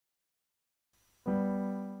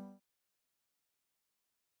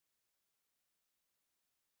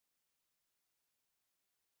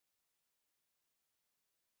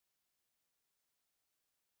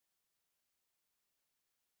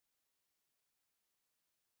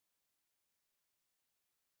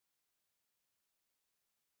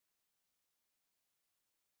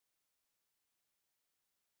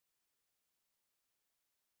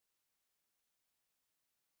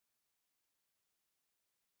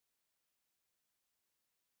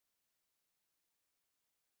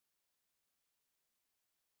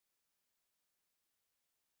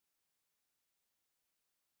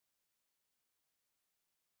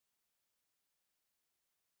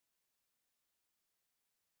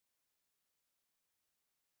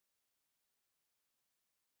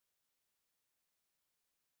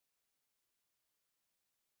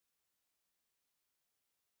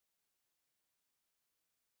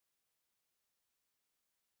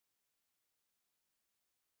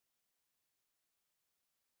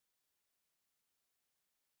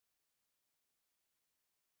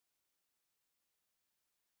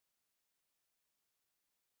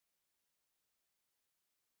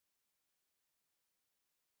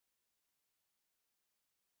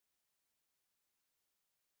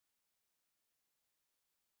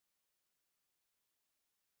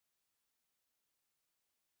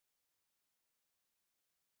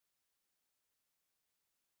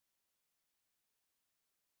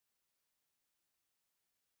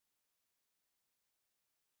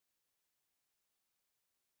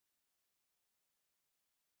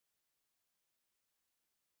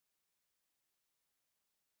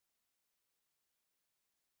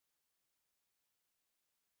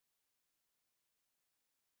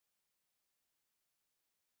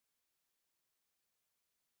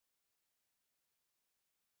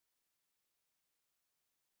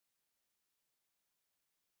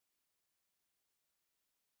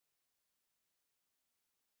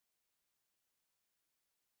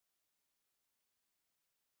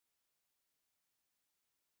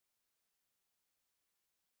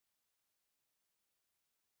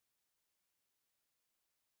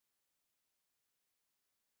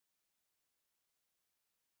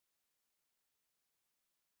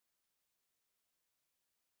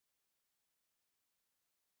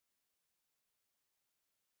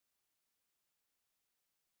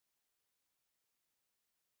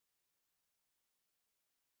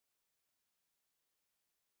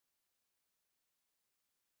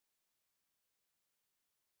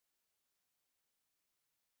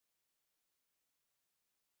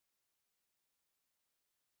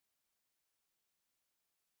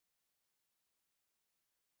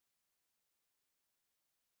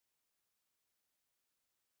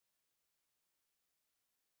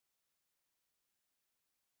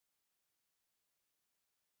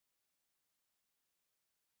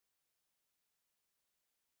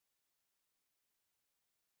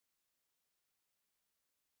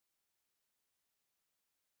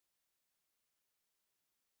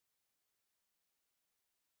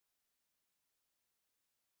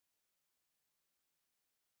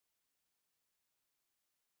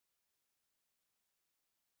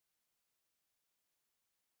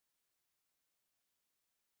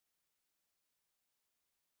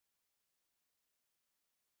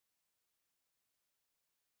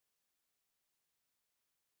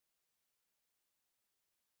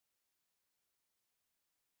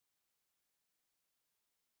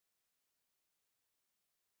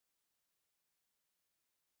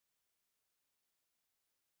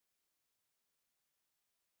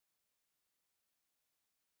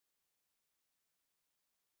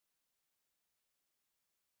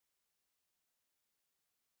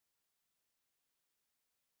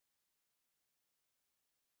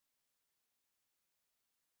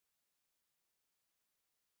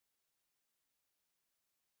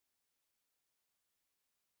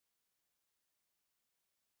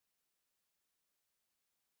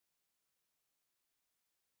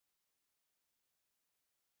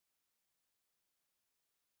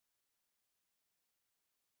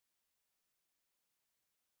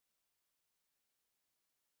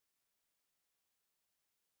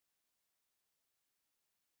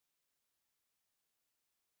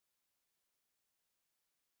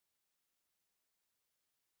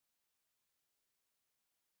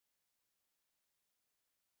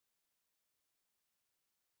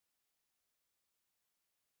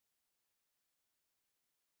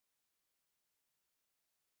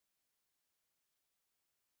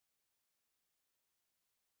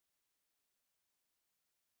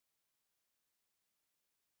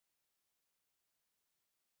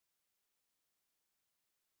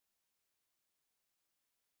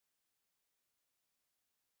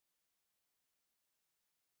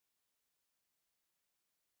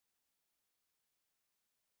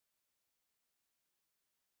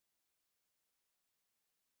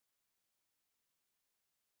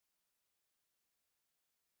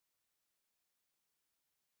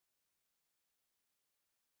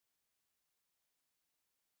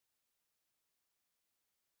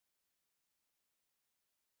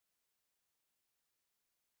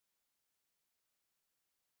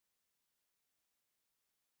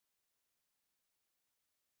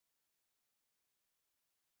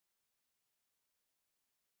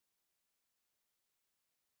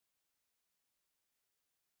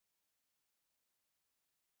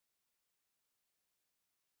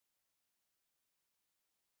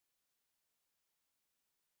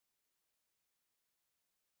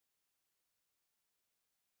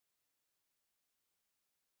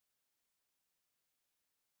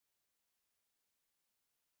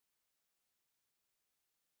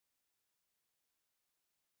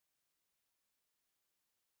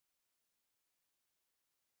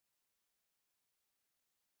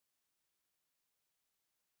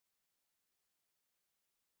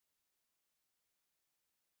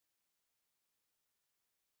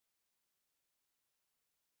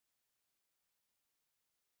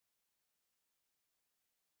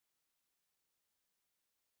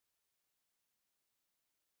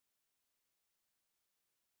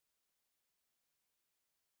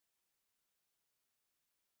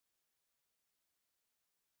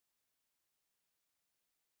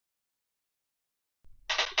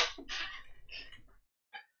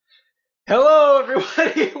Hello,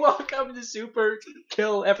 everybody. Welcome to Super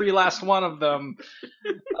Kill Every Last One of Them.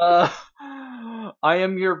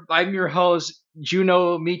 I'm your host,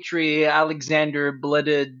 Juno Mitri Alexander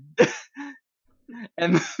Blooded,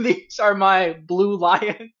 and these are my blue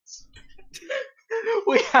lions.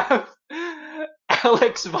 We have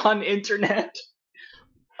Alex von Internet.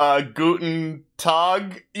 Guten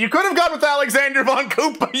Tag. You could have gone with Alexander von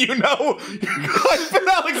Koopa, you know. I've been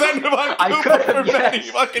Alexander von Koopa for many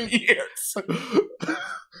fucking years.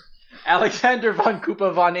 Alexander von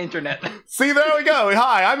Koopa von Internet. See, there we go.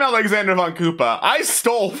 Hi, I'm Alexander von Koopa. I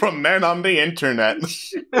stole from men on the internet.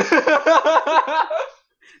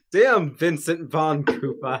 Damn, Vincent von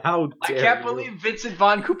Koopa, how dare I can't you. believe Vincent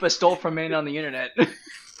von Koopa stole from men on the internet.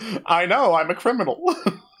 I know, I'm a criminal.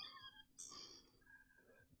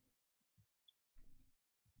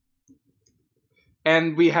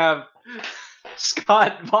 And we have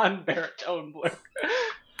Scott von Baritone Blur.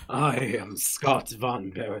 I am Scott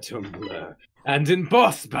von Baritone Blur, and in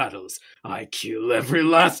boss battles, I kill every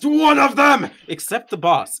last one of them! Except the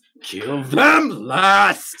boss. Kill them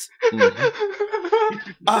last!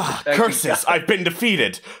 Ah, curses, I've been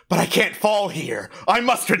defeated, but I can't fall here. I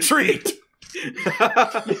must retreat!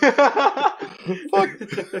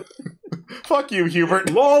 Fuck you, Hubert.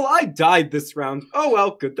 Lol, I died this round. Oh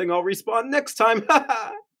well, good thing I'll respawn next time.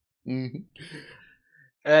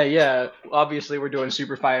 Yeah, obviously we're doing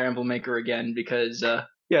Super Fire Emblem Maker again because,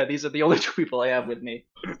 yeah, these are the only two people I have with me.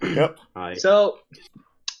 Yep. Hi. So,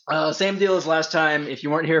 same deal as last time. If you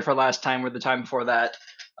weren't here for last time or the time before that,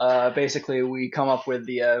 basically we come up with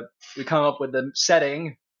the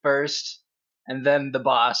setting first, and then the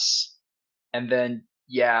boss, and then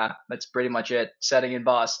yeah, that's pretty much it. Setting and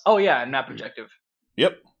boss. Oh yeah, and map objective.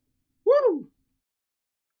 Yep. Woo!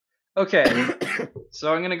 Okay,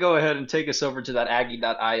 so I'm going to go ahead and take us over to that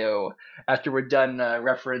Aggie.io after we're done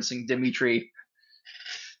referencing Dimitri.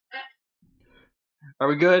 Are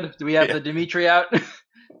we good? Do we have the Dimitri out?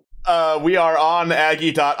 We are on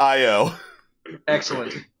Aggie.io.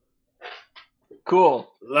 Excellent.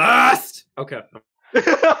 Cool. Last! Okay.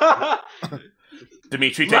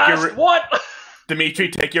 Dimitri, take Last what? Dimitri,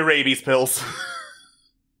 take your rabies pills.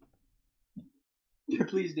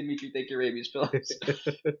 Please, Dimitri, take your rabies pills.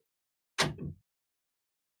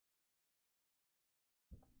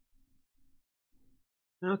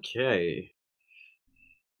 Okay.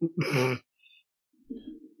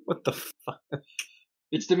 What the fuck?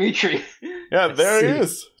 It's Dimitri. Yeah, there he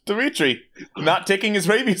is. Dimitri, not taking his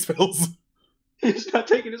rabies pills. He's not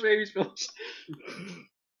taking his rabies pills.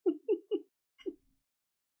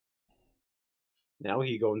 Now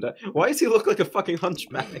he going down. Why does he look like a fucking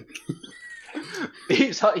hunchback?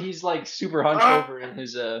 He's like super hunched over in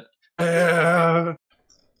his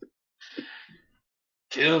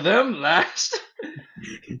Kill them last.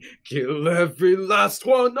 Kill every last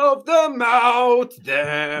one of them out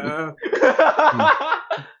there.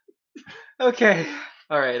 Okay.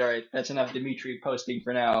 All right. That's enough Dimitri posting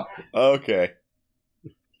for now. Okay.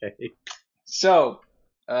 Okay. So,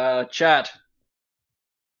 chat.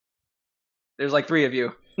 There's like 3 of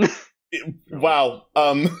you. Wow.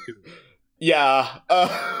 Yeah.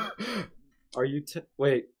 Are you?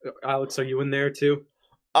 Wait, Alex, are you in there too?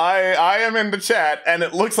 I am in the chat, and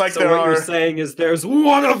it looks like So there what are. you're saying is there's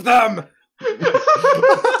one of them.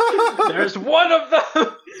 There's one of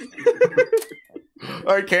them.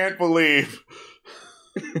 I can't believe.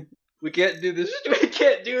 We can't do this. We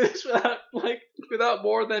can't do this without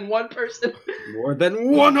more than one person. More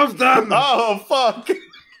than one of them. Oh fuck.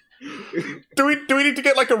 Do we need to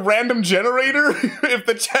get like a random generator if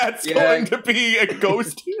the chat's going to be a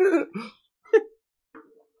ghost?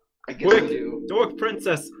 I guess we Quick, do. Dork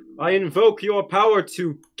Princess, I invoke your power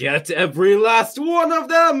to get every last one of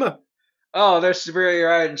them. Oh, there's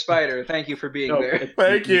Superior Iron Spider. Thank you for being there.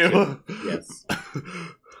 Thank you. Yes.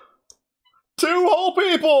 2 whole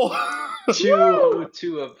people.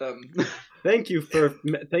 Two of them. Thank you for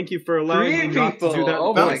allowing 3 me not to do people. that.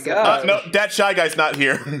 Oh my god. No, that Shy Guy's not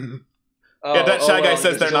here. Yeah, that Shy Guy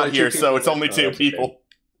says they're not here, so it's only 2 people.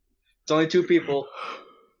 It's only 2 people.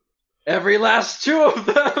 Every last 2 of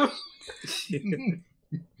them.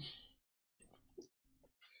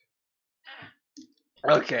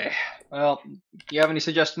 Okay. Well, do you have any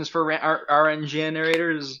suggestions for RN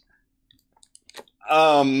generators?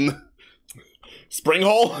 Springhole?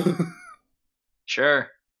 Sure.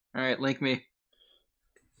 All right, link me.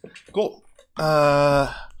 Cool.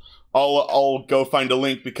 I'll go find a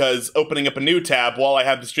link because opening up a new tab while I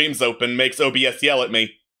have the streams open makes OBS yell at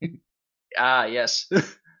me. Ah, yes.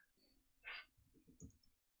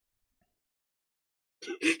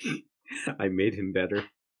 I made him better.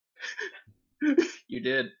 You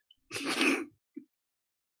did.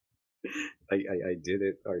 I did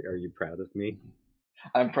it. Are you proud of me?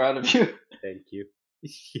 I'm proud of you. Thank you.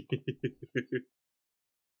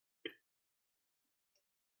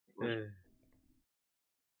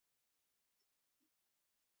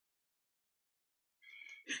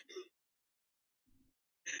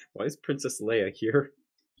 Why is Princess Leia here?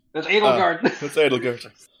 That's Edelgard. That's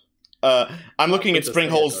Edelgard. I'm looking at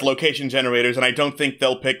Springhole's location generators, and I don't think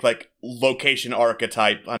they'll pick, like, location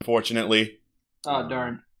archetype, unfortunately. Oh,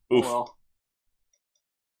 darn. Oof. Well.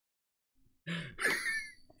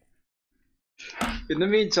 In the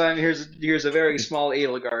meantime, here's a very small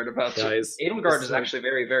Edelgard about to... Guys, Edelgard is actually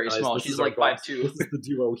very, very small. She's like 5'2". This is the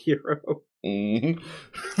duo hero. Mm-hmm.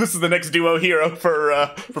 This is the next duo hero for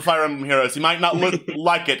Fire Emblem Heroes. You might not look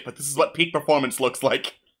like it, but this is what peak performance looks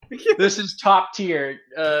like. This is top tier.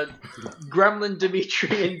 Gremlin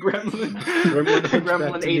Dimitri and Gremlin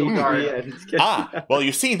Edelgard. Well,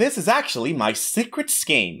 you see, this is actually my secret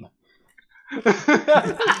scheme.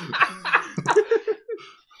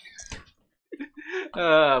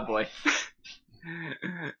 Oh boy.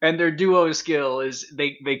 And their duo skill is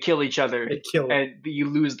they kill each other, and you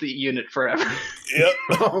lose the unit forever. Yep.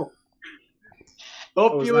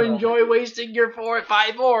 Hope you enjoy wasting your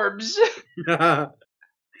 5 orbs.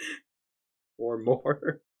 Or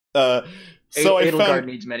more. So Edelgard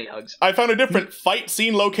needs many hugs. I found a different fight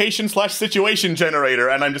scene location / situation generator,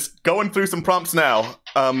 and I'm just going through some prompts now.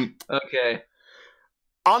 Okay.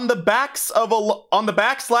 On the backs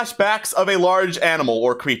 / backs of a large animal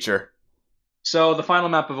or creature. So the final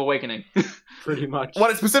map of Awakening. Pretty much.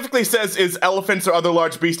 What it specifically says is elephants or other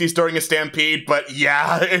large beasties during a stampede, but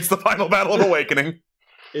yeah, it's the final battle of Awakening.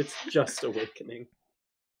 It's just Awakening.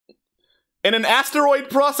 In an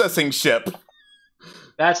asteroid processing ship.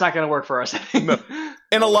 That's not going to work for us. No.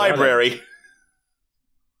 In a library.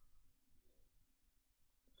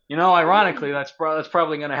 You know, ironically, that's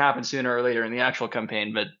probably going to happen sooner or later in the actual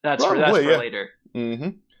campaign, but that's for later. Mm-hmm.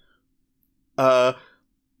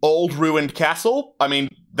 Old ruined castle. I mean,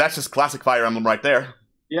 that's just classic Fire Emblem right there.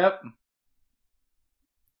 Yep.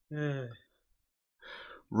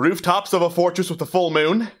 Rooftops of a fortress with a full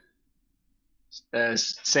moon.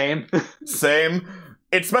 Same. Same.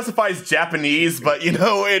 It specifies Japanese, but, you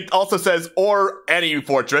know, it also says, or any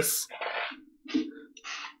fortress.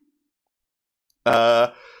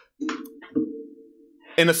 In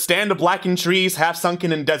a stand of blackened trees, half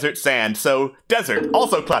sunken in desert sand. So, desert,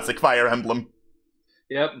 also classic Fire Emblem.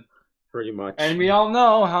 Yep. Pretty much. And we all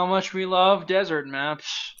know how much we love desert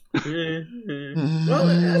maps. Well,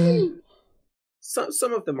 I mean,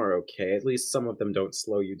 some of them are okay. At least some of them don't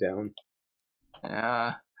slow you down.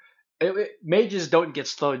 Mages don't get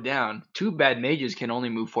slowed down. Too bad mages can only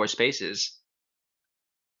move 4 spaces.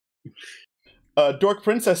 Dork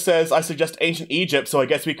Princess says, I suggest ancient Egypt, so I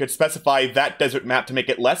guess we could specify that desert map to make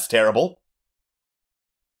it less terrible.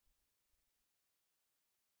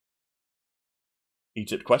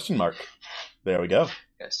 Egypt ? There we go.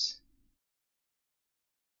 Yes.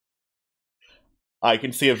 I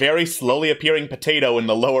can see a very slowly appearing potato in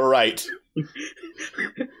the lower right.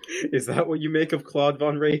 Is that what you make of Claude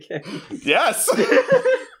Von Rayken? Yes!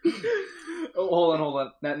 Oh,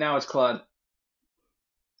 hold on. Now it's Claude.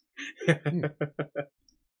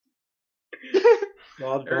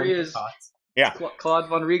 Claude there he is. Yeah. Claude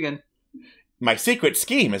Von Regan. My secret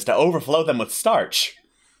scheme is to overflow them with starch.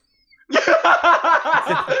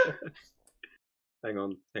 Hang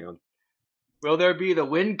on. Will there be the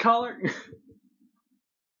wind color?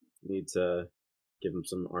 Need to give him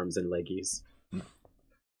some arms and leggies.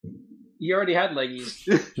 He already had leggies.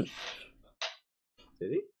 Did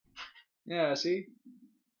he? Yeah, see?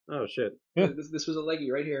 Oh, shit. Yeah. This was a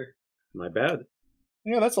leggy right here. My bad.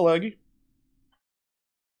 Yeah, that's a leggy.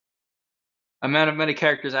 A man of many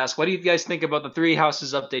characters asks, what do you guys think about the 3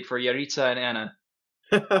 houses update for Yaritza and Anna?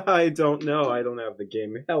 I don't know. I don't have the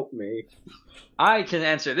game. Help me. I can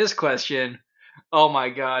answer this question. Oh my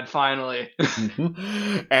god, finally.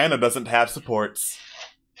 Anna doesn't have supports.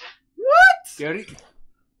 What?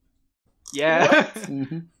 Yeah.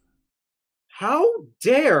 What? How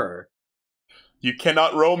dare? You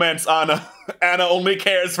cannot romance Anna. Anna only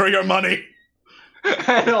cares for your money.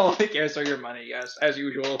 Anna only cares for your money, yes, as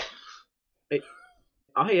usual.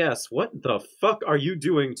 I.S., what the fuck are you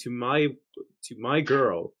doing to my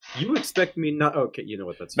girl? You expect me not... Okay, you know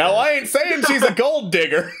what, that's Now, fair. I ain't saying she's a gold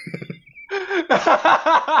digger.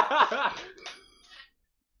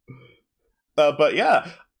 But yeah,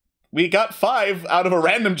 we got 5 out of a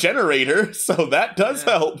random generator, so that does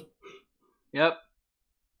help. Yep.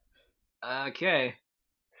 Okay.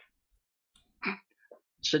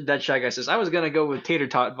 That Shy Guy says, I was gonna go with Tater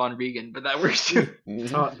Tot Von Regan, but that works too.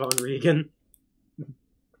 Tot Von Regan.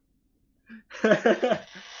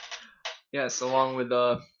 Yes, along with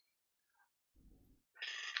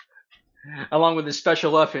his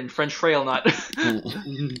special weapon, French Frail Knot.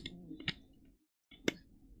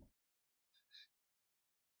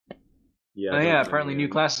 Yeah, apparently new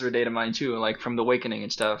classes are data mined too, like from the Awakening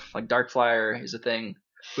and stuff. Like Dark Flyer is a thing.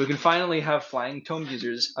 We can finally have flying tome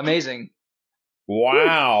users. Amazing.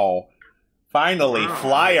 Wow. Finally,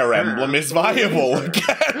 Flyer Emblem is viable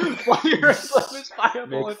again. Flyer Emblem is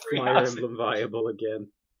viable. Make Flyer Emblem viable again.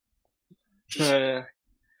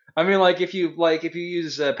 I mean, like if you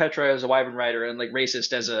use Petra as a Wyvern rider and like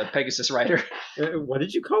Racist as a Pegasus rider. What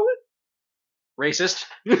did you call it? Racist.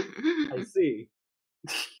 I see.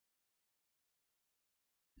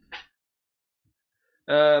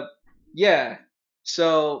 Yeah.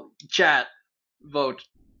 So, chat, vote.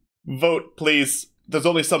 Vote, please. There's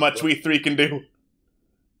only so much we three can do.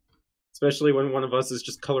 Especially when one of us is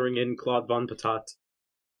just coloring in Claude Von Patat.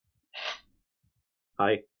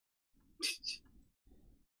 Hi.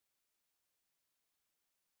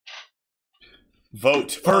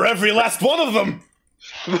 Vote for every last one of them!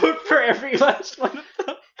 Vote for every last one of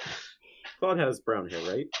them. Claude has brown hair,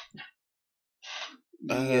 right?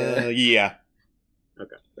 Yeah.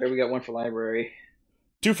 Okay. There we got one for library.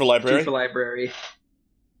 2 for library. 2 for library.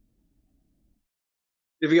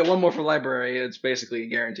 If you get one more for library, it's basically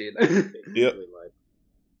guaranteed. Yep.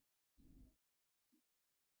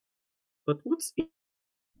 But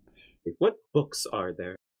what books are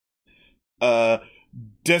there?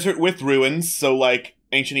 Desert with Ruins, so like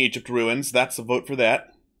Ancient Egypt Ruins, that's a vote for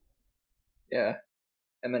that. Yeah.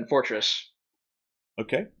 And then Fortress.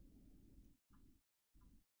 Okay.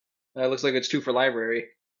 Looks like it's 2 for library.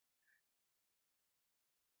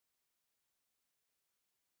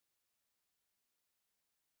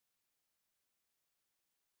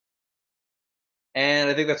 And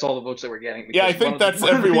I think that's all the votes that we're getting. Yeah, I think that's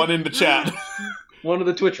everyone in the chat. One of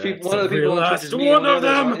the Twitch people, one of the people on Twitch is me. One of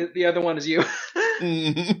them. The other one is you.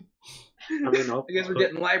 Mm-hmm. I mean, I guess we're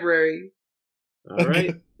getting library. All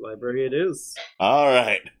right, library it is. All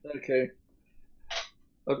right. Okay.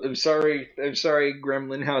 I'm sorry,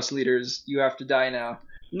 Gremlin House leaders. You have to die now.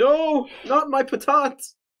 No, not my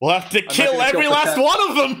patat. We'll have to kill every last one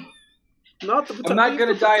of them. Not the patat. I'm not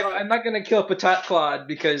gonna die. I'm not gonna kill Patat Claude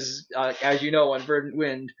because, as you know, on Verdant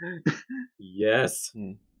Wind. Yes.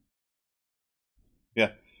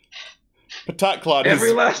 Yeah. Patat Claude every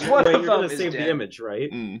is... last one of You're them gonna is save dead. the image, right?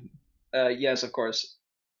 Yes, of course.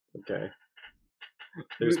 Okay.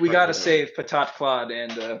 We gotta save Patat Claude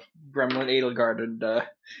and Gremlin Edelgard and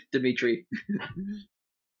Dimitri.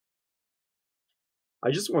 I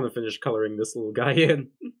just want to finish coloring this little guy in.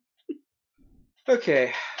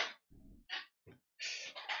 Okay.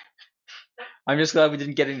 I'm just glad we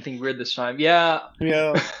didn't get anything weird this time. Yeah.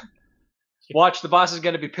 Watch, the boss is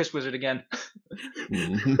gonna be Piss Wizard again.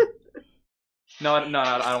 No, I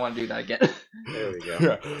don't want to do that again. There we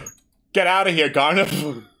go. Get out of here, Garnet.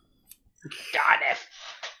 Garnet.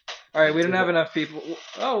 All right, we don't have enough people.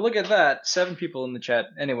 Oh, look at that! 7 people in the chat.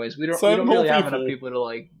 Anyways, we don't really have enough people to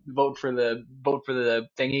like vote for the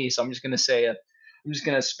thingy. So I'm just gonna say I'm just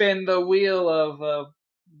gonna spin the wheel of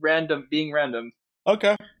being random.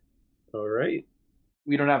 Okay. All right.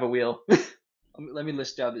 We don't have a wheel. Let me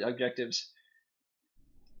list out the objectives.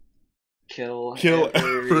 Kill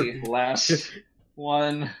every last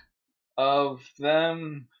one of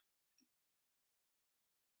them.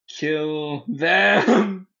 Kill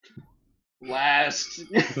them last.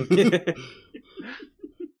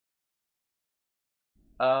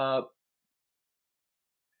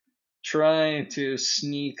 Try to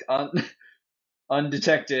sneak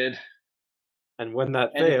undetected. And when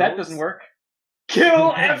that and fails, if that doesn't work,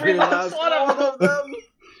 kill every last one of them.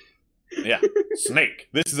 Yeah. Snake,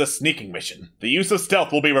 this is a sneaking mission. The use of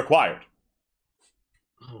stealth will be required.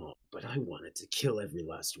 Oh, but I wanted to kill every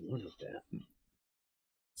last one of them.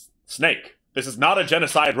 Snake, this is not a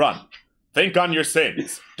genocide run. Think on your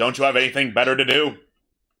sins. Don't you have anything better to do?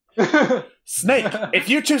 Snake, if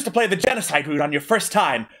you choose to play the genocide route on your first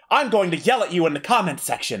time, I'm going to yell at you in the comment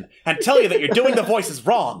section and tell you that you're doing the voices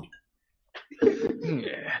wrong.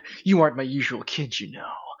 Yeah, you aren't my usual kid, you know.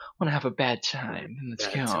 Want to have a bad time? Let's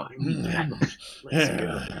go.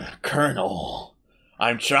 Colonel,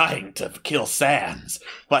 I'm trying to kill Sans,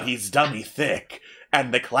 but he's dummy thick,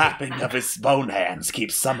 and the clapping of his bone hands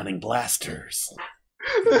keeps summoning blasters.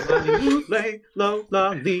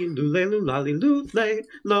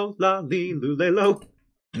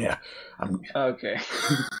 Yeah. Okay.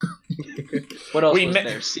 What else was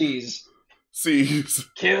there? Seize. Seize.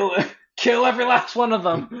 Kill. Kill every last one of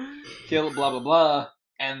them. Kill blah blah blah,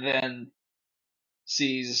 and then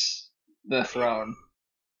seize the throne.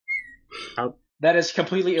 How- That is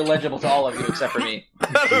completely illegible to all of you except for me.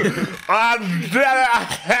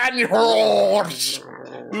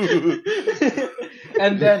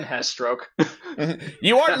 And then has stroke.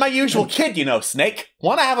 You aren't my usual kid, you know, Snake.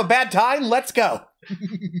 Want to have a bad time? Let's go.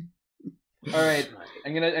 All right,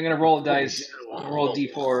 I'm gonna roll a dice. Roll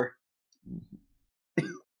d4.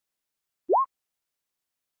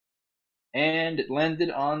 And it landed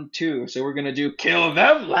on 2, so we're gonna do kill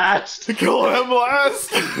them last. Kill him last.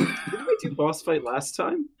 Didn't we do boss fight last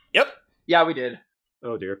time? Yep. Yeah, we did.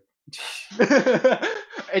 Oh dear.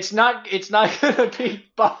 It's not gonna be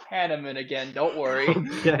Buff Hanneman again. Don't worry.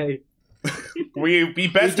 Okay. We We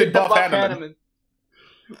bested did the Buff Hanneman.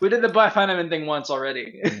 We did the Buff Hanneman thing once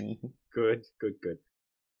already. Good.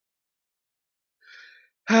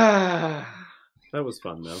 Yeah, That was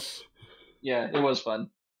fun though. it was fun.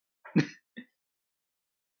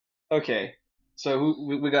 Okay, so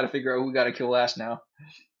we got to figure out who we got to kill last now.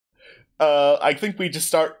 I think we just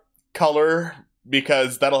start color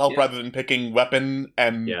because that'll help Yeah. rather than picking weapon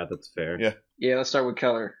and Yeah, that's fair. Yeah. Yeah, let's start with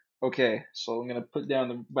color. Okay, so I'm gonna put down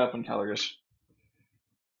the weapon colors.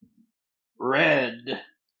 Red,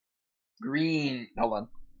 green. Hold on.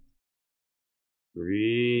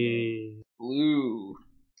 Green. Blue,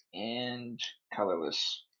 and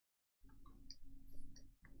colorless.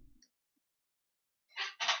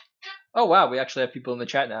 Oh wow, we actually have people in the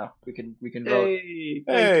chat now. We can vote. Hey, Hey.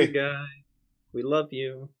 thank you guys. We love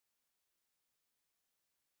you.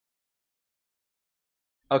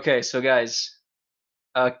 Okay, so guys,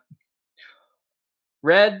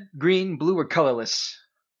 red, green, blue, or colorless.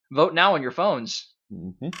 Vote now on your phones.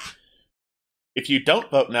 Mhm. If you don't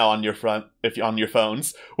vote now on your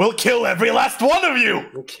phones, we'll kill every last one of you.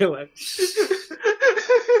 We'll kill it.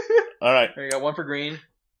 All right. There you go. One for green.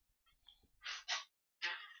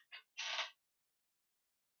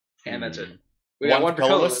 And that's it. We got One one for for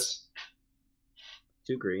colorless? colorless.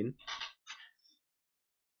 2 green.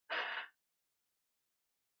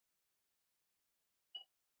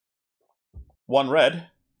 One red,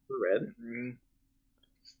 Red. Mm,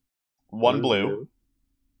 one blue.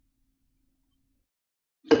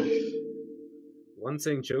 One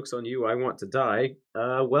saying jokes on you, I want to die.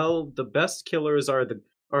 Well, the best killers are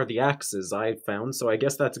the axes I found, so I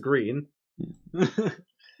guess that's green.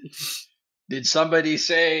 Did somebody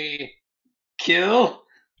say kill?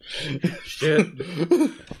 Shit.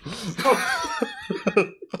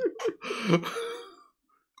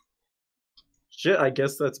 Shit, I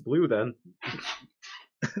guess that's blue then.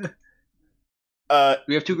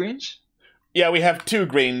 We have 2 greens? Yeah, we have 2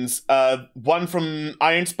 greens. One from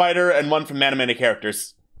Iron Spider and one from animated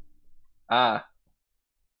characters. Ah.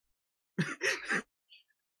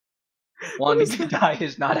 Wanting to die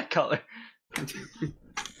is not a color.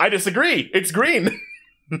 I disagree. It's green.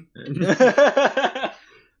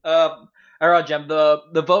 Alright, Jem.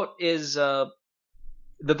 The vote is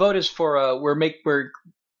for we're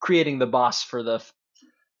creating the boss for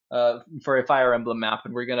for a Fire Emblem map,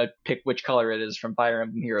 and we're gonna pick which color it is from Fire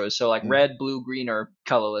Emblem Heroes. So like red, blue, green, or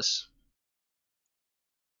colorless.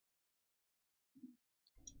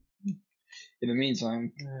 In the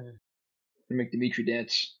meantime, we make Dimitri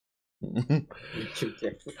dance.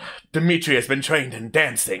 Dimitri has been trained in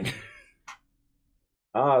dancing.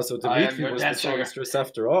 Ah, so I am Dimitri your was the dancer. songstress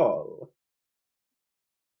after all.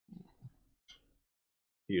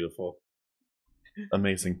 Beautiful.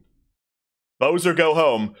 Amazing. Bows or go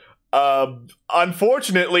home.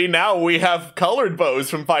 Unfortunately, now we have colored bows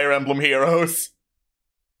from Fire Emblem Heroes.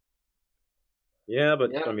 Yeah,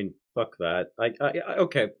 but Yeah. I mean, fuck that.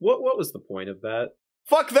 Okay. What was the point of that?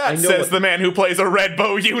 Fuck that, I know says what- the man who plays a red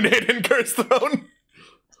bow unit in Curse Throne.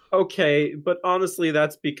 Okay, but honestly,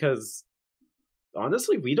 that's because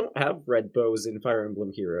honestly, we don't have red bows in Fire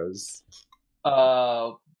Emblem Heroes.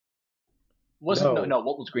 Wasn't No. no,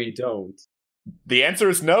 what was We green? don't. The answer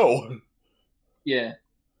is no. Yeah.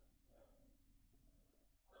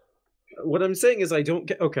 What I'm saying is I don't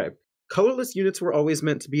get okay. Colorless units were always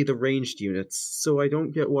meant to be the ranged units, so I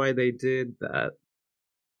don't get why they did that.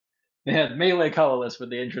 They had melee colorless with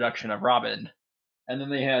the introduction of Robin, and then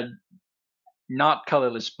they had not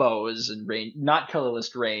colorless bows and not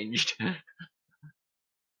colorless ranged.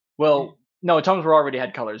 Well, no, tomes already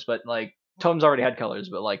had colors, but like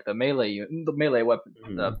the melee weapon,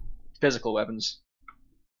 the physical weapons.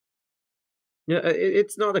 Yeah,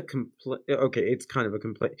 it's not a complaint. Okay, it's kind of a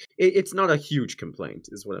complaint. It's not a huge complaint,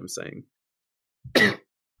 is what I'm saying.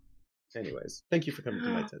 Anyways, thank you for coming to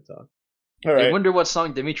my TED Talk. All I right. wonder what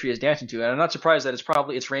song Dimitri is dancing to, and I'm not surprised that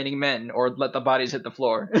it's raining men or let the bodies hit the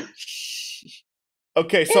floor.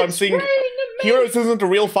 Okay, so I'm seeing Heroes isn't a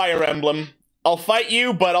real Fire Emblem. I'll fight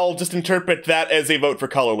you, but I'll just interpret that as a vote for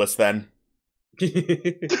colorless then.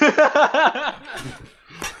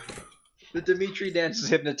 The Dimitri dance is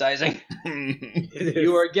hypnotizing.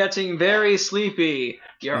 You are getting very sleepy.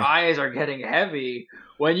 Your eyes are getting heavy.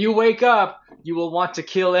 When you wake up, you will want to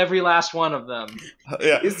kill every last one of them.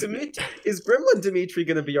 Yeah. Is Gremlin Dimitri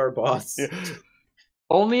gonna be our boss? Yeah.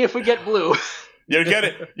 Only if we get blue. You're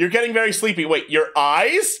getting very sleepy. Wait, your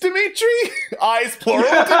eyes, Dimitri? Eyes plural,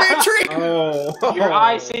 Dimitri? Oh. Your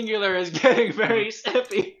eye singular is getting very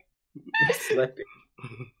sleepy. Sleepy.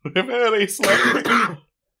 Very sleepy.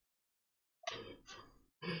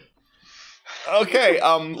 Okay,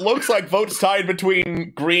 looks like votes tied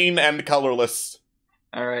between green and colorless.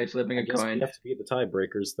 All right, flipping I a guess we coin. have to be the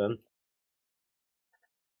tiebreakers then.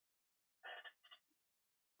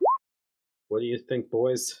 What do you think,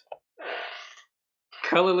 boys?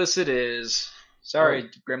 Colorless it is. Sorry,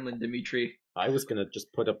 Gremlin Dimitri. I was gonna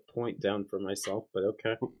just put a point down for myself, but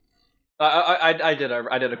okay. I did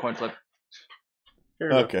a coin flip. Fair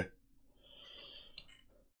enough. Okay.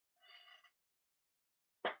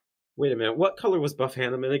 Wait a minute, what color was Buff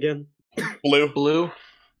Hanneman again? Blue. Blue.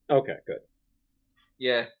 Okay, good.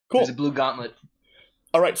 Yeah. Cool. There's a blue gauntlet.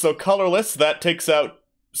 Alright, so colorless, that takes out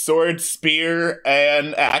sword, spear,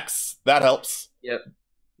 and axe. That helps. Yep.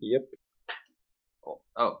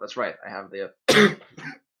 Oh, that's right. I have the.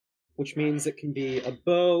 Which means it can be a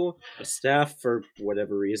bow, a staff for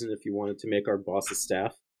whatever reason, if you wanted to make our boss a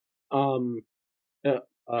staff, a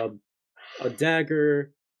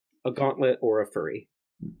dagger, a gauntlet, or a furry.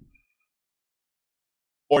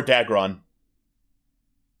 Or Dagron.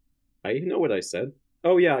 I know what I said.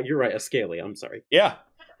 Oh yeah, you're right, a scaly, I'm sorry. Yeah.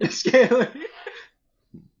 Scaly.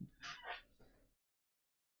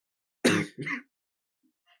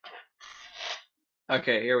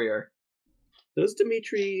 Okay, here we are. Does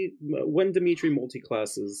Dimitri, when Dimitri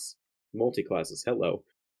multiclasses, hello.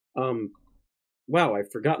 Wow, I've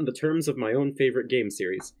forgotten the terms of my own favorite game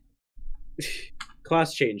series.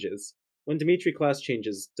 Class changes. When Dimitri class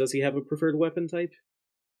changes, does he have a preferred weapon type?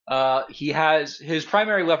 He has his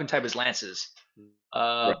primary weapon type is lances.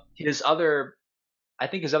 Right. I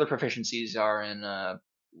think his other proficiencies are in I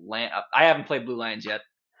haven't played Blue Lions yet.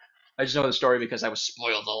 I just know the story because I was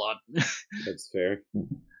spoiled a lot. That's fair.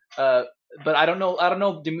 But I don't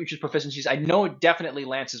know Dimitri's proficiencies. I know definitely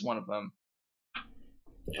Lance is one of them.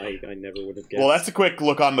 I never would have guessed. Well, that's a quick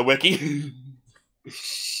look on the wiki.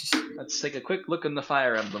 Let's take a quick look in the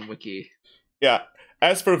Fire Emblem wiki. Yeah.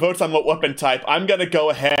 As for votes on what weapon type, I'm gonna go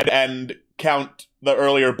ahead and count the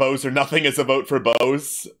earlier bows or nothing as a vote for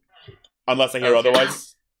bows. Unless I hear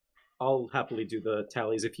otherwise. I'll happily do the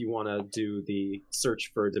tallies if you want to do the search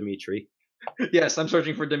for Dimitri. Yes, I'm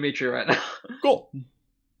searching for Dimitri right now. Cool.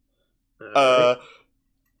 Right.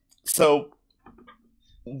 So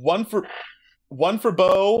one for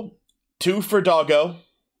bow, 2 for doggo.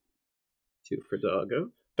 2 for doggo.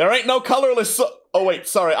 There ain't no colorless. Oh wait,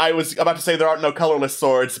 sorry. I was about to say there aren't no colorless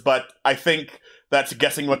swords, but I think that's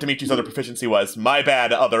guessing what Dimitri's other proficiency was. My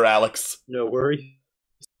bad, other Alex. No worry.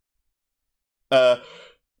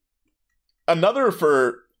 Another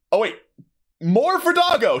for. Oh wait, more for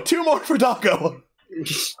doggo. 2 more for doggo.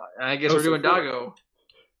 I guess we're doing Doggo.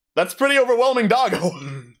 That's pretty overwhelming, doggo.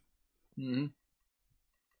 Mm-hmm.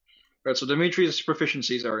 Right, so Dimitri's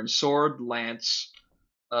proficiencies are in sword, lance,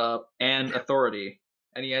 and authority,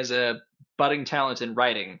 and he has a budding talent in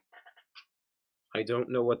writing. I don't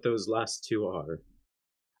know what those last 2 are.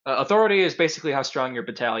 Authority is basically how strong your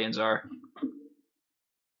battalions are.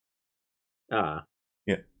 Ah.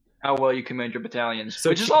 How well you command your battalions,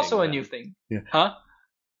 So which is cheating, also a then. new thing. Yeah. Huh?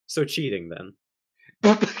 So cheating, then.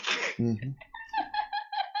 Mm-hmm.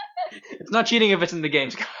 It's not cheating if it's in the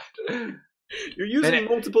game, Scott. You're using And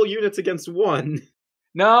multiple units against one.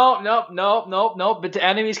 No. But the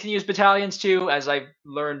enemies can use battalions too, as I've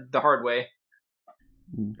learned the hard way.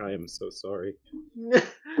 I am so sorry.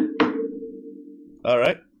 All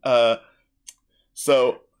right.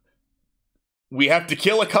 So we have to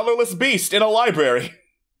kill a colorless beast in a library.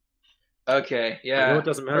 Okay, yeah. I know it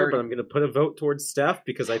doesn't matter, but I'm going to put a vote towards staff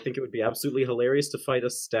because I think it would be absolutely hilarious to fight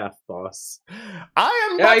a staff boss. I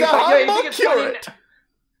am Yeah, but a you think humble it's funny curate.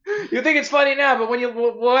 You think it's funny now, but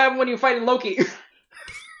what happened when you fight Loki?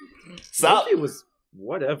 So, It was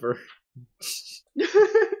whatever.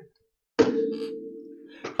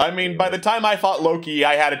 I mean, by the time I fought Loki,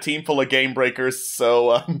 I had a team full of game breakers,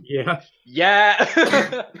 so... Yeah.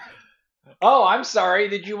 Yeah. Oh, I'm sorry.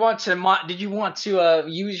 Did you want to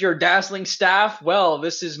use your dazzling staff? Well,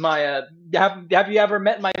 this is my have you ever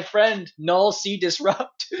met my friend Null C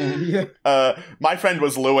Disrupt? Yeah. My friend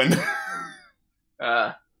was Lewin.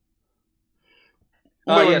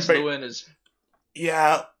 Yes, Lewin is.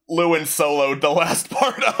 Yeah, Lewin soloed the last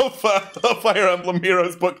part of Fire Emblem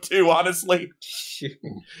Heroes Book 2, honestly.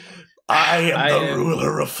 I am the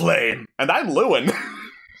ruler of flame. And I'm Lewin.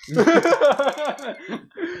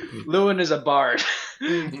 Lewin is a bard.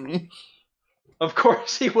 Of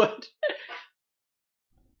course he would.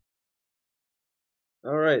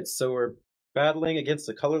 Alright, so we're battling against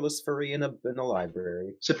a colorless furry in a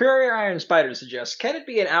library. Superior Iron Spider suggests, can it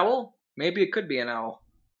be an owl? Maybe it could be an owl.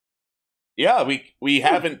 Yeah, we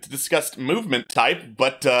haven't discussed movement type,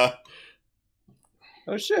 but Oh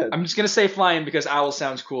shit. I'm just gonna say flying because owl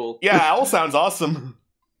sounds cool. yeah, owl sounds awesome.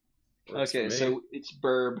 Okay, so it's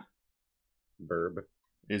Burb. Burb.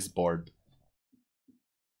 Is bored.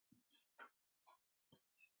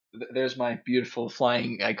 There's my beautiful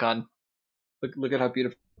flying icon. Look at how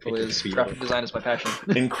beautiful it is. Graphic design is my passion.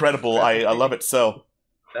 Incredible. I love it so.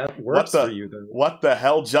 That works for you, then. What the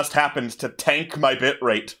hell just happened to tank my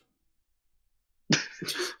bitrate?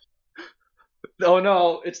 Oh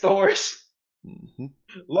no, it's the horse. Mm-hmm.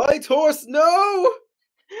 Light horse, no!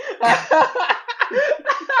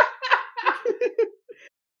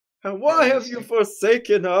 And why have you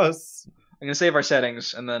forsaken us? I'm gonna save our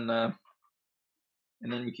settings, and then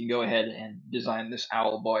we can go ahead and design this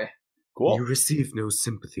owl boy. Cool. You receive no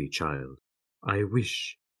sympathy, child. I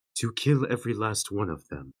wish to kill every last one of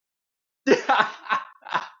them.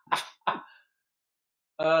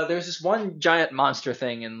 There's this one giant monster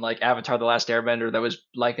thing in like Avatar: The Last Airbender that was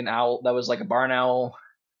like an owl, that was like a barn owl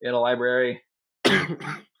in a library.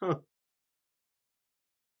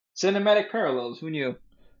 Cinematic parallels. Who knew?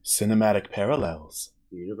 Cinematic parallels.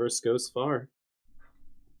 The universe goes far.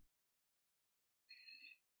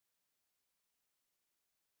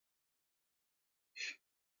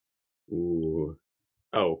 Ooh.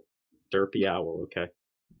 Oh, derpy owl, okay.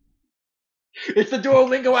 It's the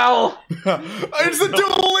Duolingo owl. It's the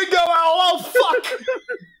Duolingo owl. Oh fuck!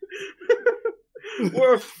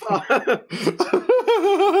 We're fucked.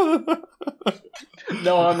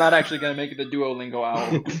 No, I'm not actually gonna make it the Duolingo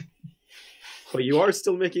owl. But you are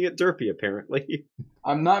still making it derpy, apparently.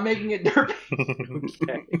 I'm not making it derpy.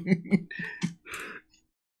 Okay.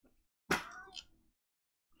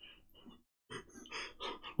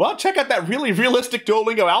 Well, check out that really realistic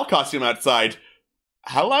Duolingo owl costume outside.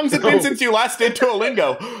 How long's it been since you last did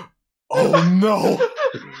Duolingo? Oh no!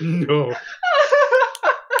 No.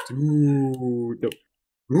 Do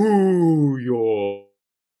your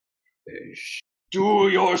fish. Do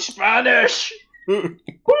your Spanish.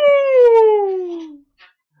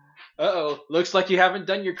 Uh-oh, looks like you haven't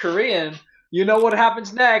done your Korean. You know what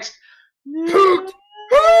happens next.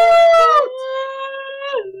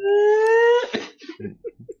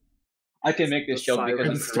 I can make this joke because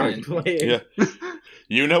I'm Korean. Playing. Yeah.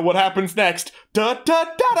 You know what happens next. Da da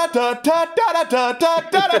da da da da da da da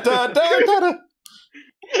da da da da.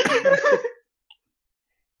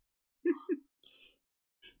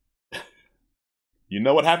 You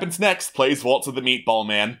know what happens next. Plays Waltz of the Meatball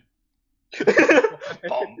Man.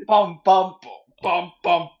 Bum bum bum bum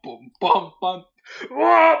bum bum bum bum.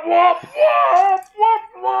 What's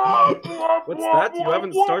that? You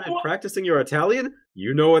haven't started practicing your Italian?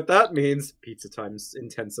 You know what that means. Pizza time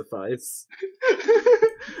intensifies.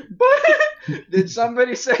 Did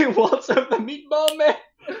somebody say Waltz of the Meatball Man?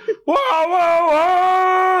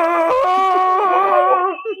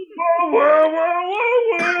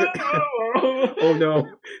 Oh no.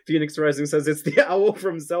 Phoenix Rising says it's the owl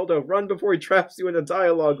from Zelda. Run before he traps you in a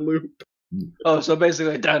dialogue loop. Oh, so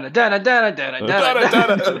basically, dana dana dana dana dana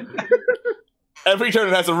dana. Every turn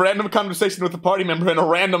it has a random conversation with a party member in a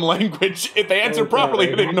random language. If they answer properly,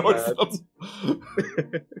 it ignores them.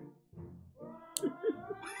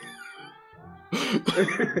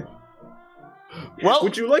 Well,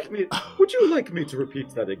 Would you like me to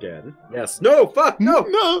repeat that again? Yes. No, fuck, no!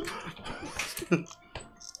 no.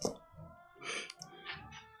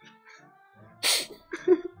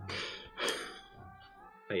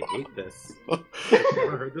 I hate this. I've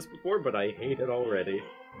never heard this before, but I hate it already.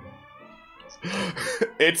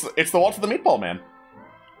 It's the Waltz of the Meatball Man.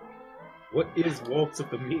 What is Waltz of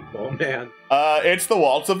the Meatball Man? It's the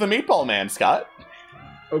Waltz of the Meatball Man, Scott.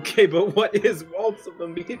 Okay, but what is Waltz of the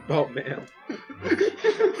Meatball Man?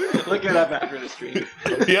 Look it up after the stream.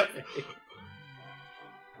 Yep.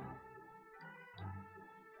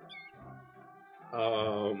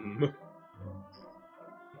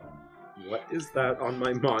 What is that on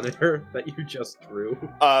my monitor that you just drew?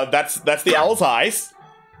 That's the owl's eyes.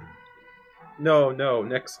 No,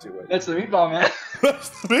 next to it. That's the meatball man. That's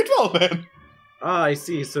the meatball man. Ah, I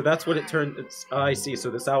see. So that's what it turned. I see. So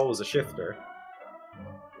this owl is a shifter.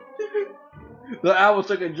 The owl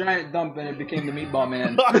took a giant dump and it became the meatball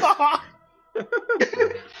man.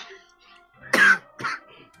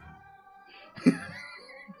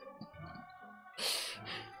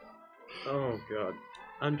 Oh god.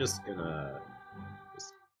 I'm just gonna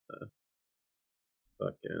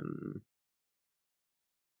fucking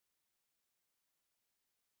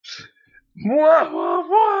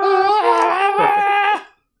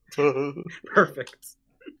perfect.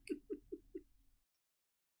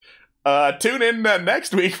 Tune in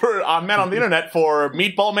next week for on Men on the Internet for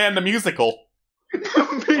Meatball Man the Musical.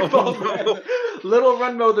 Meatball Man. Little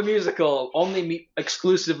Runmo the musical. Only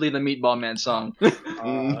exclusively the Meatball Man song.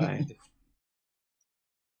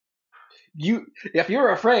 If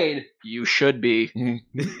you're afraid, you should be.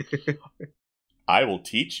 I will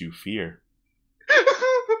teach you fear.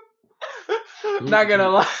 Not gonna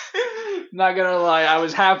lie, I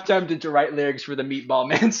was half tempted to write lyrics for the Meatball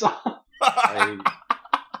Man song. I'm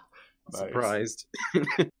Nice. surprised.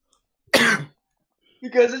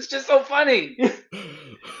 Because it's just so funny.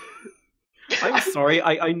 I'm sorry,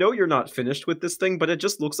 I know you're not finished with this thing, but it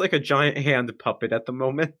just looks like a giant hand puppet at the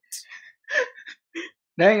moment.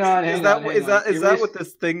 Hang on, Is that what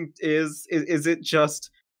this thing is? Is it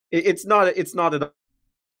just? It's not at all.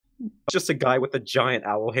 It's just a guy with a giant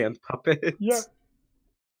owl hand puppet. Yeah.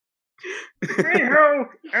 Hey ho!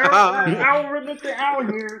 Owl with the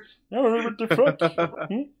owl ears.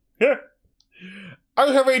 Here.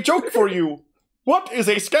 I have a joke for you. What is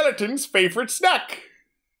a skeleton's favorite snack?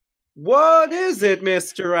 What is it,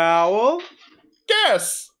 Mr. Owl?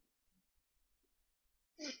 Guess.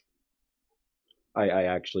 I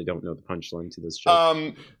actually don't know the punchline to this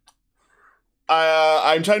joke.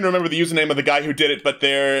 I'm trying to remember the username of the guy who did it, but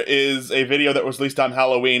there is a video that was released on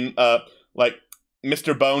Halloween. Like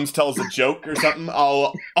Mr. Bones tells a joke or something.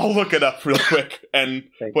 I'll look it up real quick and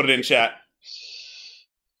put it in chat.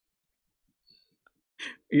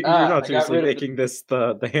 You're not seriously making this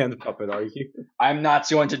the hand puppet, are you? I'm not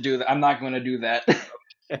going to do that. I'm not going to do that.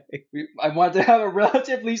 Okay. I want to have a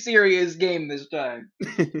relatively serious game this time.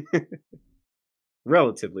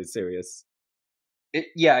 Relatively serious.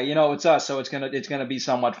 Yeah, it's us, so it's gonna be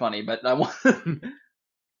somewhat funny. But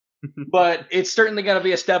but it's certainly gonna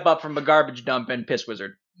be a step up from a garbage dump and piss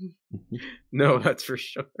wizard. No, that's for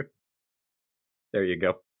sure. There you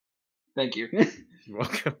go. Thank you. You're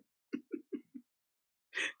welcome.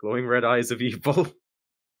 Glowing red eyes of evil.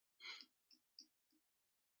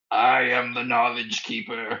 I am the knowledge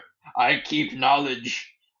keeper. I keep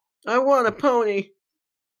knowledge. I want a pony.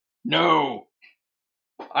 No.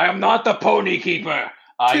 I am not the pony keeper.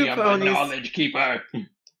 I am ponies. the knowledge keeper.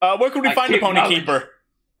 Where can we find a pony knowledge. keeper?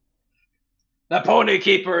 The pony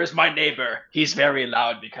keeper is my neighbor. He's very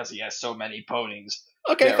loud because he has so many ponies.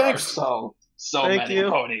 Okay, there thanks. Are so Thank many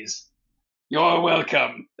you. ponies. You're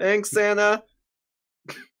welcome. Thanks, Santa.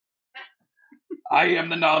 I am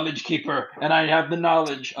the knowledge keeper, and I have the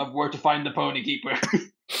knowledge of where to find the pony keeper.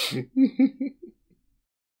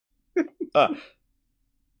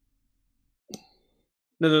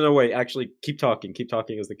 No, wait. Actually, keep talking. Keep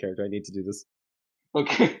talking as the character. I need to do this.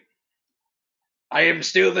 Okay. I am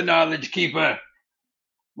still the knowledge keeper.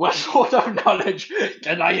 What sort of knowledge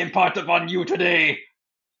can I impart upon you today?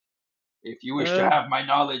 If you wish to have my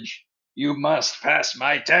knowledge, you must pass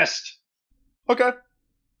my test. Okay.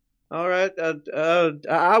 All right.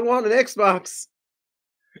 I want an Xbox.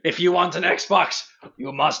 If you want an Xbox,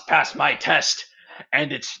 you must pass my test,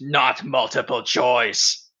 and it's not multiple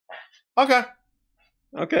choice. Okay.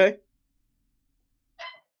 Okay.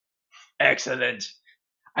 Excellent.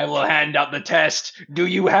 I will hand out the test. Do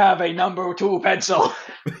you have a number 2 pencil?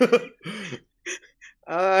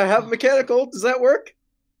 I have mechanical. Does that work?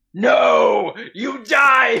 No! You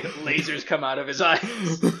die! Lasers come out of his eyes.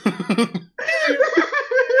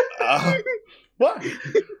 What?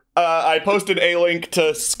 I posted a link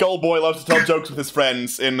to Skullboy Loves to Tell Jokes with His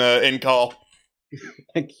Friends in call.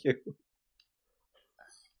 Thank you.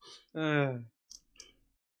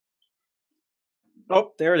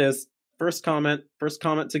 Oh, there it is. First comment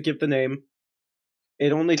to give the name.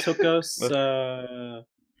 It only took us. Oh,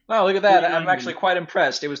 look at that! I'm actually quite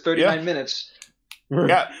impressed. It was 39 minutes.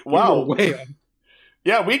 Yeah. Wow. Way up.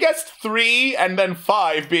 Yeah, we guessed 3 and then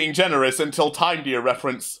 5 being generous until Time Deer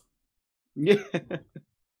reference. Yeah.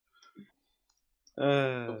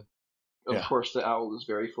 Of course, the owl is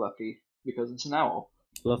very fluffy because it's an owl.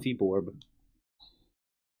 Fluffy Borb.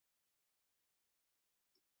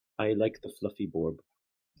 I like the fluffy borb.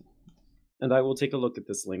 And I will take a look at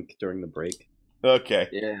this link during the break. Okay.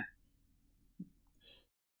 Yeah.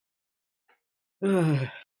 Is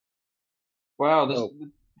Wow, Oh,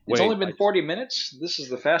 it's wait, only been I- 40 minutes? This is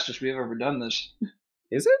the fastest we've ever done this.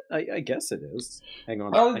 it? I guess it is. Hang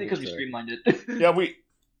on. Probably I because need we to- streamlined it. Yeah,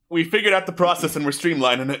 we figured out the process and we're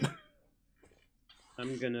streamlining it.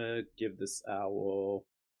 I'm gonna give this owl,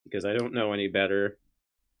 because I don't know any better.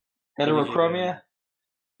 Heterochromia?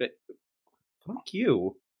 But fuck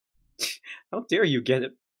you. How dare you get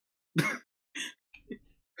it?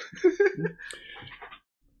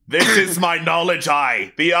 This is my knowledge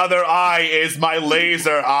eye. The other eye is my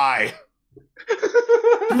laser eye.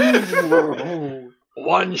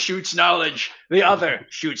 One shoots knowledge, the other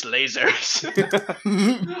shoots lasers.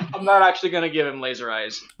 I'm not actually gonna give him laser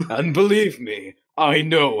eyes. And believe me, I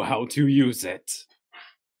know how to use it.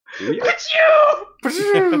 It's you!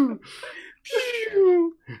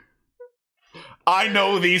 I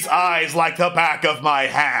know these eyes like the back of my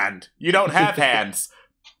hand. You don't have hands.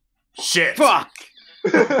 Shit. Fuck!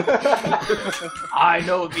 I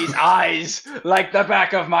know these eyes like the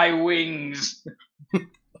back of my wings.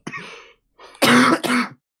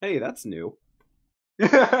 Hey, that's new.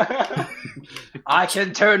 I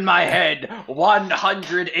can turn my head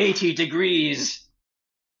 180 degrees.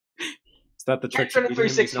 Is that the trick? Turn it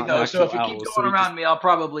 360 though, so if you keep going around me, I'll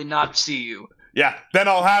probably not see you. Yeah, then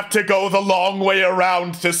I'll have to go the long way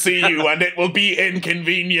around to see you, and it will be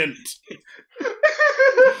inconvenient.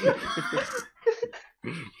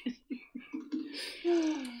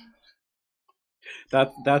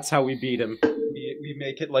 That's how we beat him. We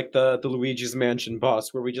make it like the Luigi's Mansion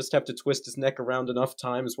boss, where we just have to twist his neck around enough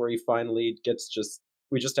times where he finally gets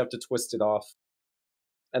we just have to twist it off.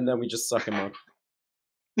 And then we just suck him up.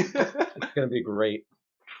 It's gonna be great.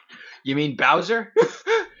 You mean Bowser?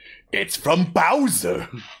 It's from Bowser.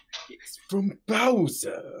 It's from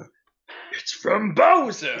Bowser. It's from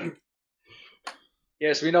Bowser!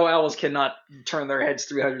 Yes, we know owls cannot turn their heads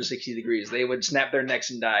 360 degrees. They would snap their necks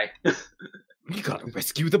and die. We gotta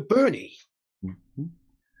rescue the Bernie. Did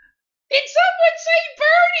someone say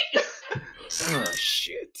Bernie? Oh,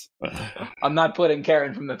 shit. I'm not putting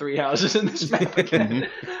Karen from the Three Houses in this map again.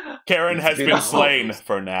 Karen has been slain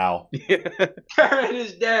for now. Karen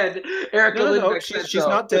is dead. Erica No, Lindbeck said she's so.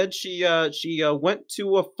 not dead. She went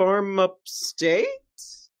to a farm upstate.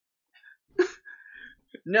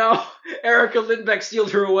 No, Erica Lindbeck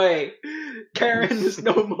sealed her away. Karen is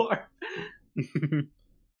no more.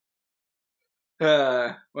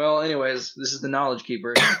 Well, anyways, this is the Knowledge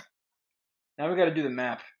Keeper. Now we gotta do the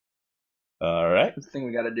map. Alright. That's the thing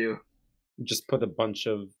we gotta do. Just put a bunch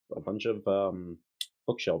of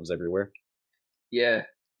bookshelves everywhere. Yeah.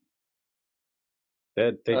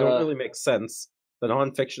 They don't really make sense. The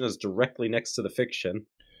nonfiction is directly next to the fiction.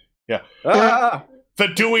 Yeah. Ah! The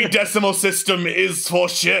Dewey Decimal System is for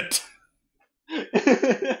shit.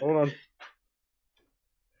 Hold on.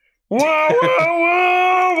 Whoa,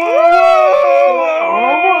 whoa, whoa,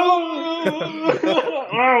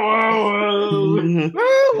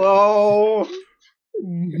 Hello.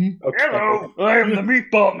 Okay. Hello, I am the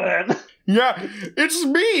Meatball Man. Yeah, it's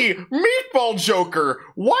me, Meatball Joker.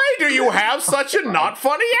 Why do you have such a not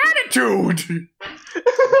funny attitude?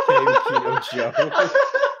 Kino Joe.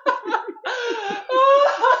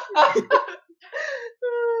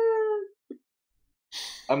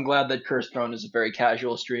 I'm glad that Curse Throne is a very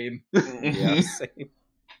casual stream. Yeah, same.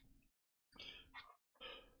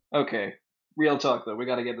 Okay, real talk though, we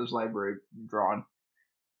gotta get this library drawn.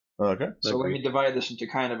 Okay. So let me divide this into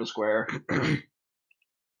kind of a square.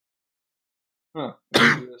 Huh,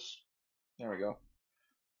 let's do this. There we go.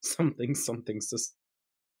 Something. Something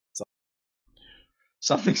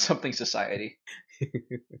society.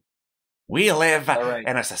 We live All right.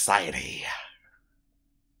 in a society.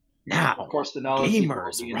 Now, Of course, the knowledge people will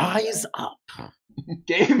gamers, be in rise there. up.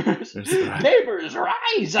 Gamers, gamers,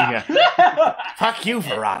 rise up. Fuck you,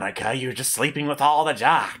 Veronica. You're just sleeping with all the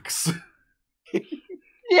jocks.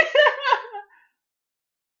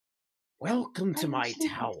 Welcome to my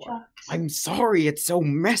tower. I'm sorry it's so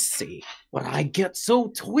messy, but I get so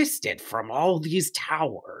twisted from all these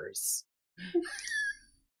towers.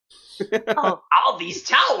 All these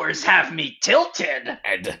towers have me tilted.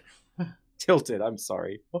 And Tilted, I'm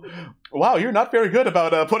sorry. wow, you're not very good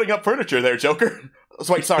about putting up furniture there, Joker.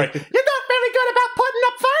 Wait, sorry. You're not very good about putting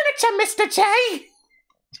up furniture, Mr. J.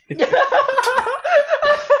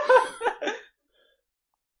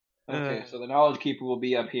 Okay, so the knowledge keeper will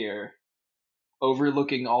be up here,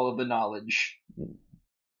 overlooking all of the knowledge.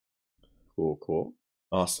 Cool.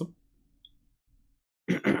 Awesome.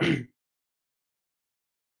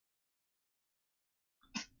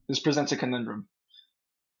 This presents a conundrum,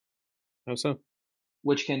 How so?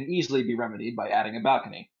 which can easily be remedied by adding a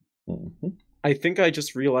balcony. Mm-hmm. I think I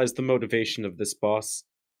just realized the motivation of this boss.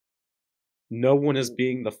 No one is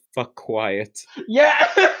being the fuck quiet. Yeah!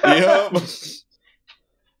 Yep.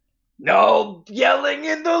 No yelling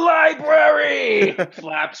in the library!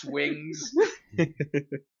 Flaps wings.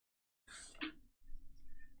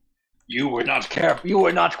 You were not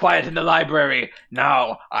quiet in the library.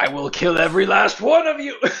 Now I will kill every last one of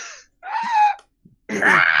you.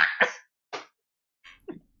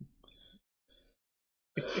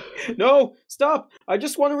 No, stop! I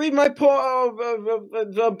just want to read my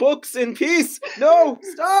the books in peace. No,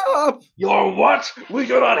 stop! Your what? We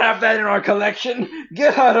do not have that in our collection.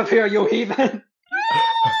 Get out of here, you heathen.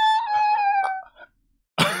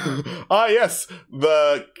 Ah, yes,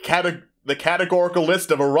 the categorical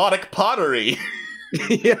list of erotic pottery.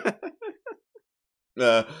 Yeah.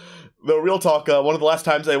 The real talk, one of the last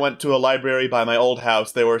times I went to a library by my old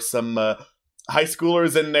house, there were some high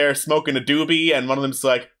schoolers in there smoking a doobie, and one of them's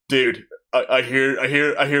like, dude, I hear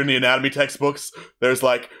in the anatomy textbooks, there's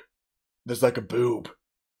like a boob.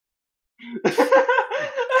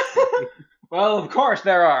 Well, of course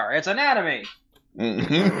there are. It's anatomy.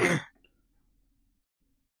 Mm-hmm.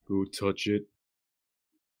 Go touch it.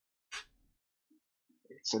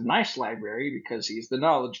 It's a nice library because he's the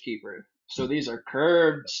knowledge keeper. So these are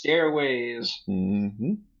curved stairways.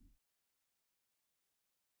 Mm-hmm.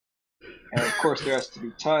 And of course there has to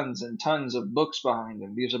be tons and tons of books behind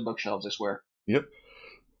them. These are bookshelves, I swear. Yep.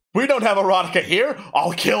 We don't have erotica here.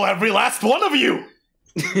 I'll kill every last one of you.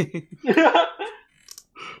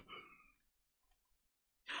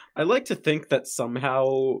 I like to think that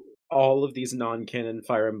somehow all of these non-canon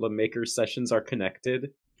Fire Emblem Maker sessions are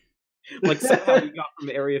connected. Like somehow we got from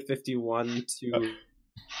Area 51 to...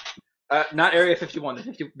 Not Area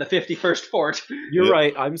 51, the 51st Fort. You're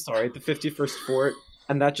right, I'm sorry, the 51st Fort,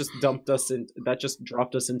 and that just dropped us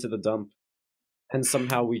into the dump. And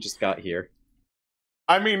somehow we just got here.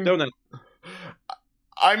 I mean, No.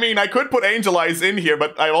 I could put Angel Eyes in here,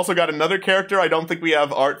 but I've also got another character. I don't think we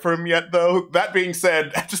have art for him yet, though. That being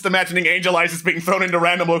said, just imagining Angel Eyes is being thrown into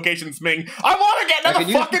random locations being, I want to get into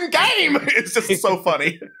the fucking game! It's just so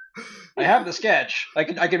funny. I have the sketch. I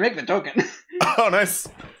can make the token. Oh, nice.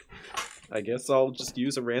 I guess I'll just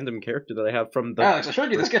use a random character that I have from the... Alex, I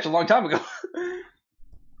showed you the sketch a long time ago.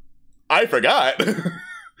 I forgot.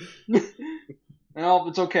 Well,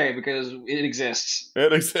 it's okay, because it exists.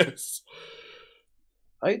 It exists.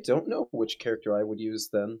 I don't know which character I would use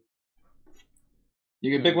then.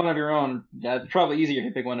 You can pick one of your own. Yeah, it's probably easier if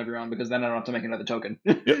you pick one of your own, because then I don't have to make another token.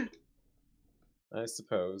 Yep. I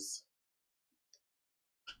suppose.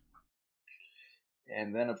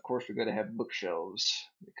 And then, of course, we're going to have bookshelves,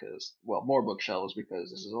 because, well, more bookshelves, because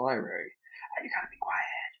this is a library. And you gotta be quiet.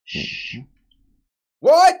 Shh.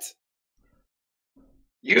 What?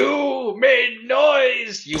 You made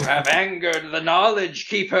noise! You have angered the knowledge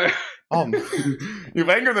keeper. You've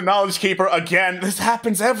angered the knowledge keeper again. This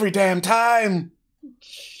happens every damn time.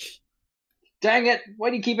 Dang it,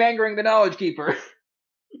 why do you keep angering the knowledge keeper?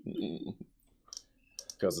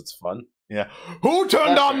 Because it's fun. Yeah. Who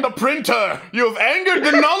turned on the printer? You have angered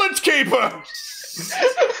the knowledge keeper.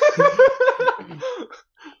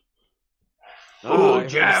 Who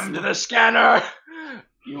jammed the scanner?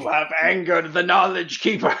 You have angered the knowledge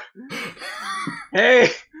keeper.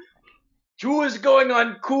 Hey, who is going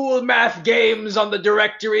on cool math games on the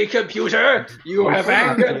directory computer? You have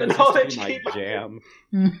angered the knowledge keeper. Jam.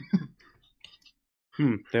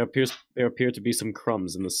 There appear to be some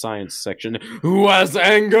crumbs in the science section. Who has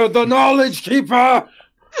angered the knowledge keeper?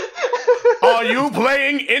 Are you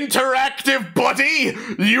playing interactive, buddy?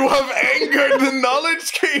 You have angered the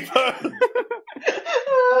knowledge keeper.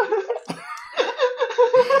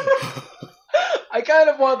 I kind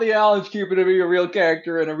of want the knowledge keeper to be a real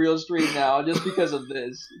character in a real stream now, just because of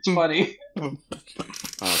this. It's funny. Oh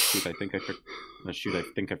shoot! I think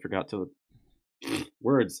I forgot to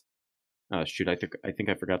words. Shoot! I think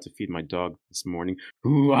I forgot to feed my dog this morning.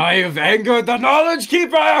 Ooh, I have angered the knowledge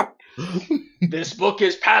keeper. This book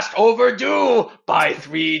is past overdue by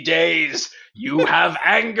 3 days. You have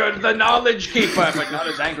angered the knowledge keeper, but not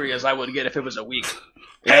as angry as I would get if it was a week.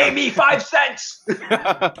 Pay me 5 cents.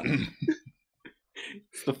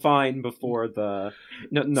 It's the fine before the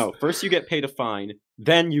no. First you get paid a fine,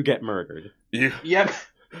 then you get murdered. Yep.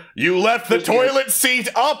 You left the toilet seat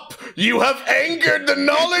up! You have angered the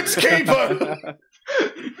knowledge keeper!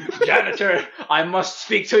 Janitor, I must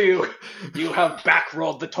speak to you. You have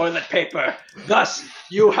backrolled the toilet paper. Thus,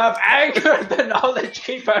 you have angered the knowledge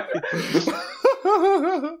keeper.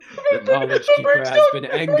 The Knowledge Keeper has been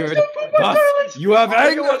angered. Thus, you have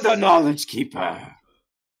angered the Knowledge Keeper.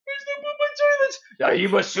 Are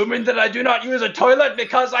you assuming that I do not use a toilet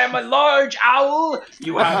because I am a large owl?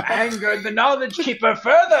 You have angered the Knowledge Keeper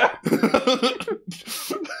further.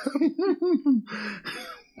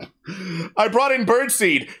 I brought in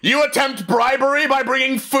birdseed. You attempt bribery by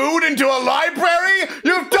bringing food into a library?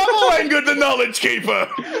 You've double angered the Knowledge Keeper.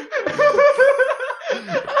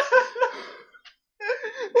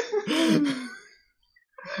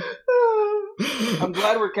 I'm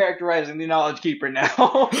glad we're characterizing the Knowledge Keeper now,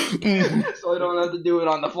 so I don't have to do it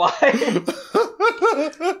on the fly.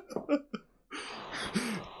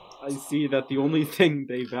 I see that the only thing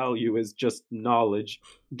they value is just knowledge.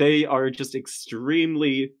 They are just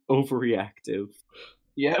extremely overreactive.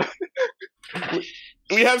 Yeah.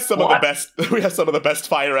 We have some of the best. We have some of the best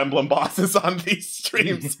Fire Emblem bosses on these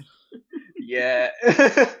streams. Yeah.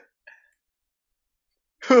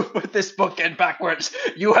 Who put this book in backwards?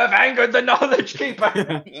 You have angered the Knowledge Keeper.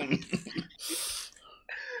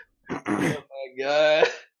 Oh my god.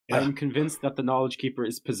 I'm convinced that the Knowledge Keeper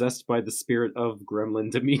is possessed by the spirit of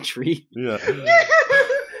Gremlin Dimitri. Yeah.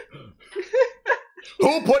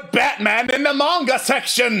 Who put Batman in the manga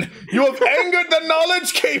section? You have angered the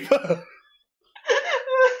Knowledge Keeper.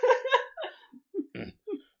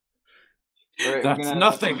 Right, That's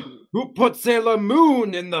nothing. Who put Sailor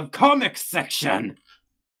Moon in the comics section?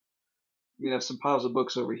 We have some piles of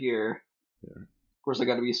books over here. Yeah. Of course, they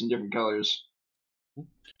got to be some different colors.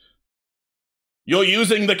 You're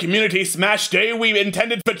using the community Smash Day we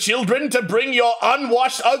intended for children to bring your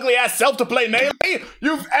unwashed, ugly-ass self to play Melee?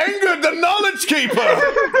 You've angered the Knowledge Keeper!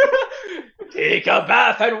 Take a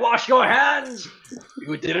bath and wash your hands!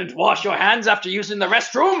 You didn't wash your hands after using the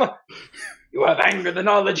restroom? You have angered the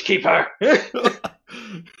Knowledge Keeper!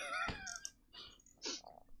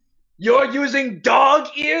 You're using dog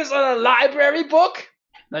ears on a library book?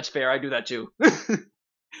 That's fair, I do that too.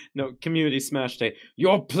 No, Community Smash Day.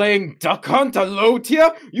 You're playing Duck Hunt a low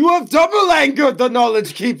tier? You have double angered the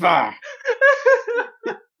Knowledge Keeper!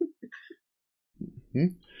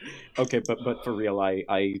 Okay, but for real,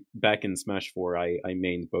 I back in Smash 4, I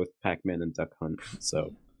mained both Pac-Man and Duck Hunt,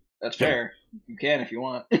 so... That's fair. You can if you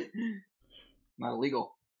want. Not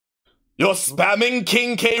illegal. You're spamming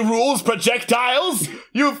King K. Rules projectiles?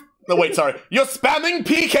 You've... No, wait, sorry. You're spamming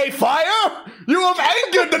PK Fire? You have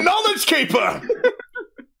angered the Knowledge Keeper!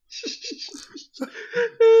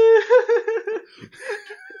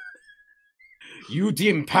 You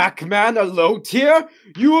deem Pac-Man a low tier?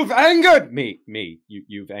 You have angered me.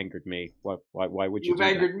 You've angered me. Why would you? You've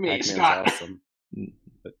angered me, Pac-Man's Scott. Awesome.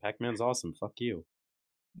 But Pac-Man's awesome. Fuck you.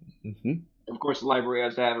 Of course, the library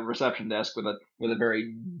has to have a reception desk with a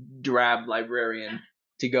very drab librarian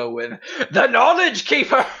to go with the Knowledge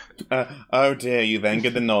Keeper. Oh dear, you've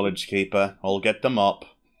angered the Knowledge Keeper. I'll get them up.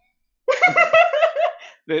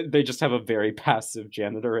 They just have a very passive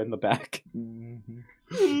janitor in the back.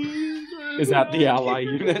 Is that the ally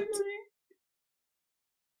unit?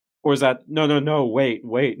 Or is that... No, wait,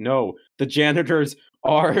 no. The janitors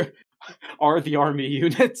are the army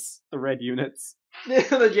units. The red units.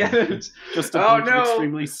 The janitors. Just a bunch of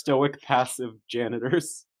extremely stoic, passive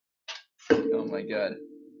janitors. Oh my god.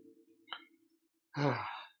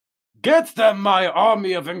 Get them, my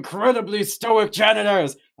army of incredibly stoic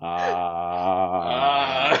janitors!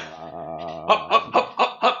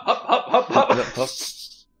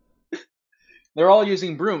 They're all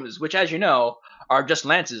using brooms, which, as you know, are just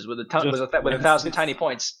lances with a 1,000 tiny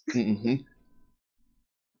points.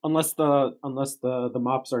 Unless the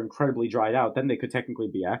mops are incredibly dried out, then they could technically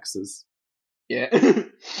be axes. Yeah.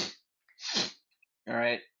 All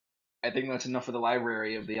right. I think that's enough for the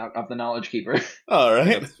library of the Knowledge Keeper. All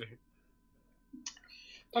right.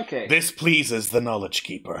 Okay. This pleases the Knowledge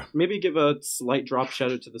Keeper. Maybe give a slight drop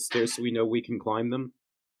shadow to the stairs so we know we can climb them.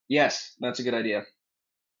 Yes, that's a good idea.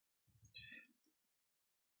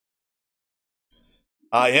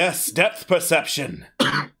 Ah yes, depth perception.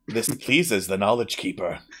 This pleases the Knowledge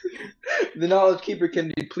Keeper. The Knowledge Keeper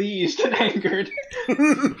can be pleased and angered.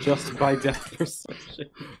 Just by depth perception.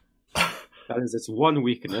 That is its one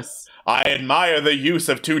weakness. I admire the use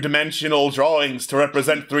of two-dimensional drawings to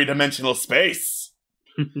represent three-dimensional space.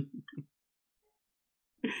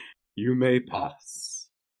 You may pass.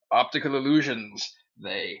 Optical illusions,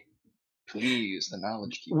 they please the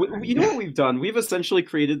Knowledge Keeper. You know what we've done? We've essentially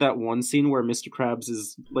created that one scene where Mr. Krabs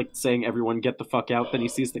is like saying everyone get the fuck out, then he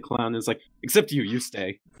sees the clown and is like, except you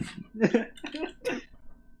stay.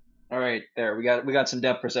 Alright, there, we got some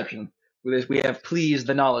depth perception. With this, we have please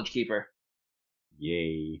the Knowledge Keeper.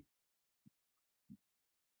 Yay.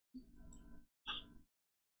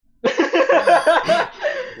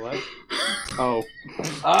 Oh.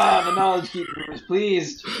 Ah, the Knowledge Keeper is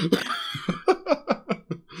pleased.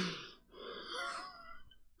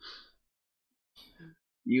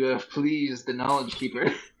 You have pleased the Knowledge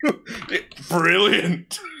Keeper.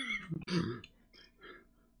 Brilliant.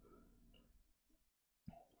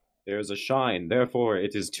 There's a shine, therefore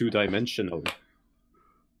it is two-dimensional.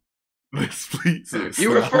 This pleases.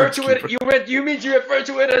 You refer to it. You mean you refer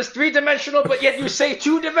to it as three-dimensional, but yet you say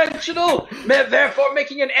two-dimensional, therefore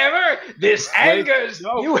making an error. This angers.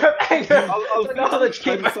 no. You have angered I'll the Knowledge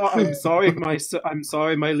Keeper. I'm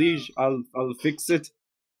sorry, my liege. I'll fix it.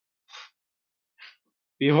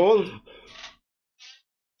 Behold.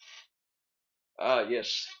 Ah,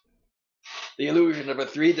 yes. The illusion of a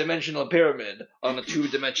three-dimensional pyramid on a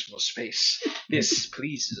two-dimensional space. This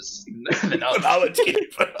pleases the Knowledge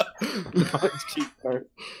Keeper. Knowledge Keeper.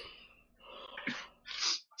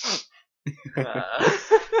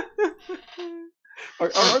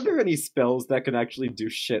 Are there any spells that can actually do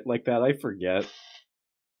shit like that? I forget.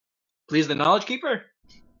 Please the Knowledge Keeper?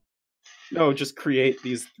 No, just create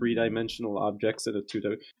these three-dimensional objects in a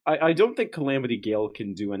two-dimensional... I don't think Calamity Gale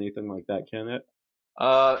can do anything like that, can it?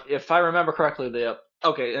 If I remember correctly,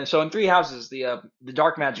 okay, and so in Three Houses, the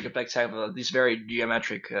dark magic effects have these very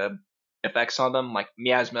geometric effects on them. Like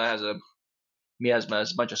Miasma has a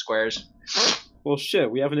bunch of squares. Well, shit,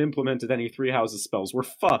 we haven't implemented any Three Houses spells. We're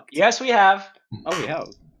fucked. Yes, we have. Oh, we have.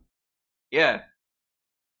 Yeah.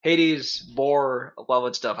 Hades, Boar, all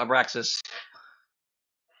that stuff. Abraxas.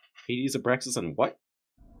 Hades, Abraxas, and what?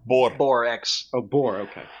 Boar. Boar X. Oh, Boar,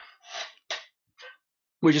 okay.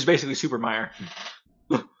 Which is basically Super Meyer.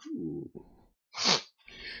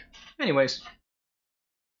 Anyways.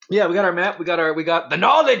 Yeah, we got our map, we got the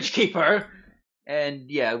Knowledge Keeper, and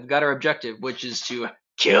yeah, we got our objective, which is to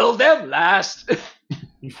kill them last.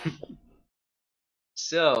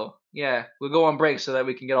 So, yeah, we'll go on break so that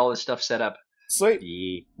we can get all this stuff set up. Sweet.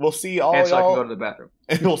 Yeah. We'll see all And so I can go y'all. to the bathroom.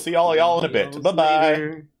 And we'll see all y'all in a bit. Bye-bye.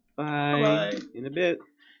 Later. Bye. Bye-bye. In a bit.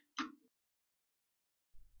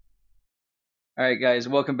 Alright guys,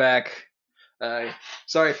 welcome back.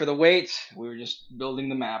 Sorry for the wait, we were just building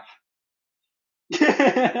the map.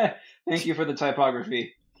 Thank you for the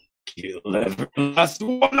typography. Kill every last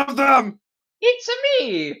one of them! It's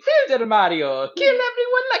me, Builder Mario. Kill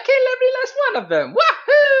every last one of them.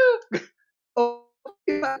 Wahoo! Oh,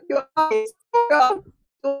 your eyes. Oh,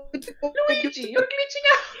 Luigi, you're glitching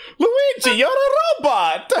out. Luigi, you're a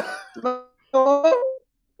robot!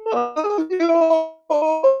 oh, no.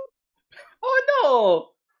 Oh no!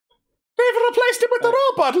 They've replaced him with a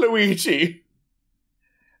robot, Luigi!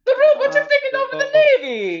 The robots have taken over the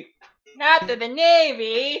Navy! Not to the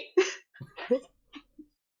Navy!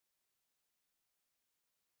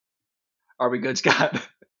 Are we good, Scott?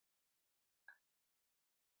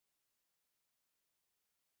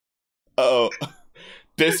 Uh-oh.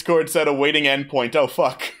 Discord said awaiting endpoint. Oh,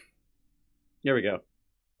 fuck. Here we go.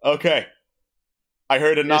 Okay. I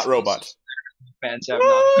heard a not robot. Fans have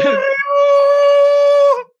not.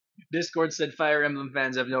 Discord said Fire Emblem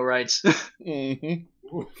fans have no rights. Mm-hmm.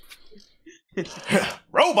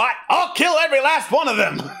 Robot! I'll kill every last one of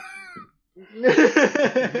them!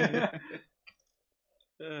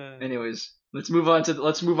 Anyways, let's move on to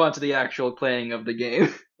the actual playing of the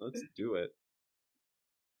game. Let's do it.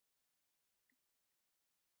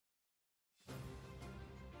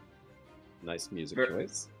 Nice music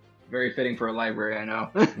choice. Very fitting for a library, I know.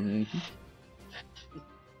 Mm-hmm.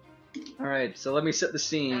 Alright, so let me set the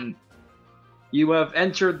scene. You have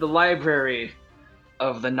entered the library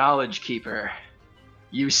of the Knowledge Keeper.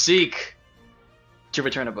 You seek to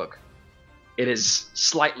return a book. It is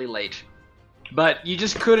slightly late, but you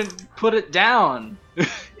just couldn't put it down.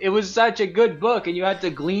 It was such a good book, and you had to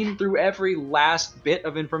glean through every last bit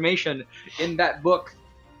of information in that book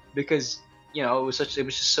because, you know, it was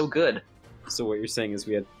just so good. So what you're saying is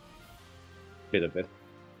we had a bit of it.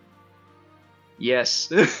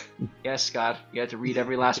 Yes. Yes, Scott. You had to read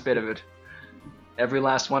every last bit of it. Every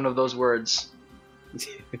last one of those words.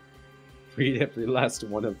 Read every last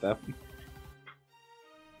one of them.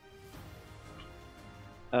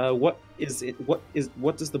 What is it? What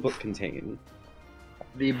does the book contain?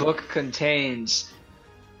 The book contains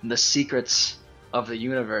the secrets of the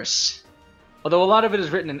universe. Although a lot of it is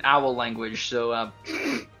written in owl language, so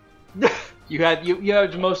you had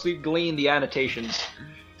to mostly glean the annotations.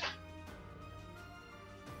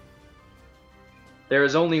 There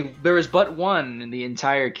is but one in the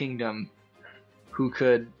entire kingdom who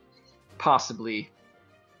could possibly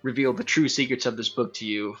reveal the true secrets of this book to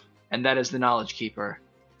you, and that is the Knowledge Keeper.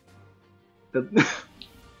 The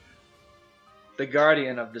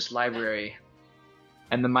guardian of this library,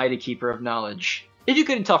 and the mighty keeper of knowledge. if you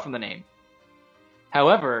couldn't tell from the name.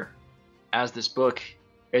 However, as this book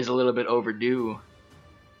is a little bit overdue,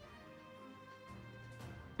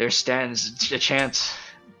 there stands a chance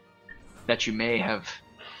that you may have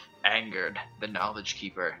angered the Knowledge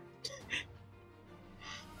Keeper.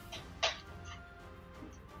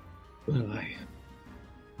 Well,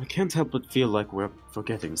 I can't help but feel like we're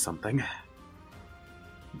forgetting something.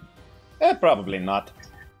 Probably not.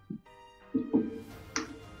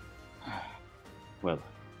 Well,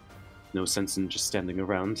 no sense in just standing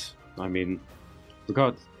around. I mean,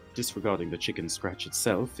 disregarding the chicken scratch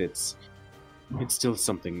itself, it's still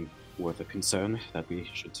something worth a concern that we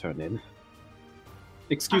should turn in.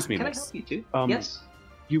 Excuse me, Can miss. I help you too? Yes.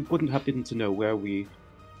 You wouldn't happen to know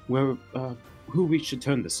who we should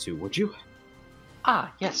turn this to, would you?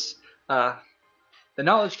 Yes. The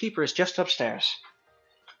Knowledge Keeper is just upstairs.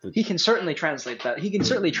 He can certainly translate that. He can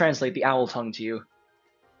certainly translate the owl tongue to you.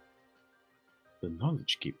 The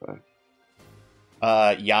Knowledge Keeper.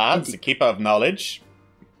 Yeah, it's a keeper of knowledge.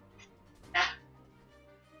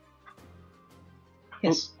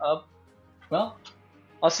 Yes. Well,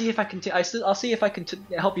 I'll see if I can. I'll see if I can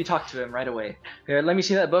help you talk to him right away. Here, let me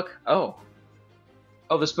see that book. Oh,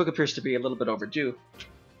 this book appears to be a little bit overdue.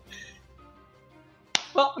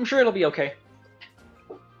 Well, I'm sure it'll be okay.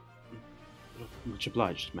 Much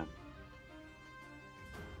obliged, ma'am.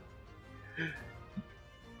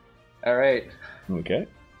 All right. Okay.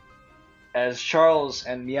 As Charles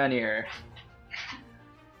and Mjolnir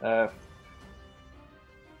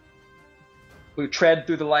who tread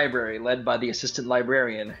through the library, led by the assistant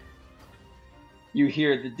librarian, you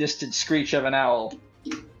hear the distant screech of an owl.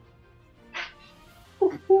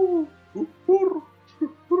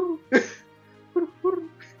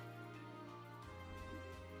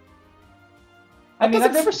 I mean,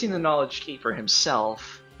 I've never seen the Knowledge Keeper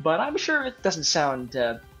himself, but I'm sure it doesn't sound.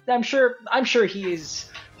 I'm sure he's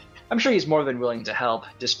more than willing to help,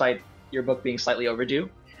 despite your book being slightly overdue.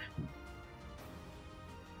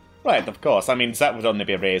 Right, of course. I mean, that would only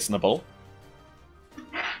be reasonable.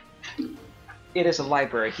 It is a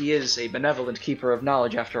library. He is a benevolent keeper of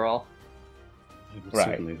knowledge, after all. I would Right.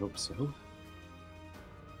 certainly hope so.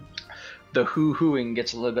 The hoo-hooing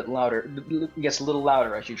gets a little bit louder. Gets a little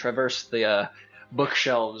louder as you traverse the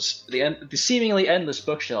bookshelves, the seemingly endless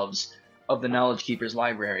bookshelves of the Knowledge Keeper's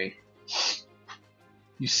library.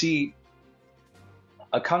 You see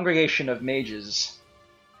a congregation of mages,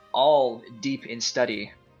 all deep in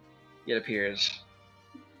study, it appears.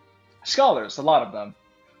 Scholars, a lot of them.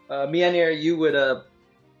 Mjolnir, you would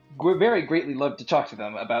very greatly love to talk to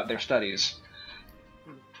them about their studies.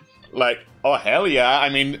 Like, oh hell yeah! I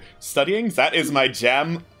mean, studying, that is my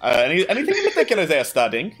jam. Anything in particular they're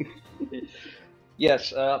studying?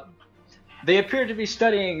 Yes, they appear to be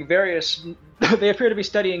studying various. They appear to be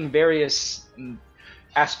studying various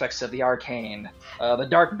aspects of the arcane. The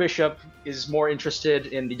Dark Bishop is more interested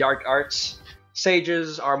in the dark arts.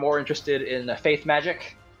 Sages are more interested in faith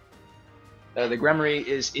magic. The Grimory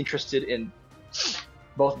is interested in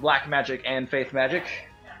both black magic and faith magic.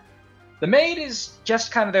 The maid is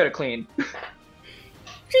just kind of there to clean.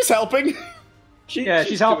 She's helping. She's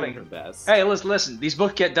doing helping. her best. Hey, listen. These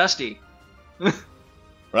books get dusty.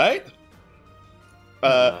 Right?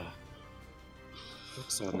 Books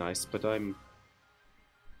are nice, but I'm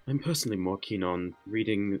personally more keen on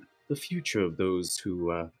reading the future of those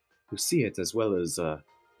who see it, as well as the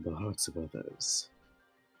hearts of others.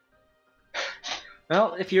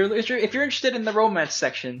 Well, if you're interested in the romance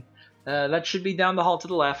section, that should be down the hall to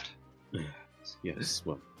the left. Yes,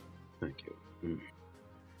 well, thank you.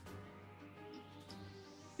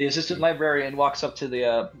 The assistant librarian walks up to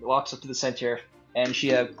the center, and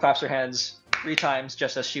she claps her hands 3 times,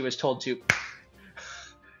 just as she was told to.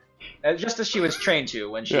 Just as she was trained to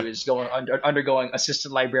when she was undergoing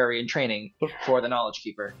assistant librarian training for the Knowledge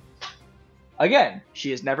Keeper. Again,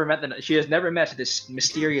 she has never met this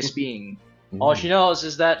mysterious being. All she knows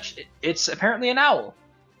is that it's apparently an owl.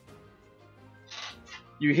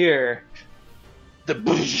 You hear the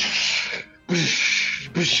boosh,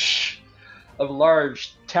 boosh, boosh of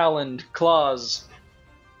large taloned claws,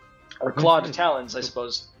 or clawed talons, I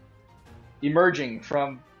suppose, emerging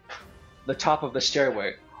from the top of the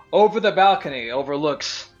stairway. Over the balcony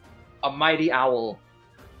overlooks a mighty owl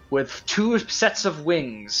with 2 sets of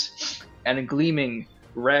wings and gleaming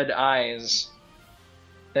red eyes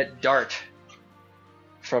that dart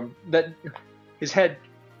his head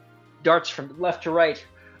darts from left to right,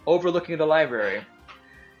 overlooking the library.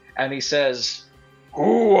 And he says,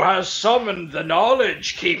 "Who has summoned the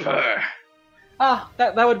Knowledge Keeper?"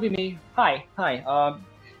 That would be me. Hi.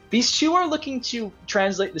 These two are looking to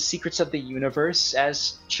translate the secrets of the universe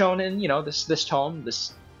as shown in, this tome,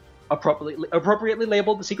 this appropriately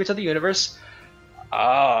labeled The Secrets of the Universe.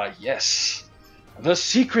 Ah, yes. The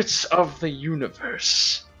Secrets of the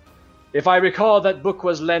Universe. If I recall, that book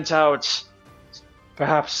was lent out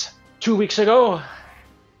perhaps 2 weeks ago,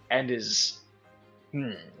 and is,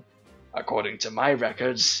 according to my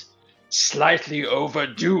records, slightly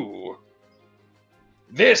overdue.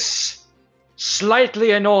 This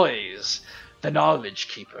slightly annoys the Knowledge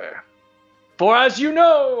Keeper. For as you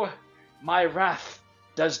know, my wrath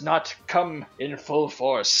does not come in full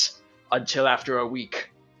force until after a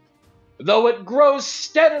week, though it grows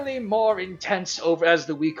steadily more intense as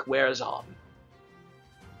the week wears on.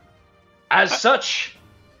 As such,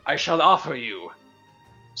 I shall offer you,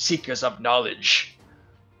 seekers of knowledge,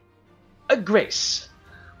 a grace.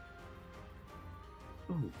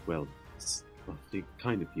 Oh, well, it's awfully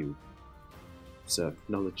kind of you, Sir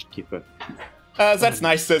Knowledge Keeper. That's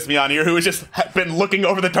nice, says Mjolnir, who has just been looking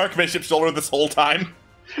over the Dark Bishop's shoulder this whole time.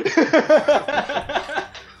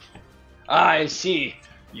 I see.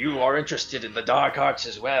 You are interested in the dark arts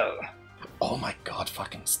as well. Oh my god,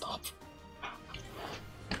 fucking stop.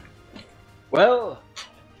 Well,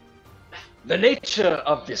 the nature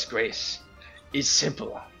of this grace is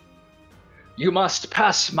simple. You must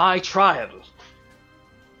pass my trial.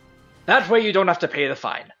 That way you don't have to pay the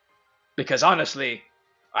fine. Because honestly,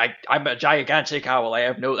 I'm a gigantic owl. I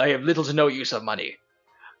have little to no use of money.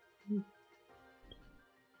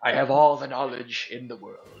 I have all the knowledge in the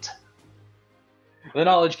world. The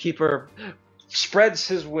Knowledge Keeper spreads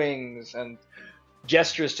his wings and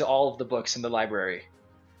gestures to all of the books in the library.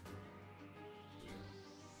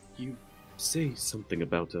 You say something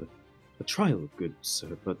about a trial, good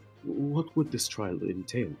sir, but what would this trial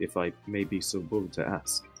entail, if I may be so bold to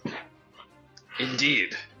ask?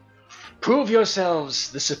 Indeed. Prove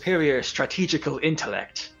yourselves the superior strategical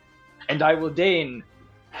intellect, and I will deign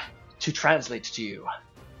to translate to you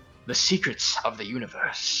the secrets of the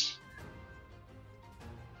universe.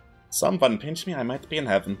 Someone pinch me, I might be in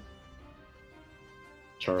heaven.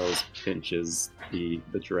 Charles pinches the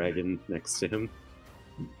dragon next to him.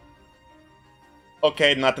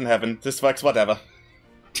 Okay, not in heaven. This works, whatever.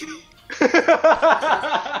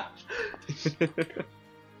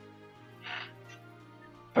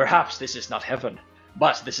 Perhaps this is not heaven,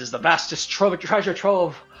 but this is the vastest treasure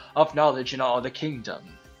trove of knowledge in all the kingdom.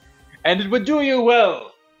 And it would do you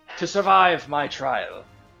well to survive my trial.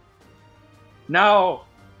 Now,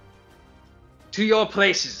 to your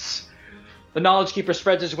places. The Knowledge Keeper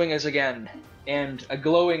spreads his wings again, and a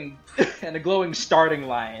glowing starting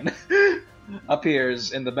line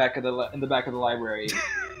appears in the back of the library,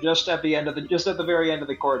 just at the very end of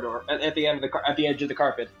the corridor, at the edge of the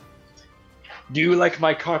carpet. Do you like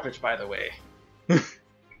my carpet, by the way? It's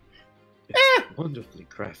wonderfully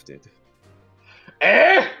crafted.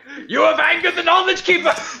 You have angered the Knowledge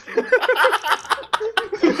Keeper!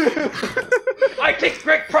 I take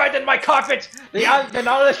great pride in my carpet! The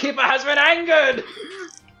Knowledge Keeper has been angered!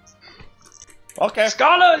 Okay.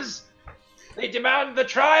 Scholars! They demand the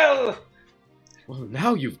trial! Well,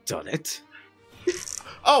 now you've done it.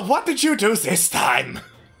 Oh, what did you do this time?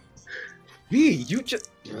 Me, you just...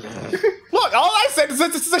 Look, all I said is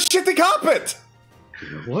that this is a shitty carpet! You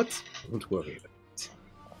know what? Don't worry about it.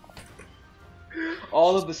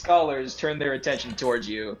 All of the scholars turn their attention towards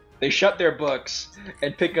you. They shut their books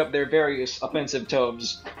and pick up their various offensive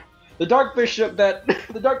tomes. The Dark Bishop that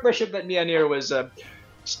Mjolnir was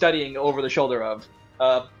studying over the shoulder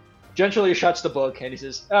of gently shuts the book and he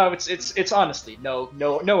says, "Oh, it's honestly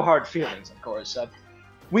no hard feelings, of course.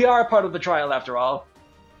 We are part of the trial after all.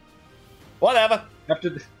 Whatever.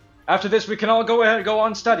 After this, we can all go ahead and go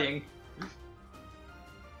on studying."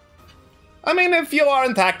 I mean, if you are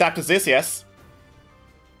intact after this, yes.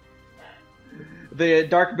 The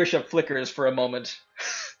Dark Bishop flickers for a moment,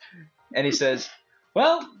 and he says,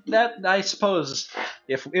 "Well, that I suppose,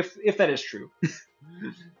 if that is true."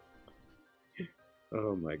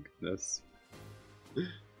 Oh my goodness.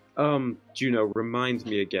 Juno, remind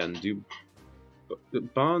me again. Do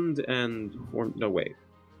bond and form? No, wait.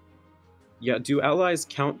 Yeah, do allies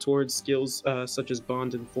count towards skills such as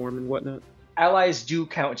bond and form and whatnot? Allies do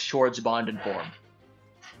count towards bond and form.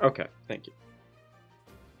 Okay, thank you.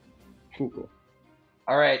 Cool.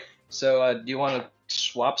 All right. So, do you want to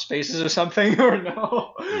swap spaces or something, or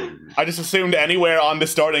no? I just assumed anywhere on the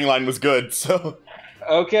starting line was good, so...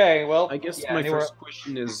 Okay, well... I guess yeah, my first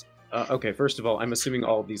question is... okay, first of all, I'm assuming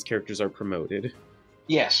all of these characters are promoted.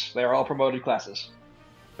 Yes, they're all promoted classes.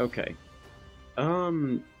 Okay.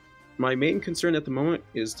 my main concern at the moment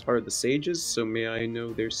are the sages, so may I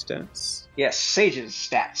know their stats? Yes, Sage's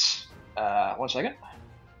stats. 1 second.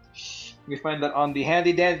 We find that on the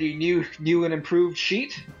handy dandy new and improved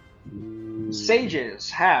sheet. Sages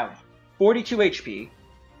have 42 HP,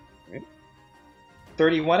 Right.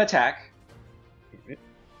 31 attack, Alright.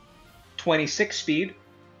 26 speed,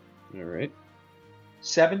 Alright.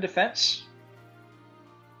 7 defense,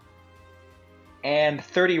 and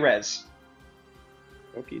 30 res.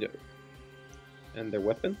 Okie doke. And their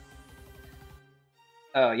weapon?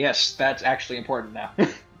 Yes, that's actually important now.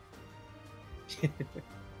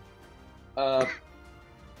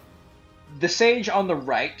 The Sage on the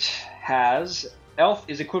right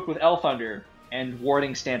is equipped with Elf Thunder and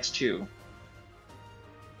Warding Stance 2.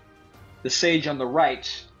 The Sage on the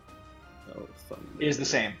right Oh, thunder. is the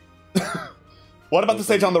same. What about the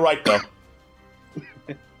sage on the right, though?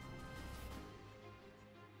 The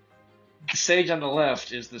Sage on the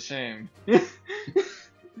left is the same. And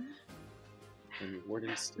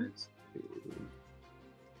warding stance.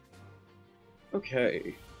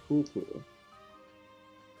 Okay, cool.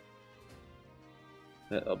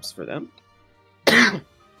 That helps for them. Do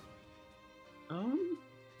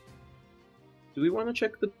we want to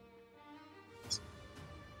check the?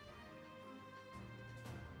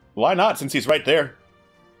 Why not, since he's right there?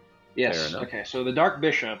 Yes. Fair enough. Okay. So the Dark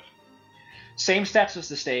Bishop, same stats as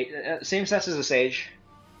the Sage.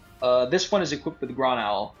 This one is equipped with Gron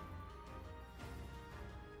Owl.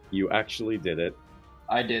 You actually did it.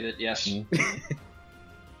 I did it. Yes.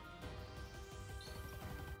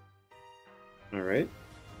 All right.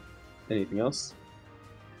 Anything else?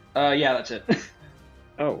 Yeah, that's it.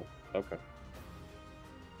 Oh, okay.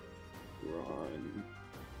 Run.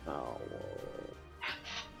 Owl.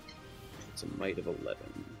 It's a might of 11.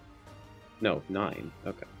 No, 9.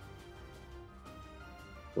 Okay.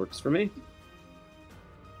 Works for me.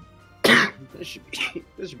 This should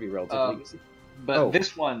be relatively easy. But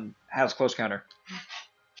this one has close counter.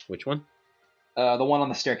 Which one? The one on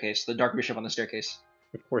the staircase. The Dark Bishop on the staircase.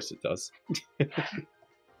 Of course it does.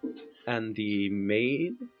 And the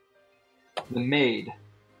maid? The Maid.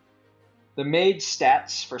 The Maid's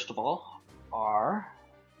stats, first of all, are...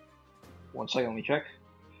 1 second, let me check.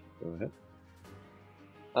 Go ahead.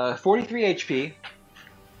 43 HP,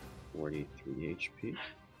 43 HP.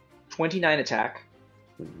 29 attack,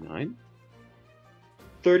 29.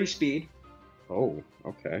 30 speed. Oh,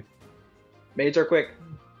 okay. Maids are quick.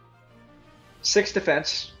 6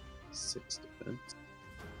 defense, 6 defense.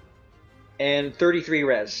 and 33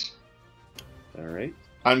 res. Alright.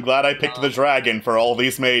 I'm glad I picked the dragon for all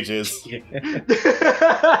these mages.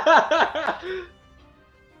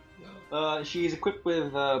 She's equipped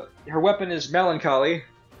with... her weapon is Melancholy.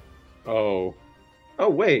 Oh. Oh,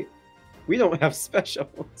 wait. We don't have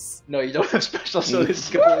specials. No, you don't have special, so this is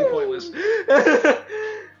completely pointless.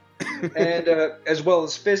 And as well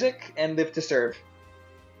as Physic and Live to Serve.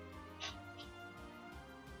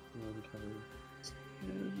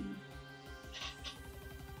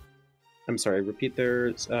 I'm sorry, repeat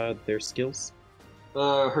their skills.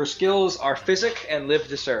 Her skills are Physic and Live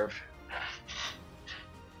to Serve.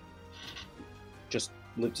 Just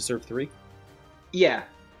live to serve 3? Yeah.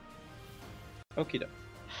 Okie doke.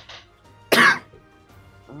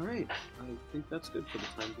 Alright, I think that's good for the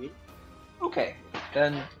time being. Okay,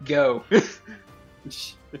 then go.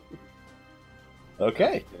 Okay.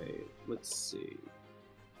 Okay, let's see.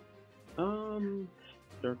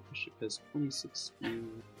 Dark Bishop has 26 speed.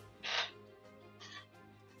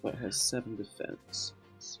 But has 7 defense.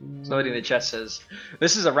 So... Somebody in the chat says,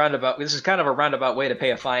 "This is kind of a roundabout way to pay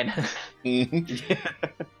a fine."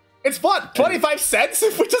 It's what? 25 cents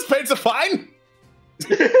if we just paid the fine?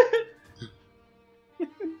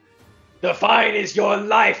 The fine is your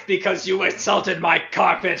life because you insulted my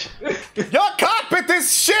carpet. Your carpet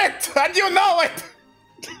is shit, and you know it.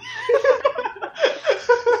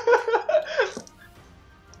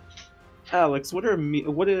 Alex, what are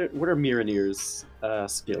Miranir's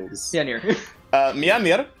skills? Yeah, near.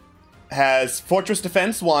 Mjolnir has Fortress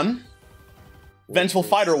Defense 1, Vengeful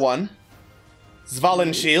Fighter 1,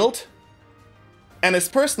 Svalin Shield, and his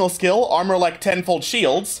personal skill, Armor Like Tenfold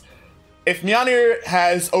Shields. If Mjolnir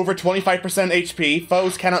has over 25% HP,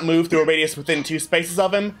 foes cannot move through a radius within 2 spaces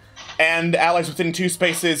of him, and allies within 2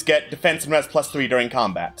 spaces get defense and res +3 during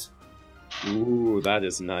combat. Ooh, that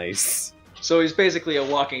is nice. So he's basically a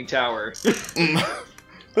walking tower.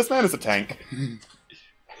 This man is a tank.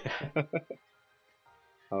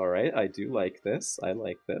 Alright, I do like this. I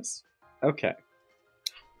like this. Okay.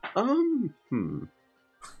 Alright,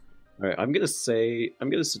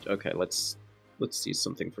 okay, let's see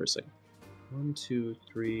something for a second. 1, 2,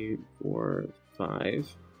 3, 4,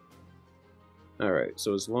 5. Alright,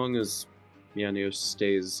 so as long as Mianio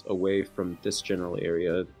stays away from this general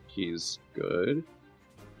area, he's good.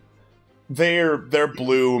 They're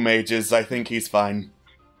blue mages. I think he's fine.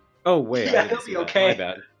 Oh, wait. I Yeah, didn't he'll see be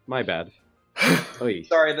that. okay. My bad. Oy.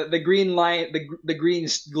 Sorry, the green line, the green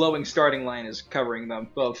glowing starting line is covering them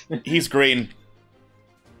both. He's green.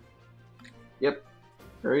 Yep,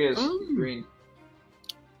 there he is. He's green.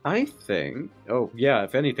 I think... Oh, yeah,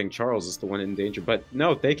 if anything, Charles is the one in danger. But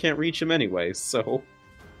no, they can't reach him anyway, so...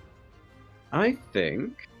 I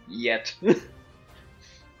think... Yet.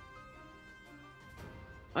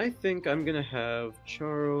 I think I'm gonna have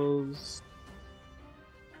Charles...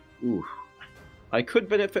 Ooh. I could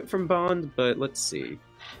benefit from Bond, but let's see.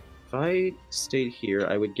 If I stayed here,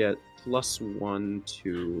 I would get +1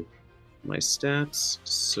 to my stats,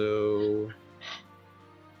 so...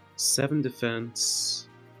 7 defense,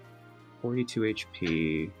 42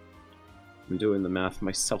 HP. I'm doing the math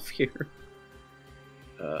myself here.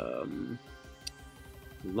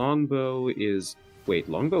 Longbow is... Wait,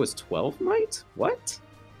 Longbow is 12 might? What?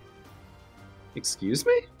 Excuse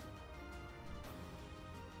me?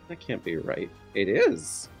 That can't be right. It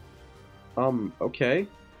is. Okay.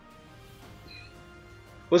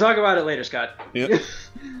 We'll talk about it later, Scott. Yep.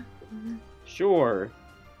 Sure.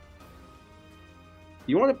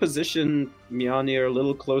 You want to position Mjolnir a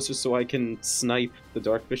little closer so I can snipe the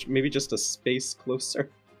Dark Bishop? Maybe just a space closer?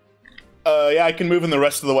 Yeah, I can move in the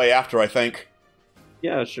rest of the way after, I think.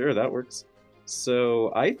 Yeah, sure, that works.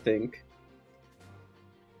 So, I think...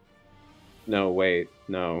 No, wait,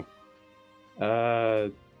 no.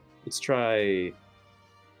 Let's try...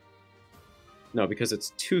 No, because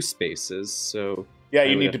it's 2 spaces, so... Yeah, I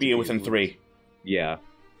you would need have to be within 3. Yeah.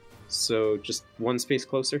 So, just 1 space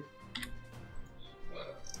closer?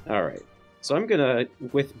 Alright. So I'm gonna,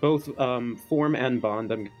 with both form and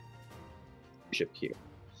bond, I'm gonna bishop here.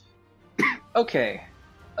 Okay.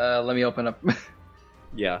 Let me open up.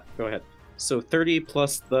 Yeah, go ahead. So 30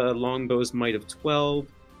 plus the longbow's might of 12,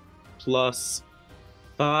 plus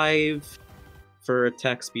 5 for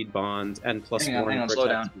attack speed bond, and plus Hang on, 1 for slow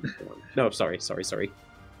attack down. speed bond. No, sorry.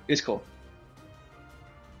 It's cool.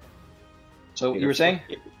 So you were saying?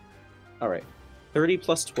 Alright. 30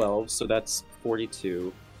 plus 12, so that's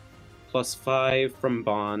 42. Plus 5 from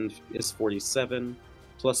bond is 47.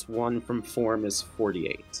 Plus 1 from form is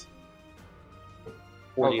 48.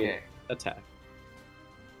 48 Okay. attack.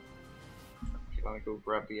 Let me go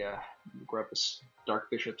grab this Dark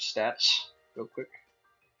Bishop stats real quick.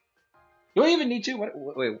 Do I even need to?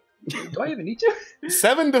 Wait, do I even need to?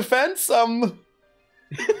 7 defense?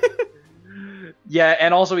 Yeah,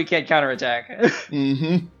 and also he can't counterattack.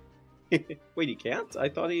 Mm-hmm. Wait, he can't? I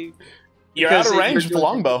thought he... You're out of Because range you're with the doing-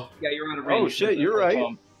 longbow. Yeah, you're out of range. Oh shit, you're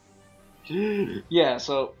right. Yeah,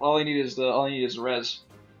 so all I need is res.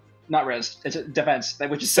 Not res, it's a defense,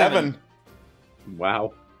 which is 7. 7.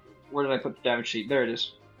 Wow. Where did I put the damage sheet? There it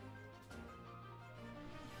is.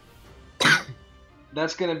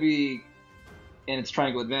 That's gonna be... And it's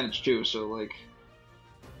triangle advantage too, so like...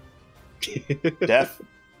 Death.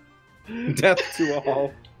 Death to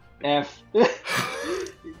all. F.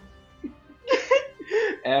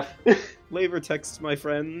 F. Flavor text, my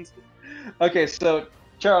friend. Okay, so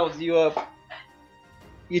Charles, you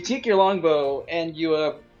take your longbow and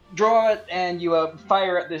you draw it and you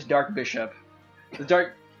fire at this Dark Bishop. The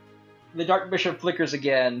Dark Bishop flickers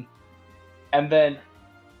again, and then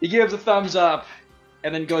he gives a thumbs up,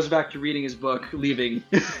 and then goes back to reading his book, leaving.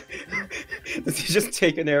 Does he just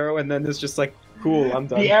take an arrow and then it's just like, cool, I'm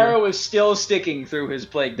done. The here. arrow is still sticking through his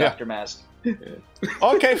Plague Doctor mask.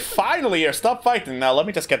 Okay, finally, here. Stop fighting. Now, let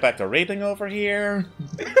me just get back to reading over here.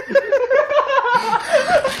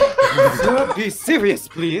 Sir, be serious,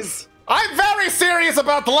 please. I'm very serious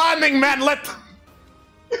about landing, manlet!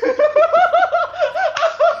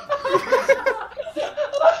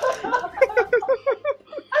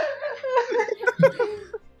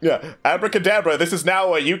 Yeah, abracadabra, this is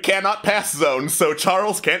now a you cannot pass zone, so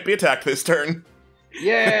Charles can't be attacked this turn.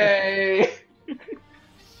 Yay!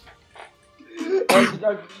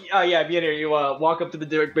 Yeah, Vienna, you walk up to the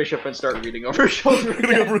Dark Bishop and start reading over his shoulder.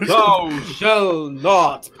 Thou shall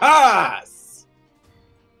not pass!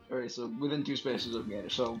 Alright, so within 2 spaces of Vienna.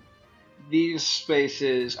 So these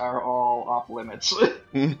spaces are all off limits.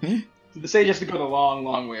 Mhm. The sage has to go the long,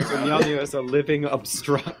 long way around. Nyanya is a living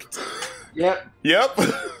obstruct. Yep. Yep.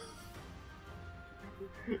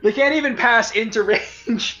 They can't even pass into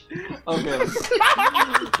range. Okay.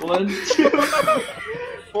 1, 2,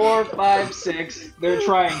 4, 5, 6. They're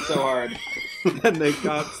trying so hard. And they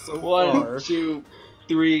got so 1, far. 2,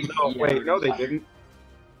 3. No, yeah, wait, no, they didn't.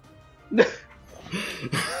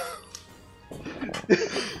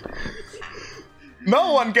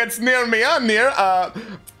 No one gets near Mjolnir.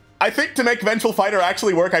 I think to make Vengeful Fighter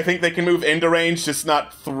actually work, I think they can move into range, just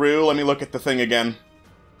not through. Let me look at the thing again.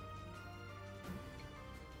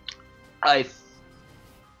 It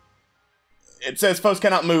says foes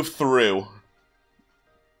cannot move through.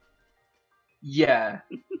 Yeah.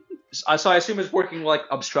 So I assume it's working like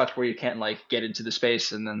obstruct, where you can't like get into the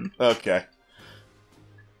space and then. Okay.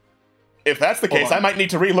 If that's the case, I might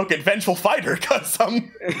need to relook at Vengeful Fighter, because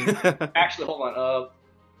Actually, hold on.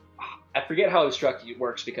 I forget how obstruct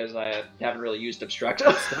works because I haven't really used obstruct.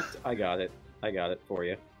 I got it. I got it for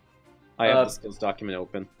you. I have the skills document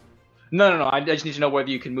open. No. I just need to know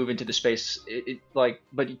whether you can move into the space,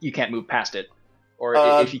 but you can't move past it, or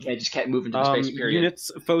if you can't, just can't move into the space. Period.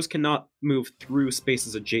 Units, foes cannot move through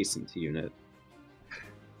spaces adjacent to unit.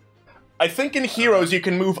 I think in Heroes you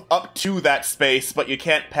can move up to that space, but you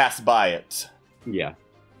can't pass by it. Yeah.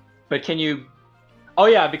 But can you? Oh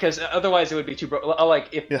yeah, because otherwise it would be too like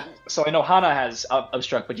if. Yeah. So I know Hana has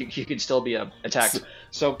obstruct, but you could still be attacked.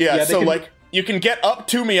 So yeah, so like you can get up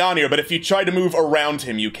to Mjolnir, but if you try to move around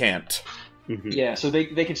him, you can't. Yeah, so they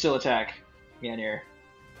can still attack Mjolnir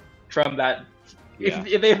from that. Yeah.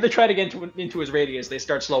 If they try to get into his radius, they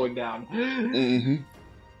start slowing down.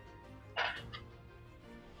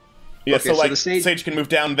 Yeah, okay, so like the Sage can move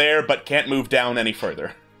down there, but can't move down any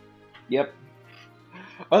further. Yep.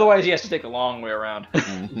 Otherwise, he has to take a long way around.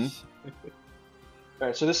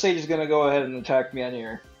 Alright, so this Sage is going to go ahead and attack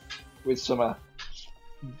Mjolnir with some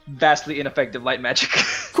vastly ineffective light magic.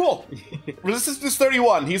 Cool! Resistance is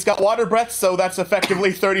 31. He's got water breath, so that's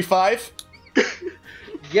effectively 35.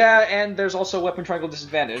 Yeah, and there's also weapon triangle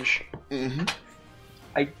disadvantage.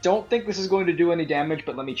 I don't think this is going to do any damage,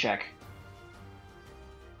 but let me check.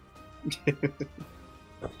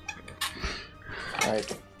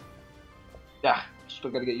 Alright. Yeah, still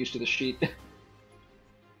gotta get used to the sheet.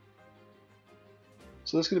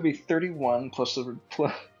 So that's gonna be 31 plus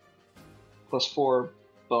 4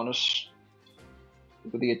 bonus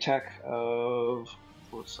with the attack of.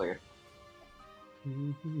 Let's see.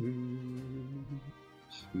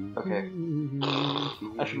 Okay.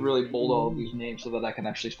 I should really bold all of these names so that I can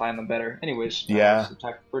actually find them better. Anyways, yeah.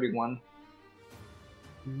 Attack 31.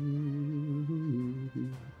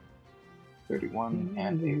 31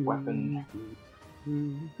 and a weapon.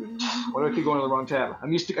 Why do I keep going to the wrong tab?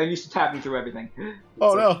 I'm used to tapping through everything.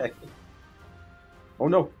 Oh no! Okay. Oh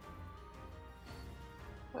no!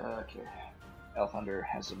 Okay. Elthunder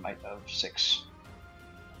has a might of 6.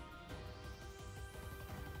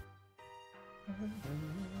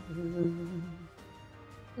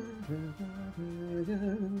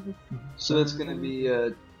 So that's gonna be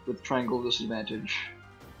with triangle disadvantage.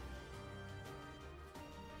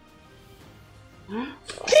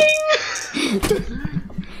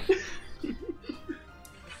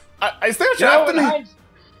 Is there a draft in here?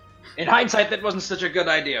 In hindsight, that wasn't such a good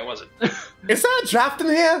idea, was it? Is there a draft in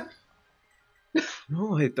here?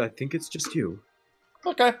 No, I think it's just you.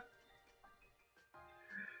 Okay.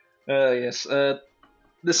 Yes. The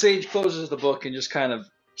Sage closes the book and just kind of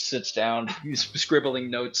sits down. He's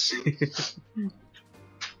scribbling notes.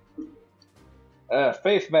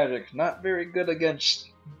 Faith magic, not very good against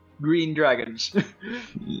green dragons.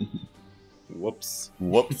 Whoops.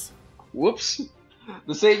 Whoops. Whoops.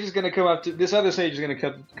 The Sage is gonna come up to this other Sage is gonna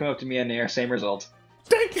come up to me and there. Same result.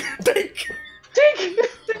 Dink! Dink! Dink!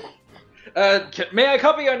 May I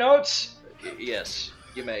copy your notes? Yes,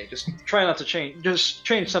 you may. Just try not to change. Just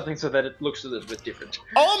change something so that it looks a little bit different.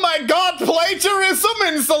 Oh my God! Plagiarism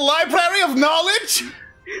in the Library of Knowledge.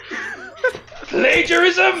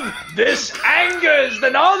 Plagiarism! This angers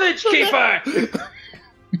the Knowledge Keeper!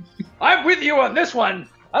 I'm with you on this one!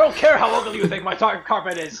 I don't care how ugly you think my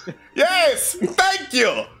carpet is! Yes! Thank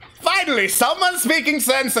you! Finally, someone speaking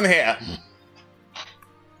sense in here!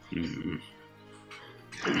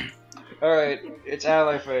 Alright, it's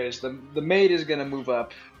ally phase. The maid is gonna move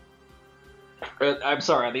up. I'm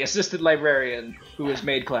sorry, the assistant librarian, who is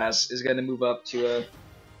maid class, is gonna move up to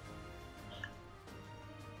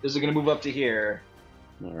This is gonna move up to here.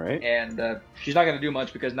 Alright. And she's not gonna do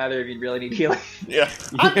much because neither of you really need healing. Yeah.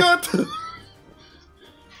 I'm good!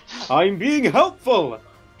 I'm being helpful!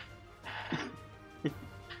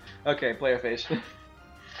 Okay, player face.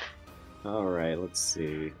 Alright, let's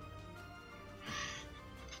see.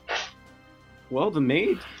 Well, the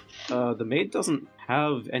maid doesn't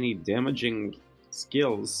have any damaging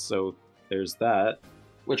skills, so there's that.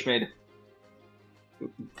 Which maid?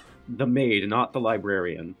 The maid, not the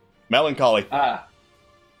librarian. Melancholy. Ah.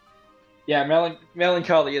 Yeah,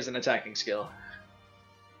 Melancholy is an attacking skill.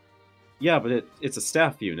 Yeah, but it's a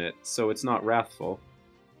staff unit, so it's not wrathful.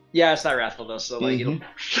 Yeah, it's not wrathful though, so like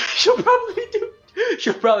she'll probably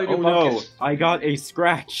She'll probably do Oh no, Muckus. I got a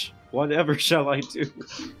scratch. Whatever shall I do?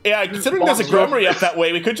 Yeah, considering there's a Grummery up that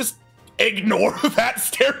way, we could just ignore that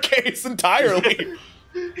staircase entirely.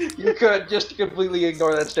 You could just completely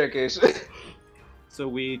ignore that staircase. So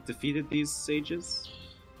we defeated these sages?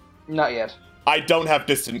 Not yet. I don't have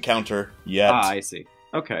distant counter yet. Ah, I see.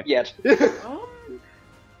 Okay. Yet.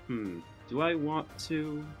 Do I want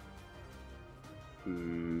to?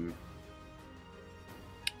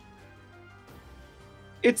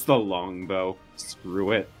 It's the longbow.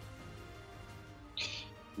 Screw it.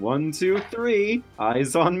 1, 2, 3.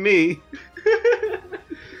 Eyes on me.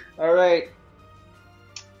 Alright.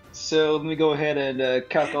 So let me go ahead and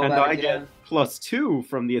calc all And that I again. get +2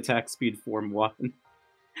 from the attack speed form 1.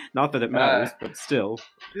 Not that it matters, but still.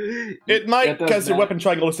 It might, That doesn't because your matter. weapon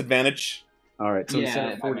triangle disadvantage. Alright, so Yeah, instead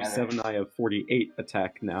it of might matter. 47, I have 48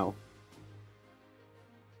 attack now.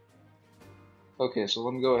 Okay, so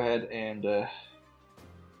let me go ahead and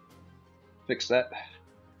fix that.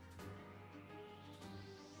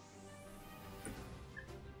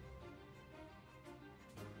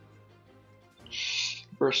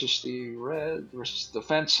 Versus the red, versus the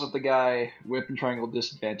defense of the guy, weapon triangle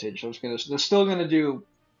disadvantage. They're still gonna do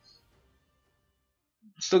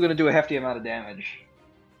a hefty amount of damage,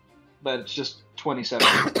 but it's just 27.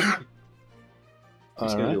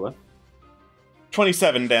 He's gonna do what?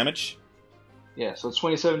 27 damage. Yeah, so it's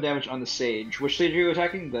 27 damage on the sage. Which sage are you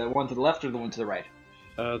attacking? The one to the left or the one to the right?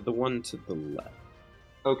 The one to the left.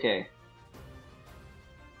 Okay.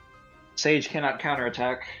 Sage cannot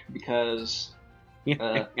counterattack because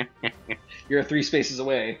you're 3 spaces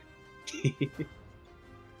away.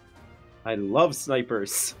 I love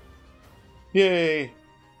snipers. Yay.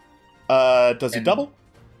 Does he And- double?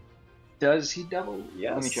 Does he double?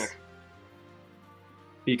 Yes. Let me check.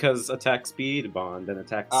 Because attack speed bond and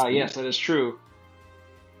attack speed. Ah, yes, that is true.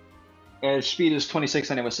 And speed is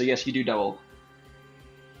 26 anyway, so yes, you do double.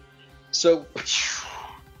 So,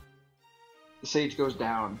 the sage goes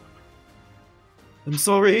down. I'm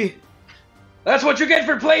sorry. That's what you get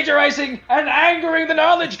for plagiarizing and angering the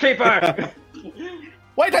knowledge keeper!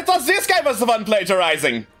 Wait, I thought this guy was the one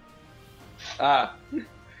plagiarizing.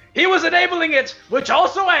 He was enabling it, which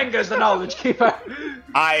also angers the knowledge keeper.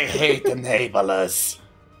 I hate enablers.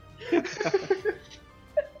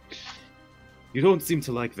 You don't seem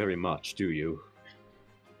to like very much, do you?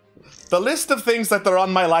 The list of things that are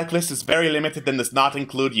on my like list is very limited and does not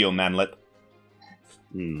include you, manlet.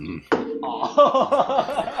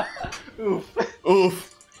 Oof.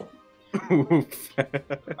 Oof.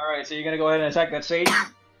 Alright, so you're gonna go ahead and attack that sage?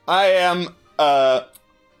 I am,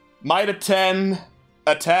 might of 10,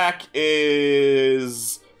 attack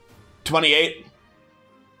is 28.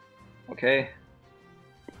 Okay.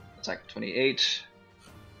 Attack 28.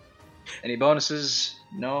 Any bonuses?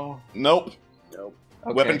 No. Nope.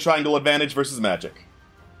 Okay. Weapon triangle advantage versus magic.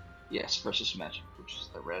 Yes, versus magic, which is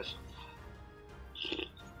the res.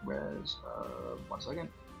 Res, 1 second.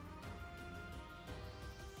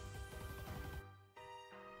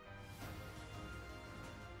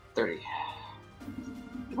 $30.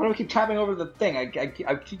 Why do I keep tabbing over the thing? I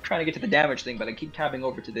keep trying to get to the damage thing, but I keep tabbing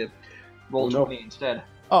over to the roll Oh, no. 20 instead.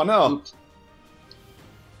 Oh no, Oops.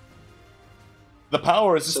 the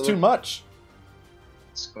power is just So- too much.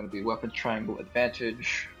 It's going to be weapon triangle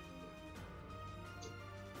advantage.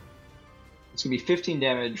 It's going to be 15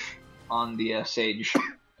 damage on the sage.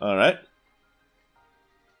 Alright.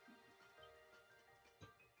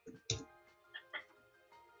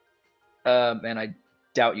 And I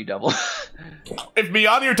doubt you double. If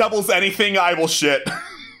Mjolnir doubles anything, I will shit.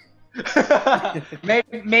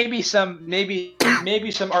 maybe some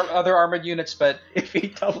other armored units, but if he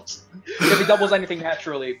doubles anything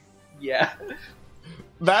naturally, yeah.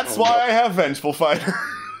 That's Oh, why no. I have Vengeful Fighter.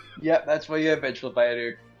 Yep, that's why you have Vengeful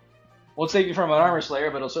Fighter. Won't save you from an armor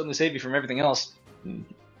slayer, but it'll certainly save you from everything else.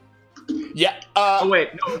 Yeah, Oh wait,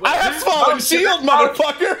 no, wait. I have Fallen Shield,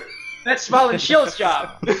 motherfucker! That's Fallen Shield's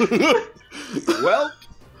job. Well,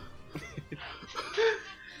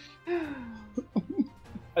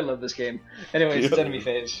 I love this game. Anyways, it's Yeah. enemy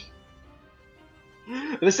phase.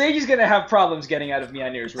 The sage is gonna have problems getting out of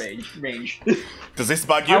Mjolnir's range. Does this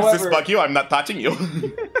bug you? Does However- this bug you? I'm not touching you.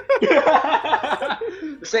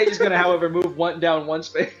 The sage is gonna, however, move down 1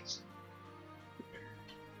 space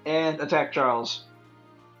and attack Charles.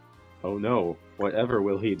 oh no. Whatever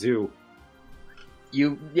will he do?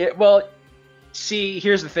 Well, see,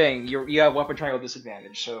 here's the thing. You have weapon triangle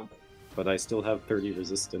disadvantage, so But I still have 30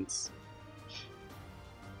 resistance.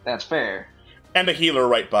 that's fair. And a healer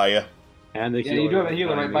right by you. And a Yeah, healer you do have a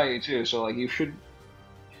healer right me. by you too, so like you should.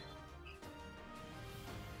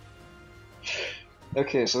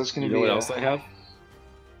 Okay, so it's gonna You be. know what else I have?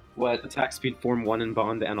 What? Attack speed, form 1 in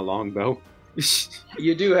bond, and a longbow.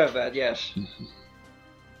 You do have that, yes.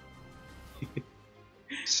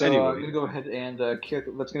 So Anyway. I'm gonna go ahead and kick.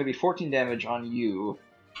 That's gonna be 14 damage on you.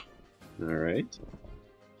 Alright.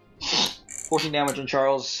 14 damage on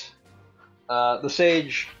Charles. The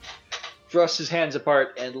sage thrusts his hands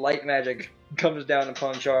apart, and light magic comes down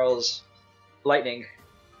upon Charles. Lightning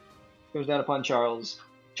comes down upon Charles.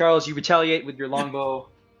 Charles, you retaliate with your longbow.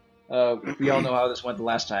 We all know how this went the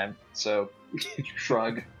last time, so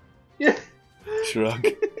shrug. Shrug.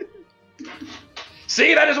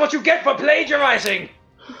 See, that is what you get for plagiarizing!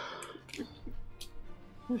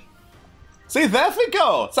 See, there we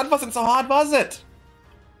go! That wasn't so hard, was it?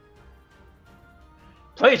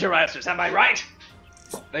 Plagiarizers, am I right?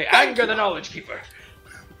 They anger the knowledge keeper.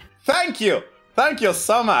 Thank you! Thank you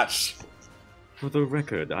so much! For the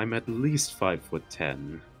record, I'm at least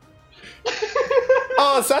 5'10".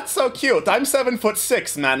 Oh, that's so cute. I'm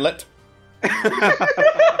 7'6", manlet.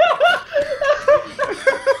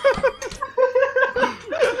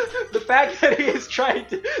 The fact that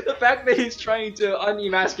he's trying to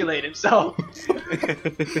unemasculate himself.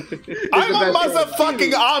 I'm a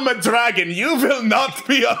motherfucking armored dragon. You will not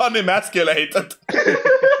be unemasculated.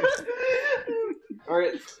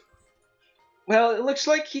 Alright. Well, it looks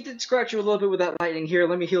like he did scratch you a little bit with that lightning. Here,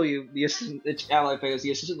 let me heal you. The assistant, it's ally phase.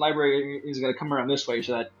 The assistant library is going to come around this way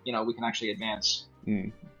so that, you know, we can actually advance.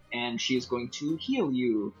 Mm. And she's going to heal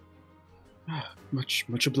you. Much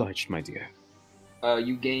obliged, my dear.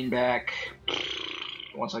 You gain back...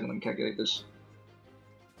 1 second, let me calculate this.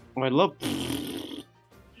 Oh, I love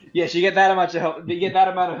Yes, you get that amount of health. You get that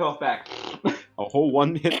amount of health back. a whole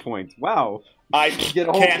 1 hit point. Wow. I Get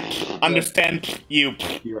a whole- can't understand you.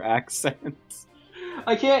 Your accent.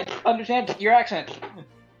 I can't understand your accent.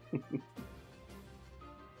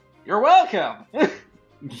 You're welcome.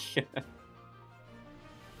 Yeah.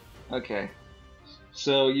 Okay.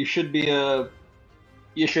 So you should be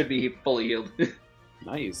fully healed.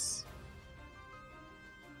 Nice.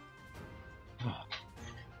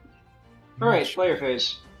 Alright, player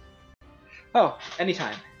phase. Oh,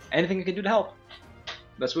 anytime. Anything you can do to help.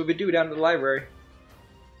 That's what we do down at the library.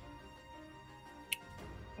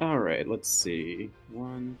 Alright, let's see.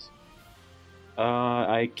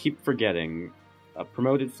 I keep forgetting.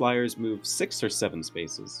 Promoted flyers move 6 or 7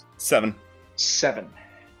 spaces. 7. 7.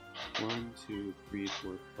 1, 2, 3,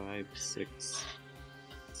 4, 5, 6,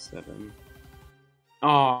 7.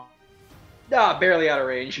 Oh. Ah, barely out of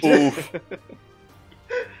range. Oof.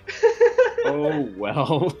 Oh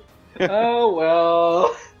well. Oh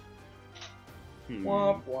well. Hmm.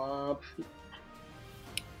 Womp womp.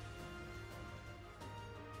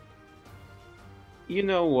 You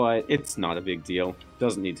know what? It's not a big deal.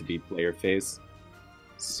 Doesn't need to be player phase.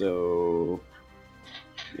 So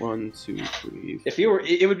 1, 2, 3. If you were,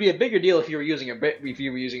 it would be a bigger deal if you were using a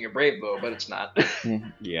brave bow, but it's not.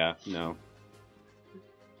 Yeah, no.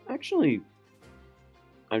 Actually,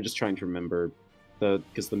 I'm just trying to remember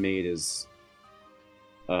because the maid is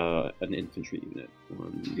an infantry unit.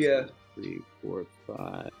 1, Yeah. 2, 3, 4,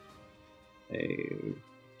 5.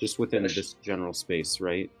 Just within this general space,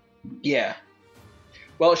 right? Yeah.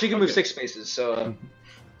 Well, she can move Okay. 6 spaces, so.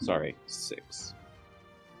 Sorry, 6.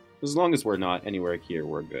 As long as we're not anywhere here,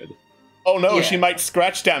 we're good. Oh no, Yeah. she might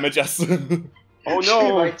scratch damage us. Oh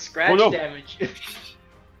She might scratch damage.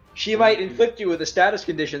 She might inflict you with a status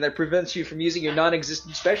condition that prevents you from using your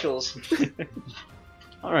non-existent specials.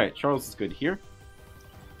 Alright, Charles is good here.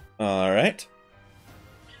 Alright.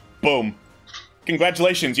 Boom.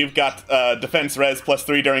 Congratulations, you've got defense res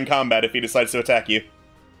 +3 during combat if he decides to attack you.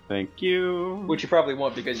 Thank you. Which you probably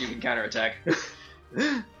won't because you can counterattack.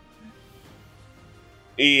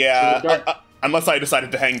 Yeah, So the dark- unless I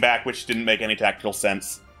decided to hang back, which didn't make any tactical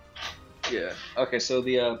sense. Yeah. Okay, so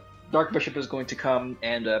the Dark Bishop is going to come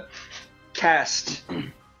and cast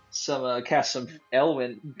some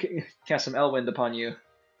Elwind upon you.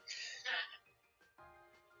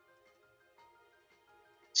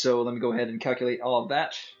 So let me go ahead and calculate all of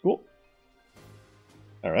that. Cool.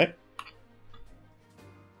 Alright.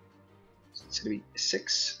 It's gonna be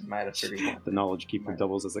 6 minus 30. The Knowledge Keeper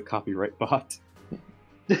doubles as a copyright bot.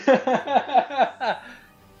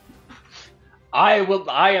 I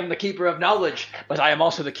am the keeper of knowledge, but I am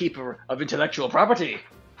also the keeper of intellectual property.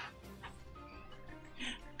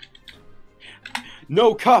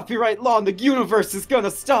 No copyright law in the universe is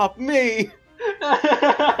gonna stop me!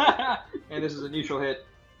 And this is a neutral hit.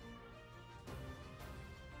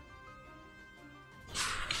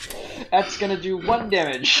 That's gonna do 1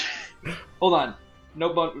 damage. Hold on. No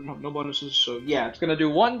bonuses, so yeah, it's gonna do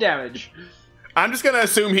 1 damage. I'm just gonna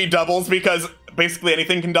assume he doubles because basically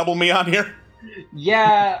anything can double me on here.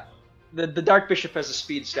 Yeah, the Dark Bishop has a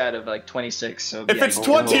speed stat of like 26, so... If yeah, it's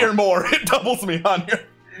 20 or more, it doubles me on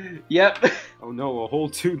you. Yep. Oh no, a whole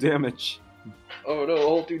 2 damage. Oh no, a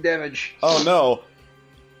whole 2 damage. Oh no.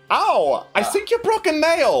 Ow! I think you broke a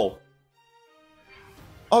nail!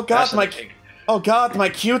 Oh god, That's my... not big. Oh god, my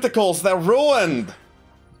cuticles, they're ruined!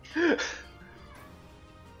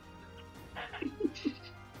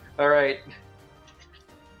 Alright.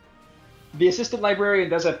 The assistant librarian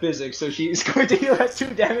does have physics, so she's going to heal that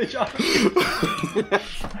 2 damage on you.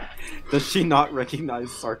 Does she not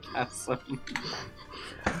recognize sarcasm?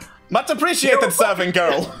 Much appreciated, serving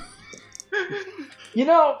girl! You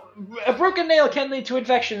know, a broken nail can lead to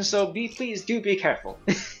infection, so please do be careful.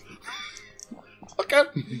 Okay.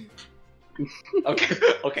 Okay,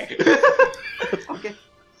 okay. Okay.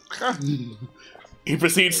 He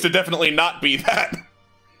proceeds to definitely not be that.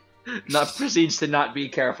 Proceeds to not be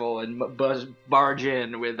careful and barge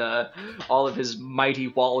in with all of his mighty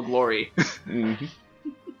wall glory. Mhm.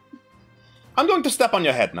 I'm going to step on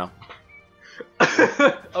your head now.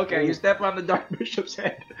 Okay, you step on the Dark Bishop's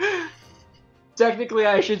head. Technically,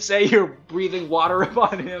 I should say you're breathing water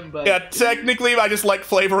upon him, but... Yeah, technically, I just like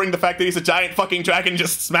flavoring the fact that he's a giant fucking dragon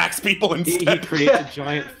just smacks people He instead. creates a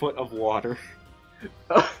giant foot of water.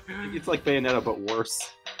 It's like Bayonetta, but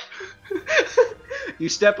worse. You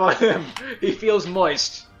step on him, he feels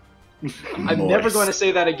moist. I'm never going to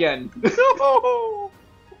say that again. No!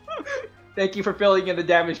 Thank you for filling in the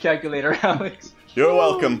damage calculator, Alex. You're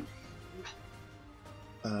welcome.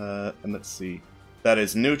 And let's see. That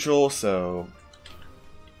is neutral, so...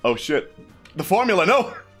 Oh shit. The formula,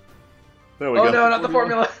 no! There we go. Oh no, not the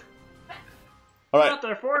formula. Alright, Not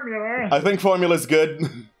the formula. I think formula's good.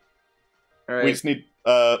 Alright. We just need,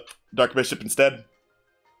 Dark Bishop instead.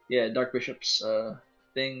 Yeah, Dark Bishop's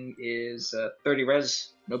thing is 30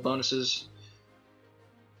 res, no bonuses.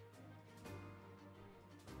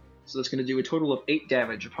 So that's going to do a total of 8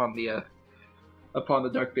 damage upon the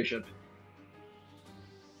Dark Bishop.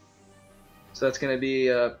 So that's going to be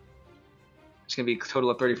it's going to be a total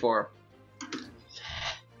of 34.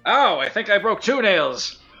 Oh, I think I broke 2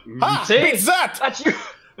 nails. Ah, See? it's that! That's you.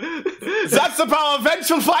 That's the power of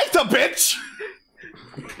Vengeful Fighter, bitch!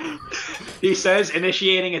 He says,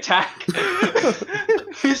 initiating attack.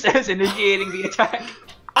 He says, initiating the attack.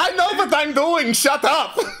 I know what I'm doing, shut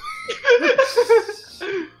up!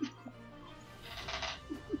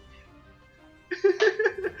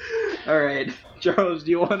 Alright, Charles,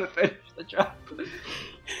 do you want to finish the job?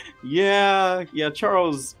 Yeah,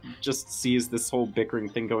 Charles just sees this whole bickering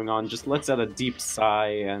thing going on, just lets out a deep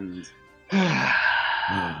sigh, and...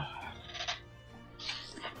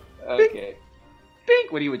 Okay.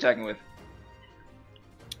 Pink, what are you attacking with?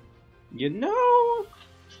 You know...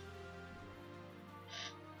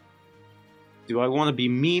 Do I want to be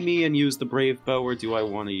Mimi and use the brave bow, or do I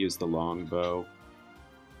want to use the long bow?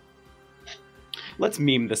 Let's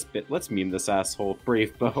meme this bit. Let's meme this asshole.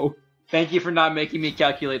 Brave bow. Thank you for not making me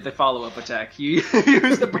calculate the follow-up attack. You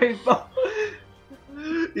use the brave bow.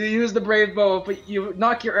 You use the brave bow, but you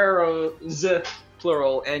knock your arrows,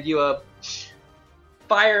 plural, and you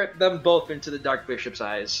fire them both into the Dark Bishop's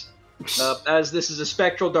eyes. As this is a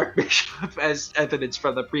spectral Dark Bishop, as evidence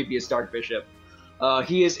from the previous Dark Bishop.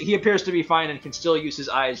 He appears to be fine and can still use his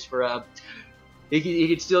eyes for he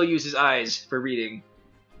can still use his eyes for reading.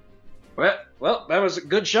 Well, that was a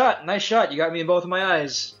good shot. Nice shot. You got me in both of my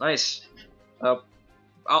eyes. Nice.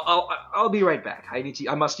 I'll be right back. I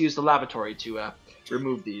must use the lavatory to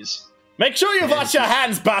remove these. Make sure you wash your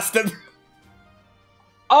hands, bastard!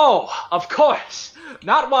 Oh, of course.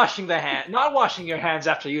 Not washing your hands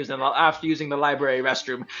after using the library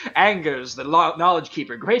restroom angers the knowledge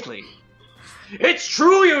keeper greatly. It's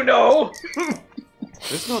true, you know.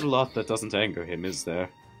 There's not a lot that doesn't anger him, is there?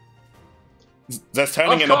 That's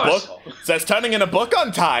turning Of in a course. book. That's turning in a book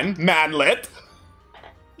on time, manlet.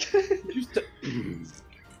 I'm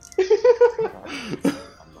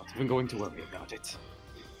not even going to worry about it.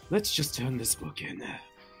 Let's just turn this book in.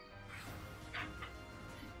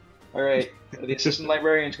 Alright, the assistant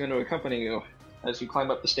librarian is going to accompany you as you climb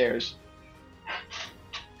up the stairs.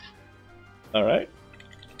 Alright.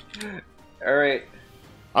 Alright,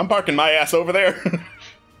 I'm parking my ass over there.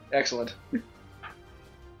 excellent.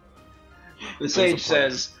 The sage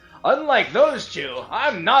says, unlike those two,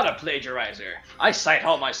 I'm not a plagiarizer. I cite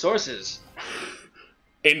all my sources.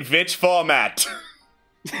 In which format?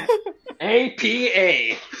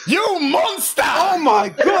 APA. You monster! Oh my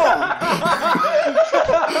god!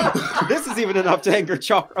 This is even enough to anger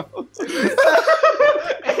Charles.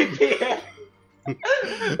 APA.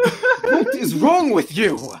 What is wrong with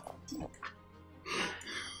you?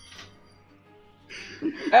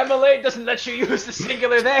 MLA doesn't let you use the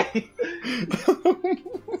singular they.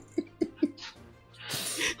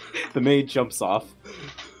 The maid jumps off.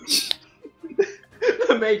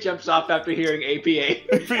 The maid jumps off after hearing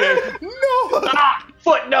APA. APA. No! Ah!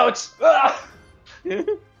 Footnotes! Ah!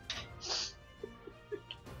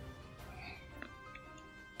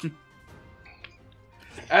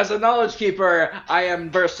 As a knowledge keeper, I am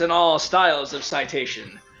versed in all styles of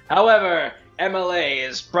citation. However, MLA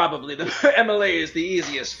is probably the MLA is the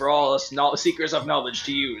easiest for all us seekers of knowledge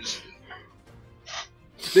to use.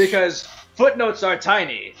 Because footnotes are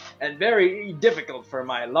tiny and very difficult for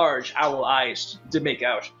my large owl eyes to make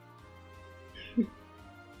out.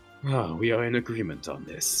 Ah, we are in agreement on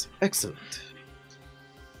this. Excellent.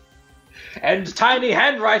 And tiny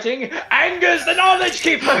handwriting angers the knowledge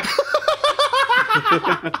keeper!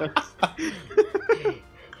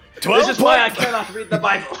 This is why I cannot read the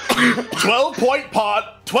Bible.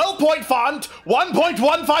 12-point font,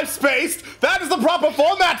 1.15 spaced. That is the proper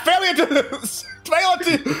format. Failure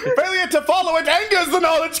to follow it angers the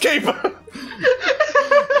knowledge keeper.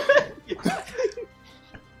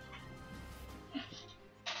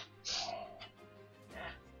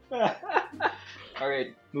 All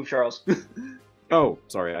right, move Charles. Oh,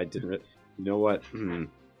 sorry, I didn't. You know what?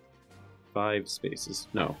 5 spaces.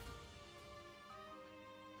 No.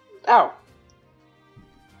 Ow.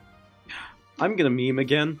 I'm gonna meme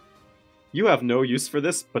again. You have no use for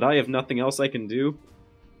this, but I have nothing else I can do.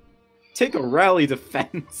 Take a rally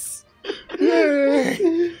defense. Wow,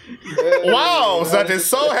 that is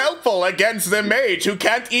so helpful against the mage who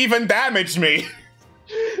can't even damage me.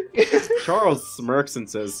 Charles smirks and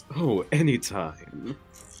says, "Oh, anytime."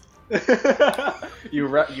 You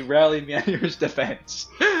rally Meander's defense.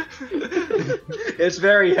 It's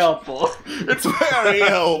very helpful. It's very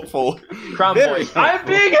helpful. Crown Very voice. I'm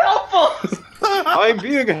being helpful. I'm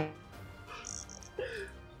being.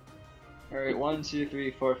 All right, 1, 2,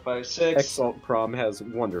 3, 4, 5, 6. Exalt Prom has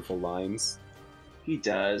wonderful lines. He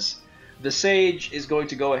does. The sage is going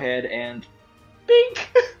to go ahead and bink.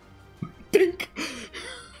 Dink.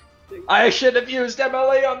 I should have used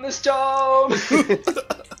MLA on this tome.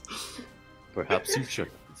 Perhaps you should.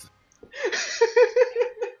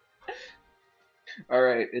 All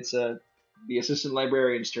right, it's the assistant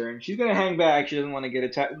librarian's turn. She's gonna hang back. She doesn't want to get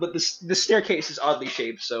attacked, but the staircase is oddly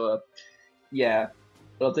shaped, so yeah,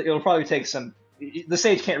 it'll probably take some. The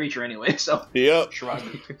sage can't reach her anyway, so Yep. shrug.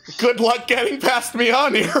 Good luck getting past me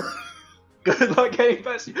on here. Good luck getting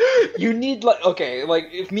past you. You need like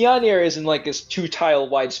if Mjolnir is in like this 2-tile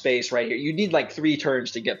wide space right here, you need like 3 turns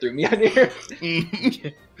to get through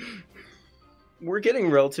Mjolnir. We're getting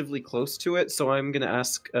relatively close to it, so I'm gonna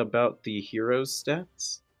ask about the hero's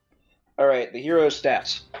stats. All right, the hero's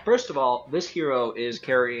stats. First of all, this hero is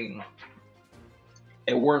carrying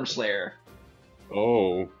a Worm Slayer.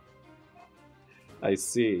 Oh. I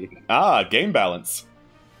see. Ah, game balance.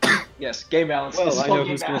 Yes, game balance. This Well, is I called know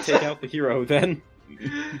game who's gonna balance. take out the hero then.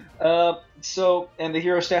 And the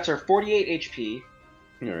hero stats are 48 HP,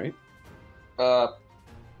 Alright.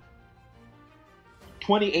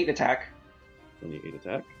 28 attack, 28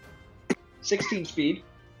 attack. 16 speed.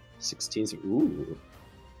 16. Ooh,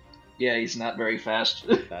 Yeah, he's not very fast.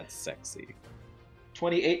 that's sexy.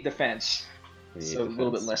 28 defense, 28 so a little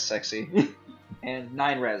bit defense. less sexy. And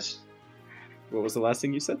 9 res. What was the last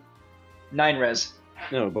thing you said? 9 res.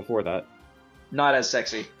 No, before that. Not as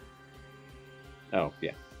sexy. Oh,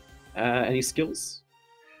 yeah. Any skills?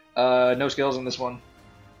 No skills on this one.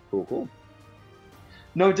 Cool, cool.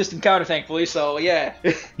 No distant counter, thankfully, so yeah.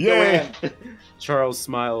 Yay. Go in. Charles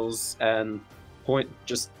smiles and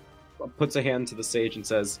just puts a hand to the sage and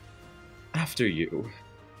says, "After you."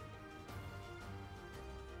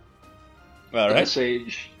 All The right.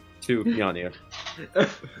 sage. To Mjolnir.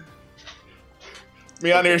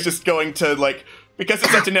 Mjolnir is just going to, like, because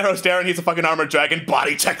it's such a narrow stair and he's a fucking armored dragon,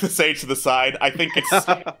 body check the sage to the side. I think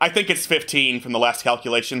it's 15 from the last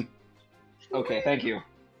calculation. Okay, thank you.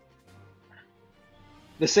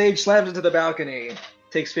 The sage slams into the balcony,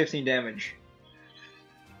 takes 15 damage.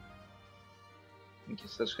 I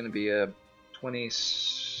guess that's going to be a 20.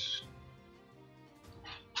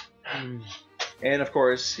 And of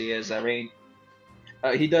course, he has a range.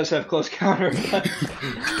 He does have close counter.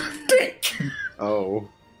 Dink! Oh.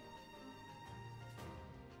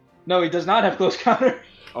 No, he does not have close counter.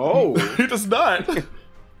 Oh! He does not.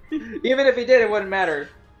 Even if he did, it wouldn't matter.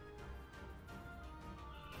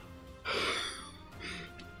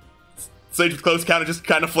 Sage with close counter just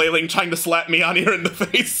kind of flailing, trying to slap Mjolnir in the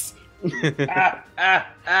face.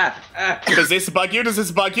 Does this bug you? Does this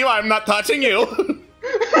bug you? I'm not touching you.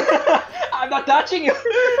 I'm not touching you.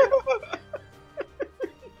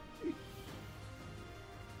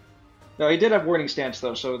 No, he did have Warning Stance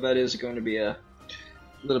though, so that is going to be a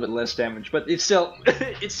little bit less damage. But it's still,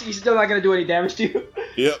 he's still not going to do any damage to you.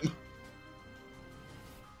 Yep.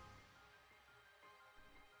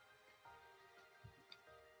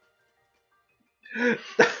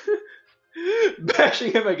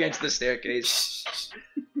 Bashing him against the staircase.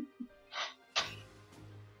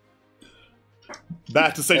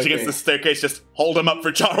 That to cinch against the staircase, just hold him up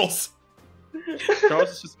for Charles.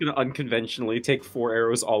 Charles is just gonna unconventionally take 4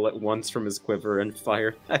 arrows all at once from his quiver and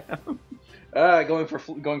fire them. Going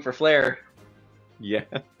for flare. Yeah.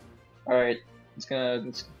 All right, let's go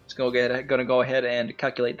go ahead and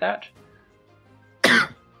calculate that.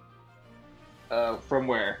 From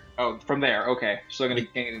where? Oh, from there. Okay, so let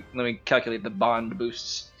me calculate the bond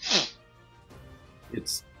boosts.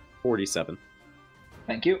 It's 47.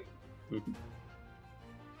 Thank you. Mhm.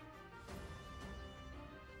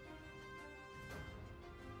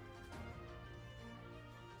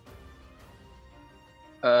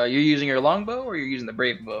 You're using your longbow or you're using the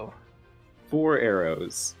brave bow? 4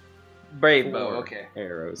 arrows. Brave bow. 4 Okay.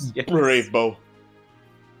 Arrows. Yes. Brave bow.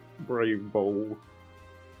 Brave bow.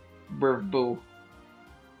 Brave bow.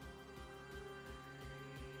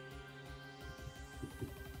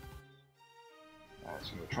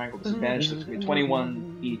 So a triangle disadvantage, so it's going to be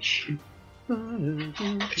 21 each. And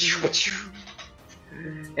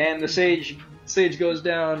the sage goes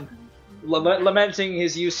down, lamenting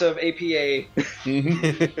his use of APA.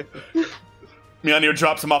 Mjolnir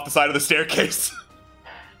drops him off the side of the staircase.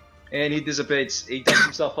 And he dissipates. He dusts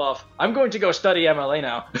himself off. I'm going to go study MLA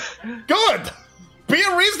now. Good! Be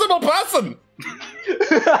a reasonable person!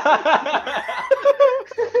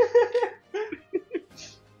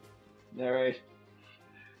 Alright.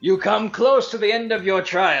 You come close to the end of your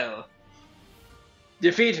trial.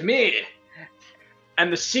 Defeat me,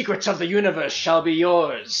 and the secrets of the universe shall be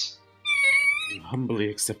yours. I humbly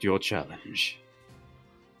accept your challenge.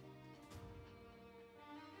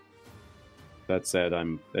 That said,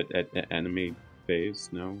 I'm at enemy phase,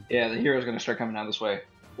 no? Yeah, the hero's gonna start coming down this way.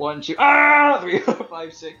 1, 2, 3, 4,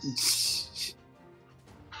 5, 6.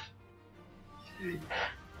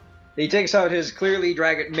 He takes out his clearly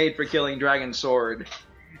made for killing dragon sword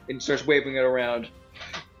and starts waving it around.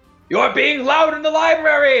 You're being loud in the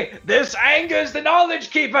library! This angers the knowledge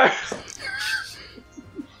keeper!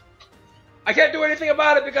 I can't do anything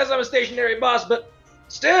about it because I'm a stationary boss, but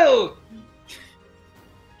still!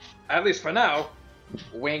 At least for now.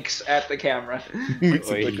 Winks at the camera.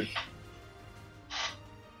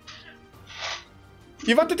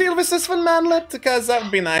 You want to deal with this one, manlet? Because that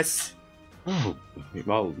would be nice. Oh, by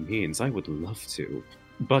all means, I would love to.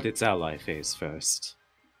 But it's ally phase first.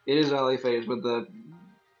 It is ally phase, but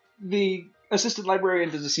the assistant librarian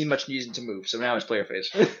doesn't seem much needed to move, so now it's player phase.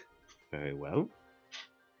 Very well.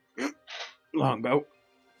 Longbow.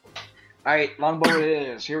 Alright, longbow it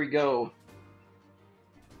is. Here we go.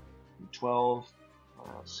 12.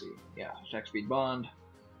 Let's see. Yeah, attack speed bond.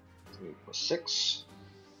 Plus 6.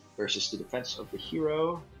 Versus the defense of the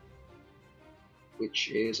hero.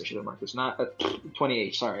 Which is, I should have marked this, not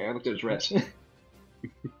 28. Sorry, I looked at his res.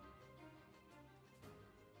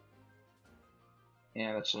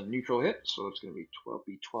 And that's a neutral hit, so it's going to be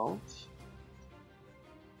 12.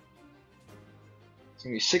 It's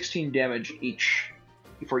going to be 16 damage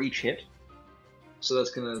for each hit. So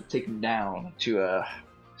that's going to take him down to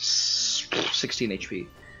 16 HP.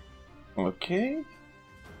 Okay.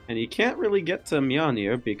 And he can't really get to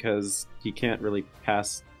Mjolnir because he can't really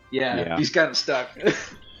pass. Yeah. He's kind of stuck.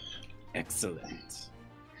 Excellent.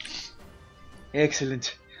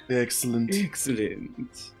 Excellent. Excellent.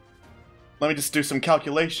 Excellent. Let me just do some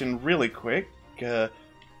calculation really quick. It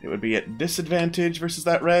would be at disadvantage versus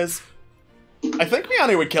that res. I think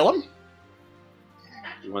Mjolnir would kill him.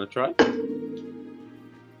 You want to try?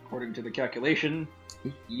 According to the calculation,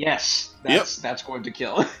 yes, that's going to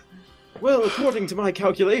kill. Well, according to my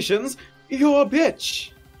calculations, you're a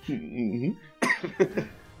bitch.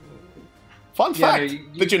 Fun fact.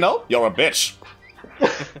 Did you know? You're a bitch.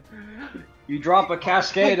 You drop a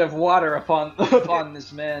cascade of water upon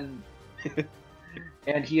this man,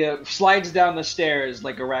 and he slides down the stairs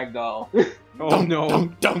like a ragdoll. Oh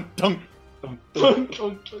no! Don't.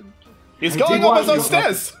 He's going up those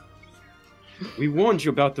stairs. We warned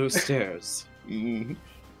you about those stairs.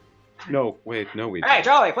 No, wait, no, we. Hey,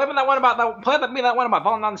 Charlie, play me that one about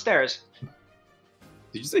falling down the stairs.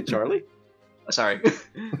 Did you say Charlie? Sorry.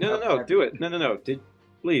 No, do it. No.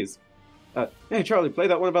 Please. Hey, Charlie, play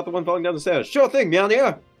that one about the one falling down the stairs. Sure thing,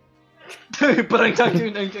 Mjolnir. Ding. Brilliant!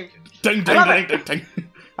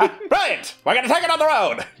 We're gonna take it on the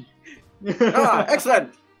road.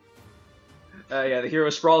 Excellent. Yeah, the hero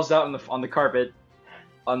sprawls out on the carpet,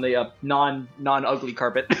 non-ugly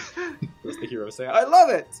carpet. Does the hero say, I love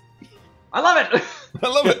it! I love it! I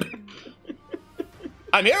love it.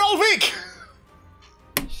 I'm here all week.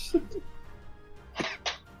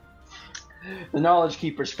 The Knowledge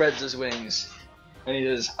Keeper spreads his wings, and he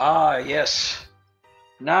says, "Ah, yes.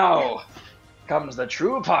 Now comes the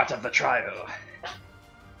true part of the trial.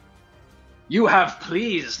 You have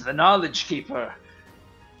pleased the Knowledge Keeper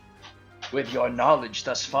with your knowledge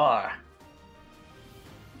thus far."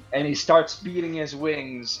 And he starts beating his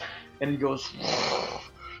wings, and he goes...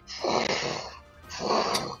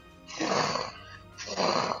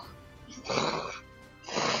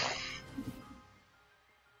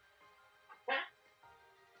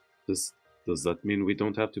 Does that mean we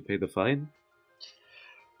don't have to pay the fine?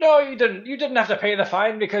 No, you didn't. You didn't have to pay the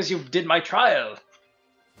fine because you did my trial.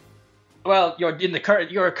 Well, you're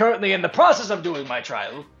currently in the process of doing my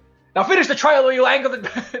trial. Now finish the trial or you anger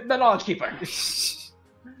the Knowledge Keeper.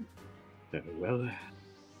 Very well. I'm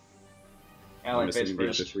Alan assuming the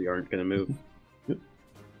other first. three aren't going to move.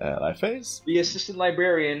 I phase. The assistant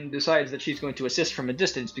librarian decides that she's going to assist from a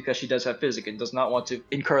distance because she does have physic and does not want to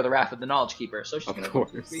incur the wrath of the Knowledge Keeper. So she's Of going to go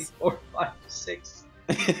course. 3, 4, 5, 6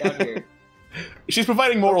 down here. She's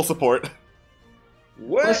providing moral support.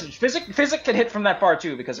 What? Listen, physic can hit from that far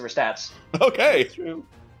too because of her stats. Okay. True.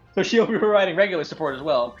 So she'll be providing regular support as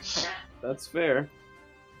well. That's fair.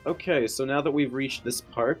 Okay, so now that we've reached this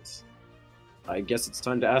part, I guess it's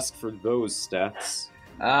time to ask for those stats.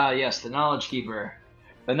 Ah, yes, the Knowledge Keeper.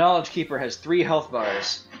 The Knowledge Keeper has 3 health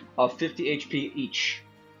bars of 50 HP each.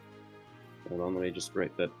 Hold on, let me just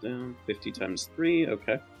write that down. 50 times 3,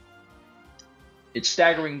 okay. Its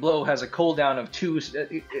staggering blow has a cooldown of 2.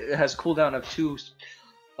 It has a cooldown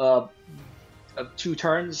of 2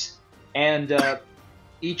 turns, and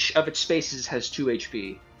each of its spaces has 2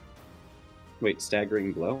 HP. Wait,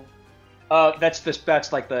 staggering blow? That's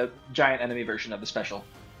like the giant enemy version of the special.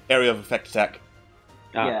 Area of effect attack.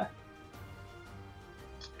 Ah, Yeah.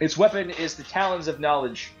 Its weapon is the Talons of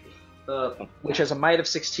Knowledge, which has a might of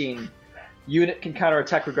 16. Unit can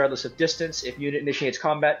counterattack regardless of distance. If unit initiates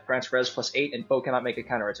combat, grants res plus 8, and foe cannot make a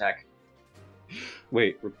counterattack.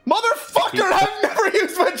 Wait, Motherfucker! I've never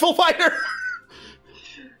used Vengeful Fighter!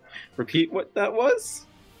 repeat what that was?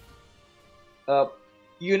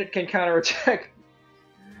 Unit can counterattack.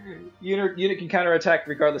 Unit can counterattack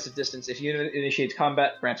regardless of distance. If unit initiates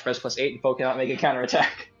combat, grants res plus 8, and foe cannot make a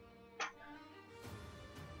counterattack.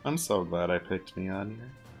 I'm so glad I picked me on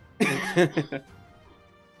here.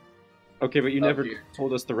 Okay, but you Oh, never dear.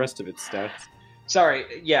 told us the rest of its stats.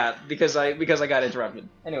 Sorry, yeah, because I got interrupted.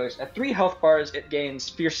 Anyways, at 3 health bars, it gains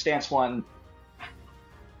Fierce Stance 1.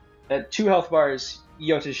 At 2 health bars,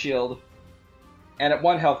 Yota's Shield. And at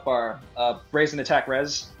 1 health bar, Brazen Attack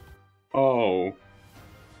Res. Oh.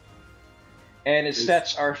 And its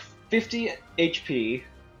stats are 50 HP,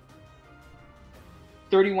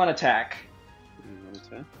 31 attack,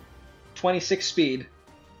 26 speed,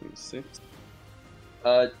 26,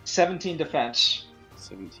 17 defense,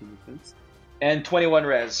 17 defense. and 21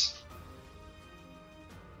 res.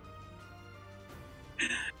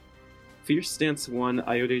 Fierce Stance 1,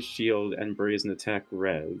 Iota's Shield, and Brazen Attack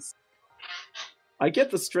Res. I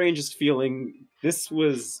get the strangest feeling this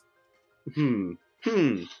was...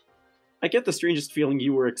 I get the strangest feeling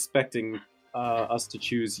you were expecting us to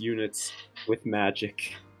choose units with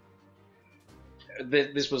magic.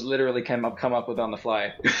 This was literally come up with on the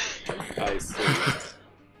fly. I see.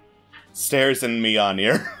 Stares in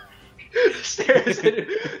Mjolnir. Stares at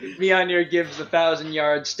Mjolnir gives a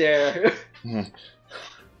 1,000-yard stare.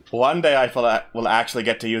 One day I will actually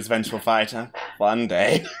get to use Vengeful Fighter. One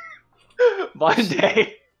day. One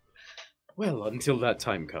day. Well, until that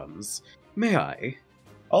time comes, may I?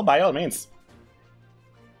 Oh, by all means.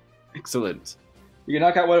 Excellent. You can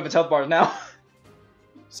knock out one of its health bars now.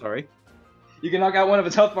 Sorry. You can knock out one of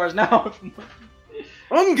its health bars now.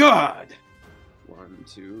 On guard! 1,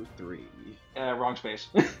 2, 3. Wrong space.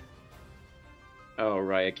 Oh,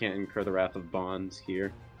 right, I can't incur the wrath of Bond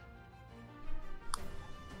here.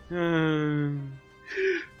 Womp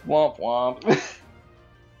womp.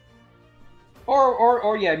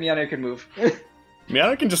 or yeah, Mjolnir can move.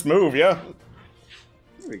 Mjolnir can just move, yeah.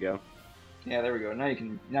 There we go. Yeah, there we go. Now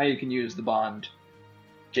you can use the Bond.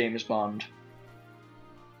 James Bond.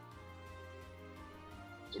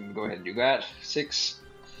 So I'm gonna go ahead and do that. 6,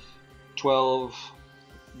 12,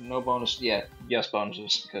 no bonus. Yeah, yes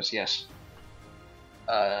bonuses because yes.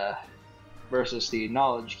 Versus the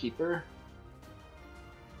Knowledge Keeper.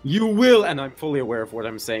 You will, and I'm fully aware of what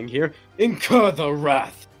I'm saying here, incur the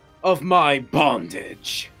wrath of my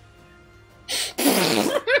bondage.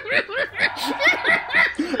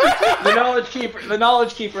 The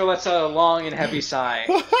knowledge keeper lets out a long and heavy sigh.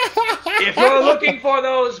 If you're looking for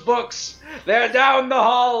those books, they're down the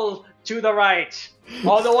hall to the right.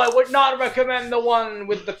 Although I would not recommend the one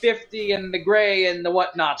with the 50 and the gray and the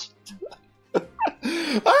whatnot.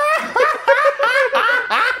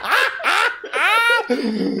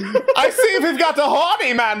 I see we've got a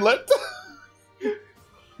horny manlet.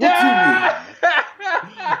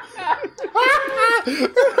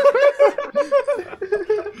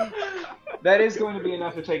 That is going to be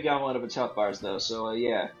enough to take down one of its health bars, though, so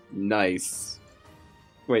yeah. Nice.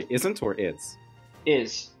 Wait, isn't or is?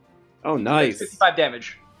 Is. Oh, nice. 55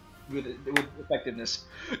 damage with effectiveness.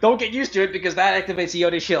 Don't get used to it because that activates the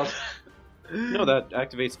Yoda shield. No, that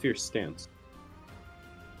activates Fierce Stance.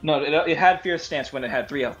 No, it had Fierce Stance when it had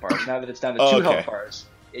 3 health bars. Now that it's down to 2 health bars,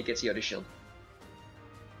 it gets Yoda shield.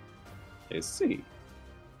 I see.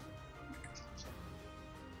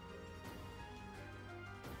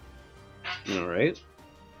 Alright.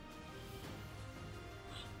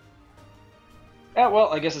 Yeah, well,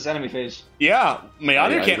 I guess it's enemy phase. Yeah,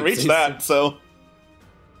 Meownier Yeah, can't I reach see. that, so...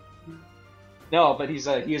 No, but he is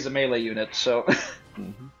a melee unit, so...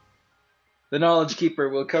 The Knowledge Keeper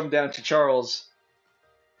will come down to Charles,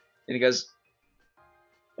 and he goes,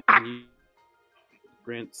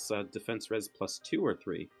 Grants defense res +2 or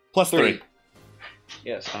 3? +3.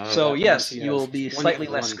 yes. That So, means yes, he you will has be slightly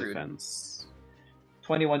 21 less screwed. Defense.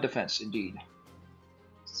 21 defense, indeed.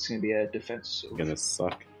 It's going to be a defense. Gonna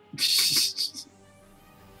suck.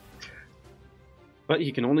 But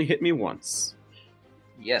he can only hit me once.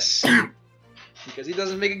 Yes. Because he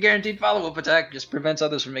doesn't make a guaranteed follow-up attack, just prevents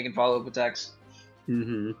others from making follow-up attacks.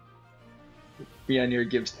 Mm-hmm. Mjolnir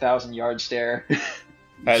gives 1,000-yard stare.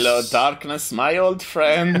 Hello, darkness, my old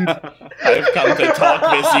friend. I've come to talk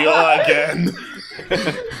with you again.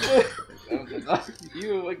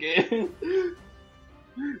 You again.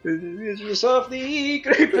 It's just softly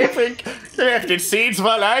creeping. Crafted seeds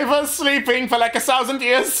while I was sleeping for like 1,000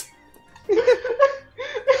 years.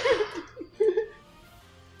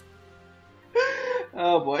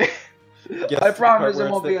 Oh boy. Gets I to the promise part where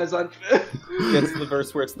it won't it's be as unfair. Gets to the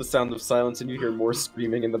verse where it's the sound of silence and you hear more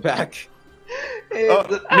screaming in the back.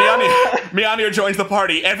 Mjolnir joins the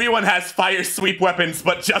party. Everyone has fire sweep weapons,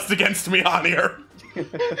 but just against Mjolnir.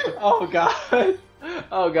 Oh god.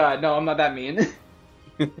 Oh god, no, I'm not that mean.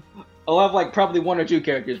 I'll have like probably 1 or 2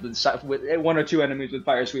 characters with 1 or 2 enemies with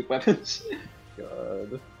fire sweep weapons.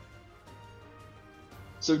 God.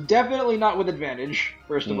 So definitely not with advantage,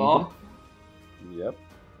 first of all. Yep.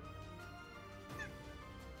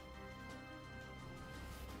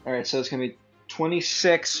 Alright, so it's gonna be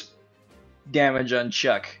 26 damage on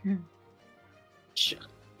Chuck. Shucky.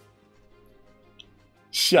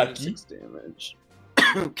 6 damage.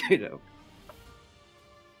 Okay, though.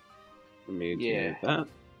 Let me do that.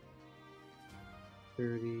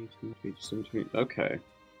 30, 23, 17. Okay.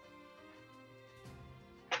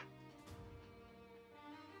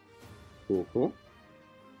 Cool, cool.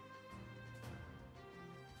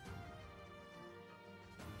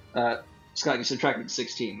 Scott, you subtracted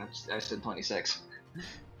 16. I said 26.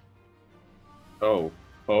 Oh.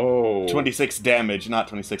 Oh. 26 damage, not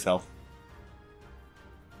 26 health.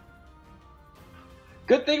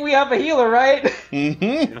 Good thing we have a healer, right?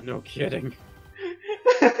 Mm-hmm. Yeah, no kidding.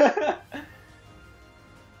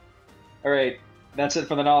 Alright, that's it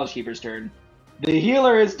for the Knowledge Keeper's turn. The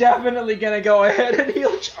healer is definitely gonna go ahead and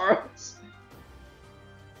heal Charles.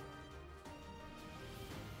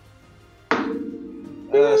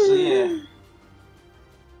 So yeah.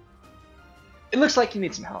 It looks like you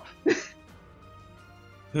need some help.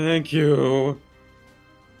 Thank you.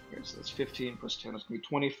 So that's 15 plus 10. That's gonna be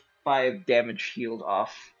 25 damage healed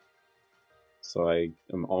off. So I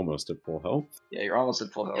am almost at full health. Yeah, you're almost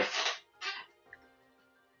at full health.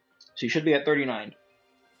 So you should be at 39.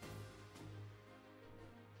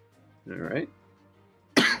 Alright.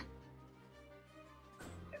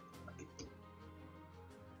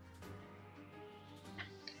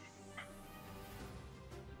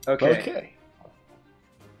 Okay.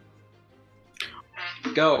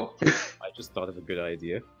 Go. I just thought of a good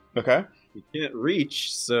idea. Okay. You can't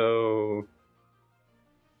reach, so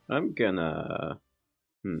I'm gonna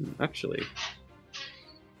actually.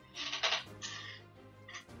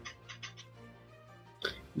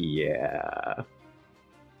 Yeah.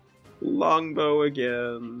 Longbow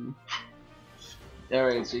again.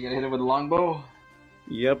 Alright, so you're gonna hit him with a longbow?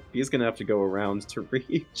 Yep, he's gonna have to go around to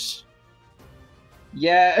reach.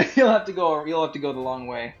 Yeah, you'll have to go the long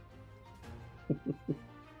way.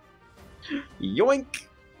 Yoink!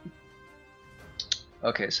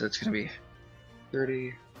 Okay, so it's gonna be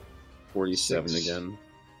 30. 47 6. again.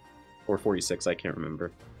 Or 46, I can't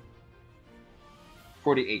remember.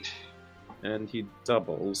 48. And he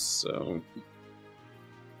doubles, so...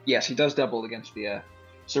 Yes, he does double against the.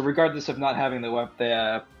 So regardless of not having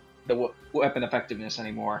the weapon effectiveness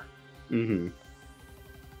anymore. Mm-hmm.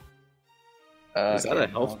 Is that a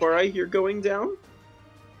health bar I hear going down?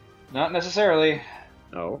 Not necessarily.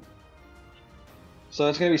 Oh. So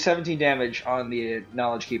it's going to be 17 damage on the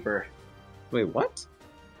Knowledge Keeper. Wait, what?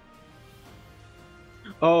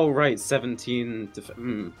 Oh, right, 17...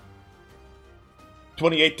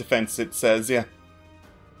 28 defense, it says, yeah.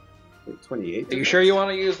 Wait, 28? Are you sure you want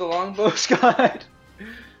to use the longbow, Scott?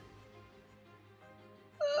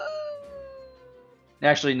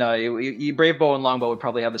 Actually, no. You Brave Bow and Longbow would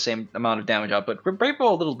probably have the same amount of damage output. But Brave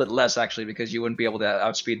Bow a little bit less, actually, because you wouldn't be able to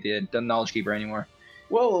outspeed the Knowledge Keeper anymore.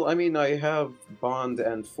 Well, I mean, I have Bond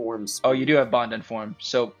and Form speed. Oh, you do have Bond and Form.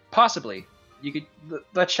 So, possibly. You could...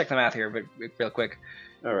 Let's check the math here real quick.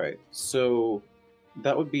 Alright, so...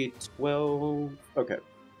 That would be 12... Okay.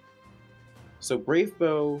 So Brave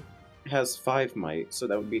Bow has 5 might, so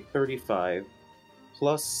that would be 35.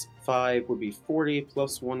 Plus 5 would be 40,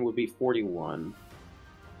 plus 1 would be 41.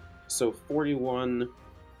 So 41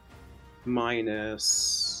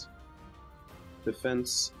 minus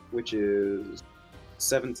defense, which is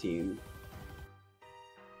 17.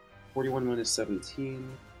 41 minus 17,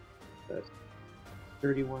 that's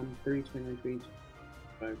 31, 30, 29, 20,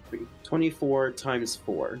 24 times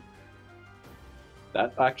 4.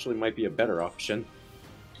 That actually might be a better option.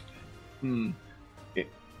 Hmm.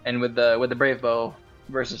 And with the Brave Bow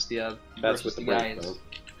versus the That's versus with the Brave guy's, Bow.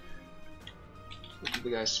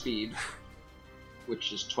 the guy's speed,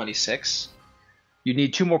 which is 26. You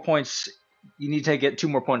need 2 more points. You need to get 2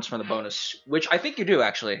 more points from the bonus, which I think you do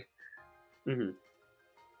actually. Mm-hmm.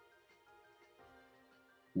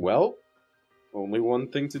 Well, only one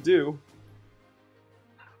thing to do.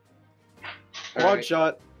 Quad Alright.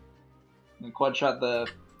 shot. And quad shot the.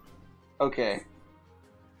 Okay.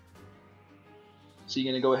 So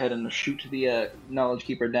you're gonna go ahead and shoot the Knowledge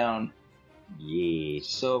Keeper down. Yeah.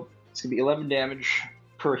 So it's gonna be 11 damage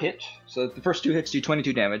per hit. So the first 2 hits do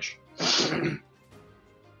 22 damage. So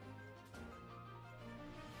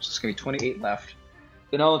it's gonna be 28 left.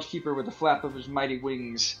 The Knowledge Keeper, with the flap of his mighty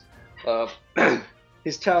wings,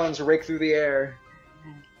 his talons rake through the air,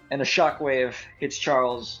 and a shockwave hits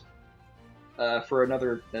Charles for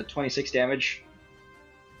another 26 damage.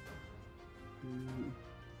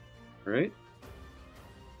 Alright.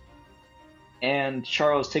 And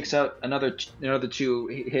Charles takes out another 2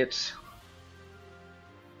 hits.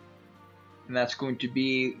 And that's going to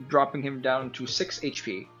be dropping him down to 6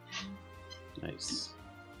 HP. Nice.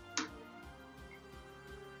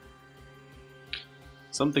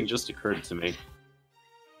 Something just occurred to me.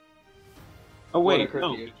 Oh What wait, occurred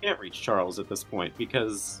no, to you? we can't reach Charles at this point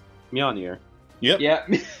because Mjolnir. Yep. Yeah.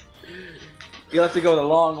 You'll have to go the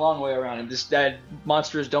long, long way around, and this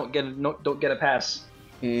monsters don't get a pass.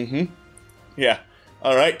 Mm-hmm. Yeah.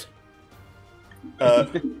 All right.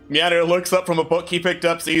 Mjolnir looks up from a book he picked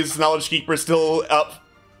up, sees Knowledge Keeper still up,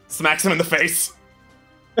 smacks him in the face.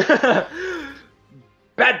 Bad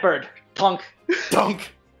bird, tonk.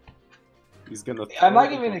 Dunk. He's gonna. I'm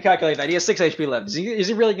not even gonna calculate that. He has 6 HP left. Is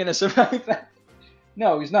he really gonna survive that?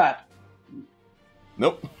 No, he's not.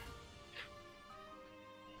 Nope.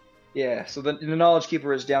 Yeah. So the Knowledge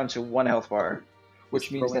Keeper is down to 1 health bar,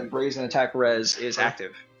 which means that Brazen Attack Res is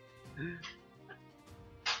active.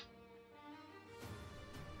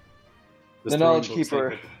 The Knowledge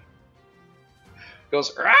Keeper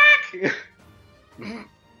goes rack.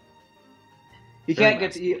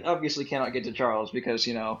 He obviously cannot get to Charles because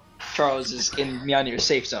Charles is in Mjolnir's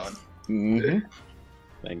safe zone. Mm-hmm.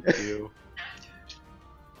 Thank you.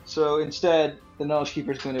 So instead, the Knowledge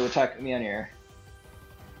Keeper is going to attack Mjolnir.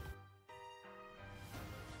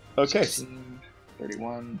 Okay. 16,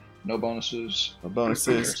 31, no bonuses. No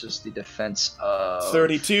bonuses. Versus the defense of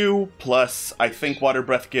 32 plus, I think Water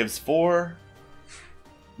Breath gives 4.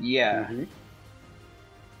 Yeah. Mhm.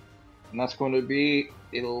 And that's going to be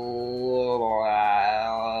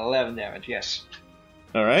 11 damage, yes.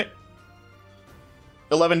 All right.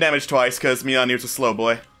 11 damage twice because Mjolnir's a slow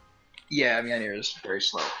boy. Yeah, Mjolnir is very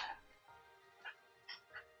slow.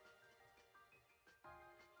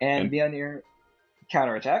 And Mjolnir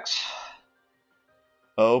counterattacks.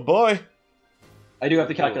 Oh boy. I do have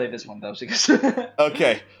to calculate this one, though, because...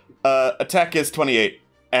 Okay. Attack is 28,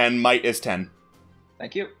 and might is 10.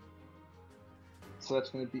 Thank you. So that's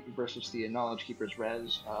going to be versus the Knowledge Keeper's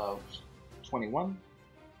res of 21.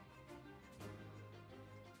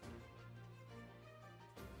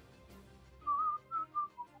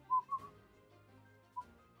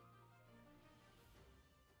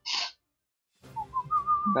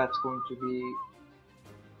 That's going to be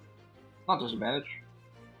Not disadvantage.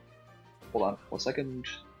 Hold on 1 second.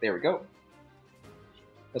 There we go.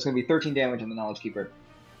 That's going to be 13 damage on the Knowledge Keeper.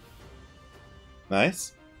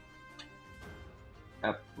 Nice.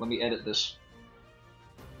 Let me edit this.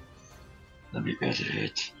 Let me edit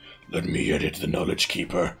it. Let me edit the Knowledge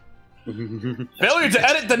Keeper. Failure to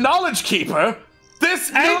edit the Knowledge Keeper?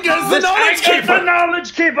 This angers the Knowledge Keeper! The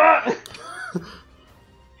Knowledge Keeper!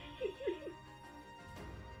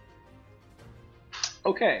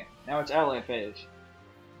 Okay, now it's ally phase.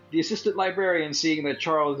 The assistant librarian, seeing that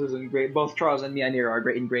Charles is in both Charles and Mjolnir are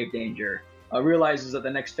in grave danger, realizes that the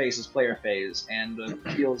next phase is player phase, and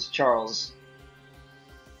heals Charles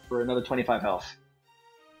for another 25 health.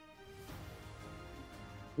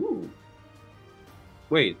 Ooh.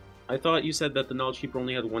 Wait, I thought you said that the Knowledge Keeper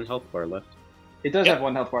only had 1 health bar left. It does have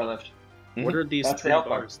 1 health bar left. What are these That's the 3 health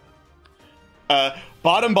bar. bars?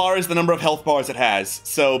 Bottom bar is the number of health bars it has,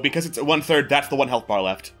 so because it's 1/3, that's the 1 health bar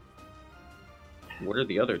left. What are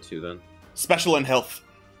the other 2 then? Special and health.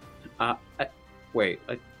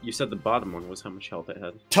 You said the bottom one was how much health it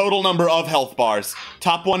had. Total number of health bars.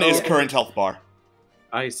 Top one is current health bar.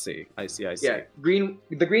 I see. Yeah,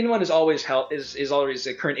 the green one is always health is always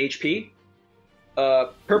a current HP.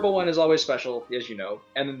 Purple one is always special, as you know,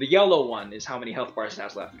 and then the yellow one is how many health bars it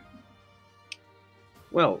has left.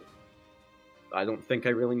 Well, I don't think I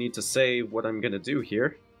really need to say what I'm gonna do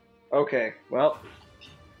here. Okay, well,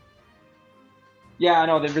 yeah, I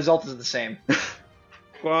know the result is the same.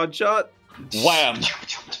 Quad shot. Wham!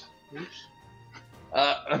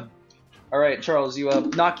 All right, Charles, you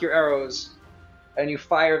knock your arrows, and you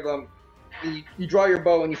fire them. You draw your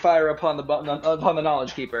bow and you fire upon the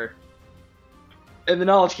Knowledge Keeper. And the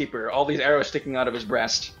Knowledge Keeper, all these arrows sticking out of his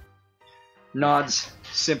breast, nods,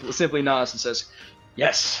 simply nods and says,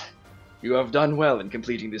 "Yes, you have done well in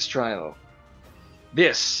completing this trial.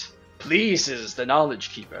 This pleases the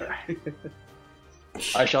Knowledge Keeper.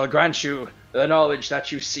 I shall grant you the knowledge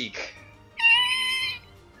that you seek."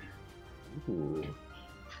 Ooh,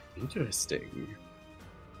 interesting.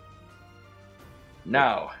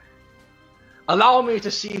 Now, allow me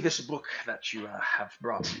to see this book that you have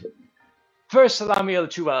brought. First, allow me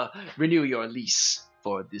to renew your lease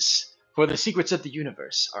for the secrets of the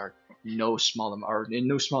universe are in no small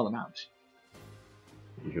amount.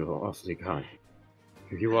 You're awfully kind.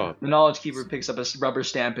 Here you are. The Knowledge Keeper picks up a rubber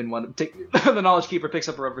stamp in one. The Knowledge Keeper picks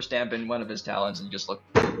up a rubber stamp in one of his talons and just look.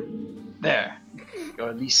 There,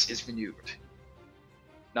 your lease is renewed.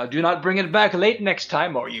 Now do not bring it back late next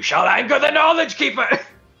time, or you shall anger the Knowledge Keeper.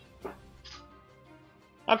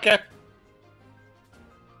 Okay.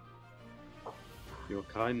 Your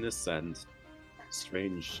kindness and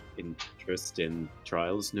strange interest in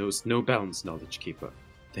trials knows no bounds, Knowledge Keeper.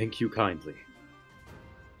 Thank you kindly.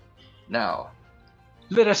 Now,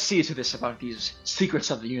 let us see to this about these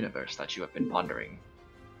secrets of the universe that you have been pondering.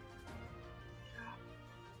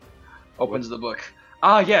 Opens the book.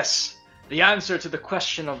 Ah, yes. The answer to the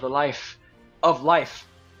question of the life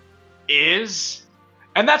is,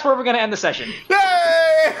 and that's where we're going to end the session. Yay!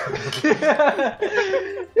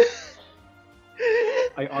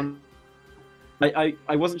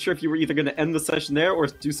 I wasn't sure if you were either going to end the session there or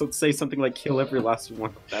say something like kill every last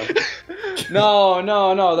one of them. No,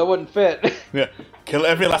 that wouldn't fit. Yeah, kill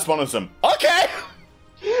every last one of them. Okay!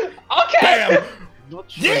 Okay! Bam!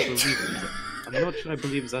 I'm not sure I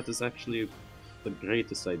believe that is actually the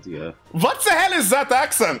greatest idea. What the hell is that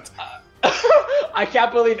accent? I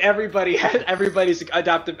can't believe everybody's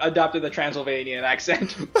adopted the Transylvanian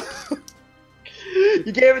accent.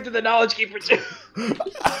 You gave it to the Knowledge Keeper too.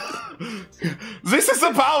 This is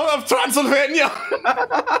the power of Transylvania!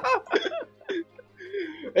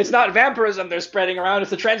 It's not vampirism they're spreading around, it's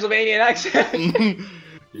the Transylvanian accent.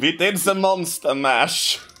 We did the monster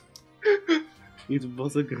mash. It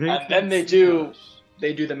was a great. And then they do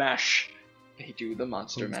the mash. They do the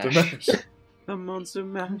monster mash. The monster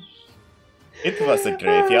mash. It was a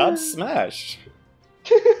graveyard smash.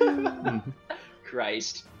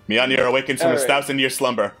 Christ. Mjolnir awakens from a 1,000-year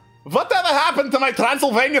slumber. Whatever happened to my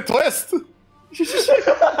Transylvania twist?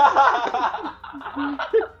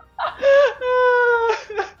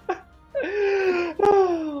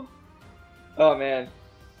 Oh man.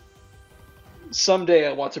 Someday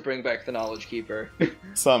I want to bring back the Knowledge Keeper.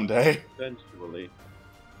 Someday. Eventually.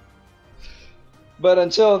 But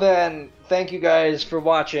until then, thank you guys for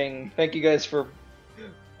watching. Thank you guys for...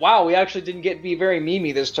 Wow, we actually didn't be very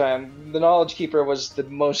memey this time. The Knowledge Keeper was the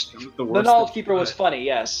most... The Knowledge Keeper was funny,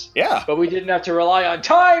 yes. Yeah. But we didn't have to rely on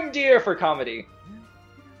Time Deer for comedy.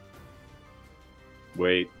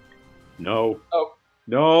 Wait. No. Oh.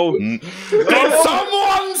 No. Did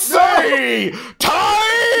someone say Time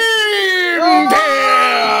Deer?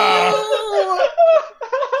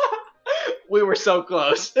 were so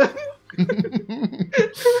close.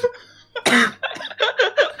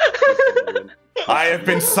 I have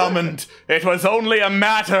been summoned. It was only a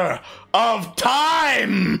matter of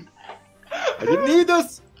time. I didn't need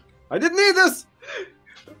this. I didn't need this.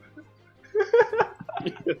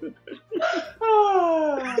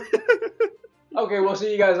 Okay, we'll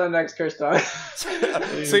see you guys on next Cursed Run.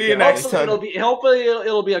 See you next time. Hopefully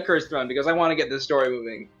it'll be a Cursed Run because I want to get this story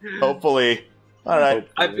moving. Hopefully. All right.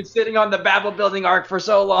 I've been sitting on the Babel building arc for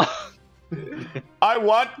so long. I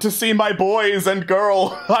want to see my boys and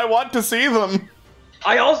girl. I want to see them.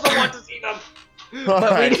 I also want to see them. All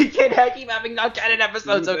But right. we can't keep having non-canon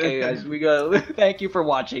episodes. Okay, guys, we go. Thank you for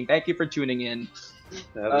watching. Thank you for tuning in.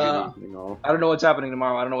 Have a good evening, all. I don't know what's happening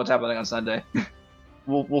tomorrow. I don't know what's happening on Sunday.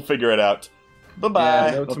 We'll figure it out.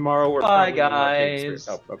 Bye-bye. No, tomorrow we're Bye, probably in Arcade guys. Spirits.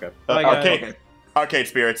 Oh, okay. Bye, guys. Arcade, Okay. Arcade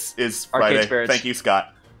Spirits is Arcade Friday. Spirits. Thank you,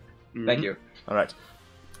 Scott. Thank you. All right.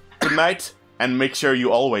 Good night, and make sure you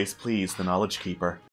always please the Knowledge Keeper.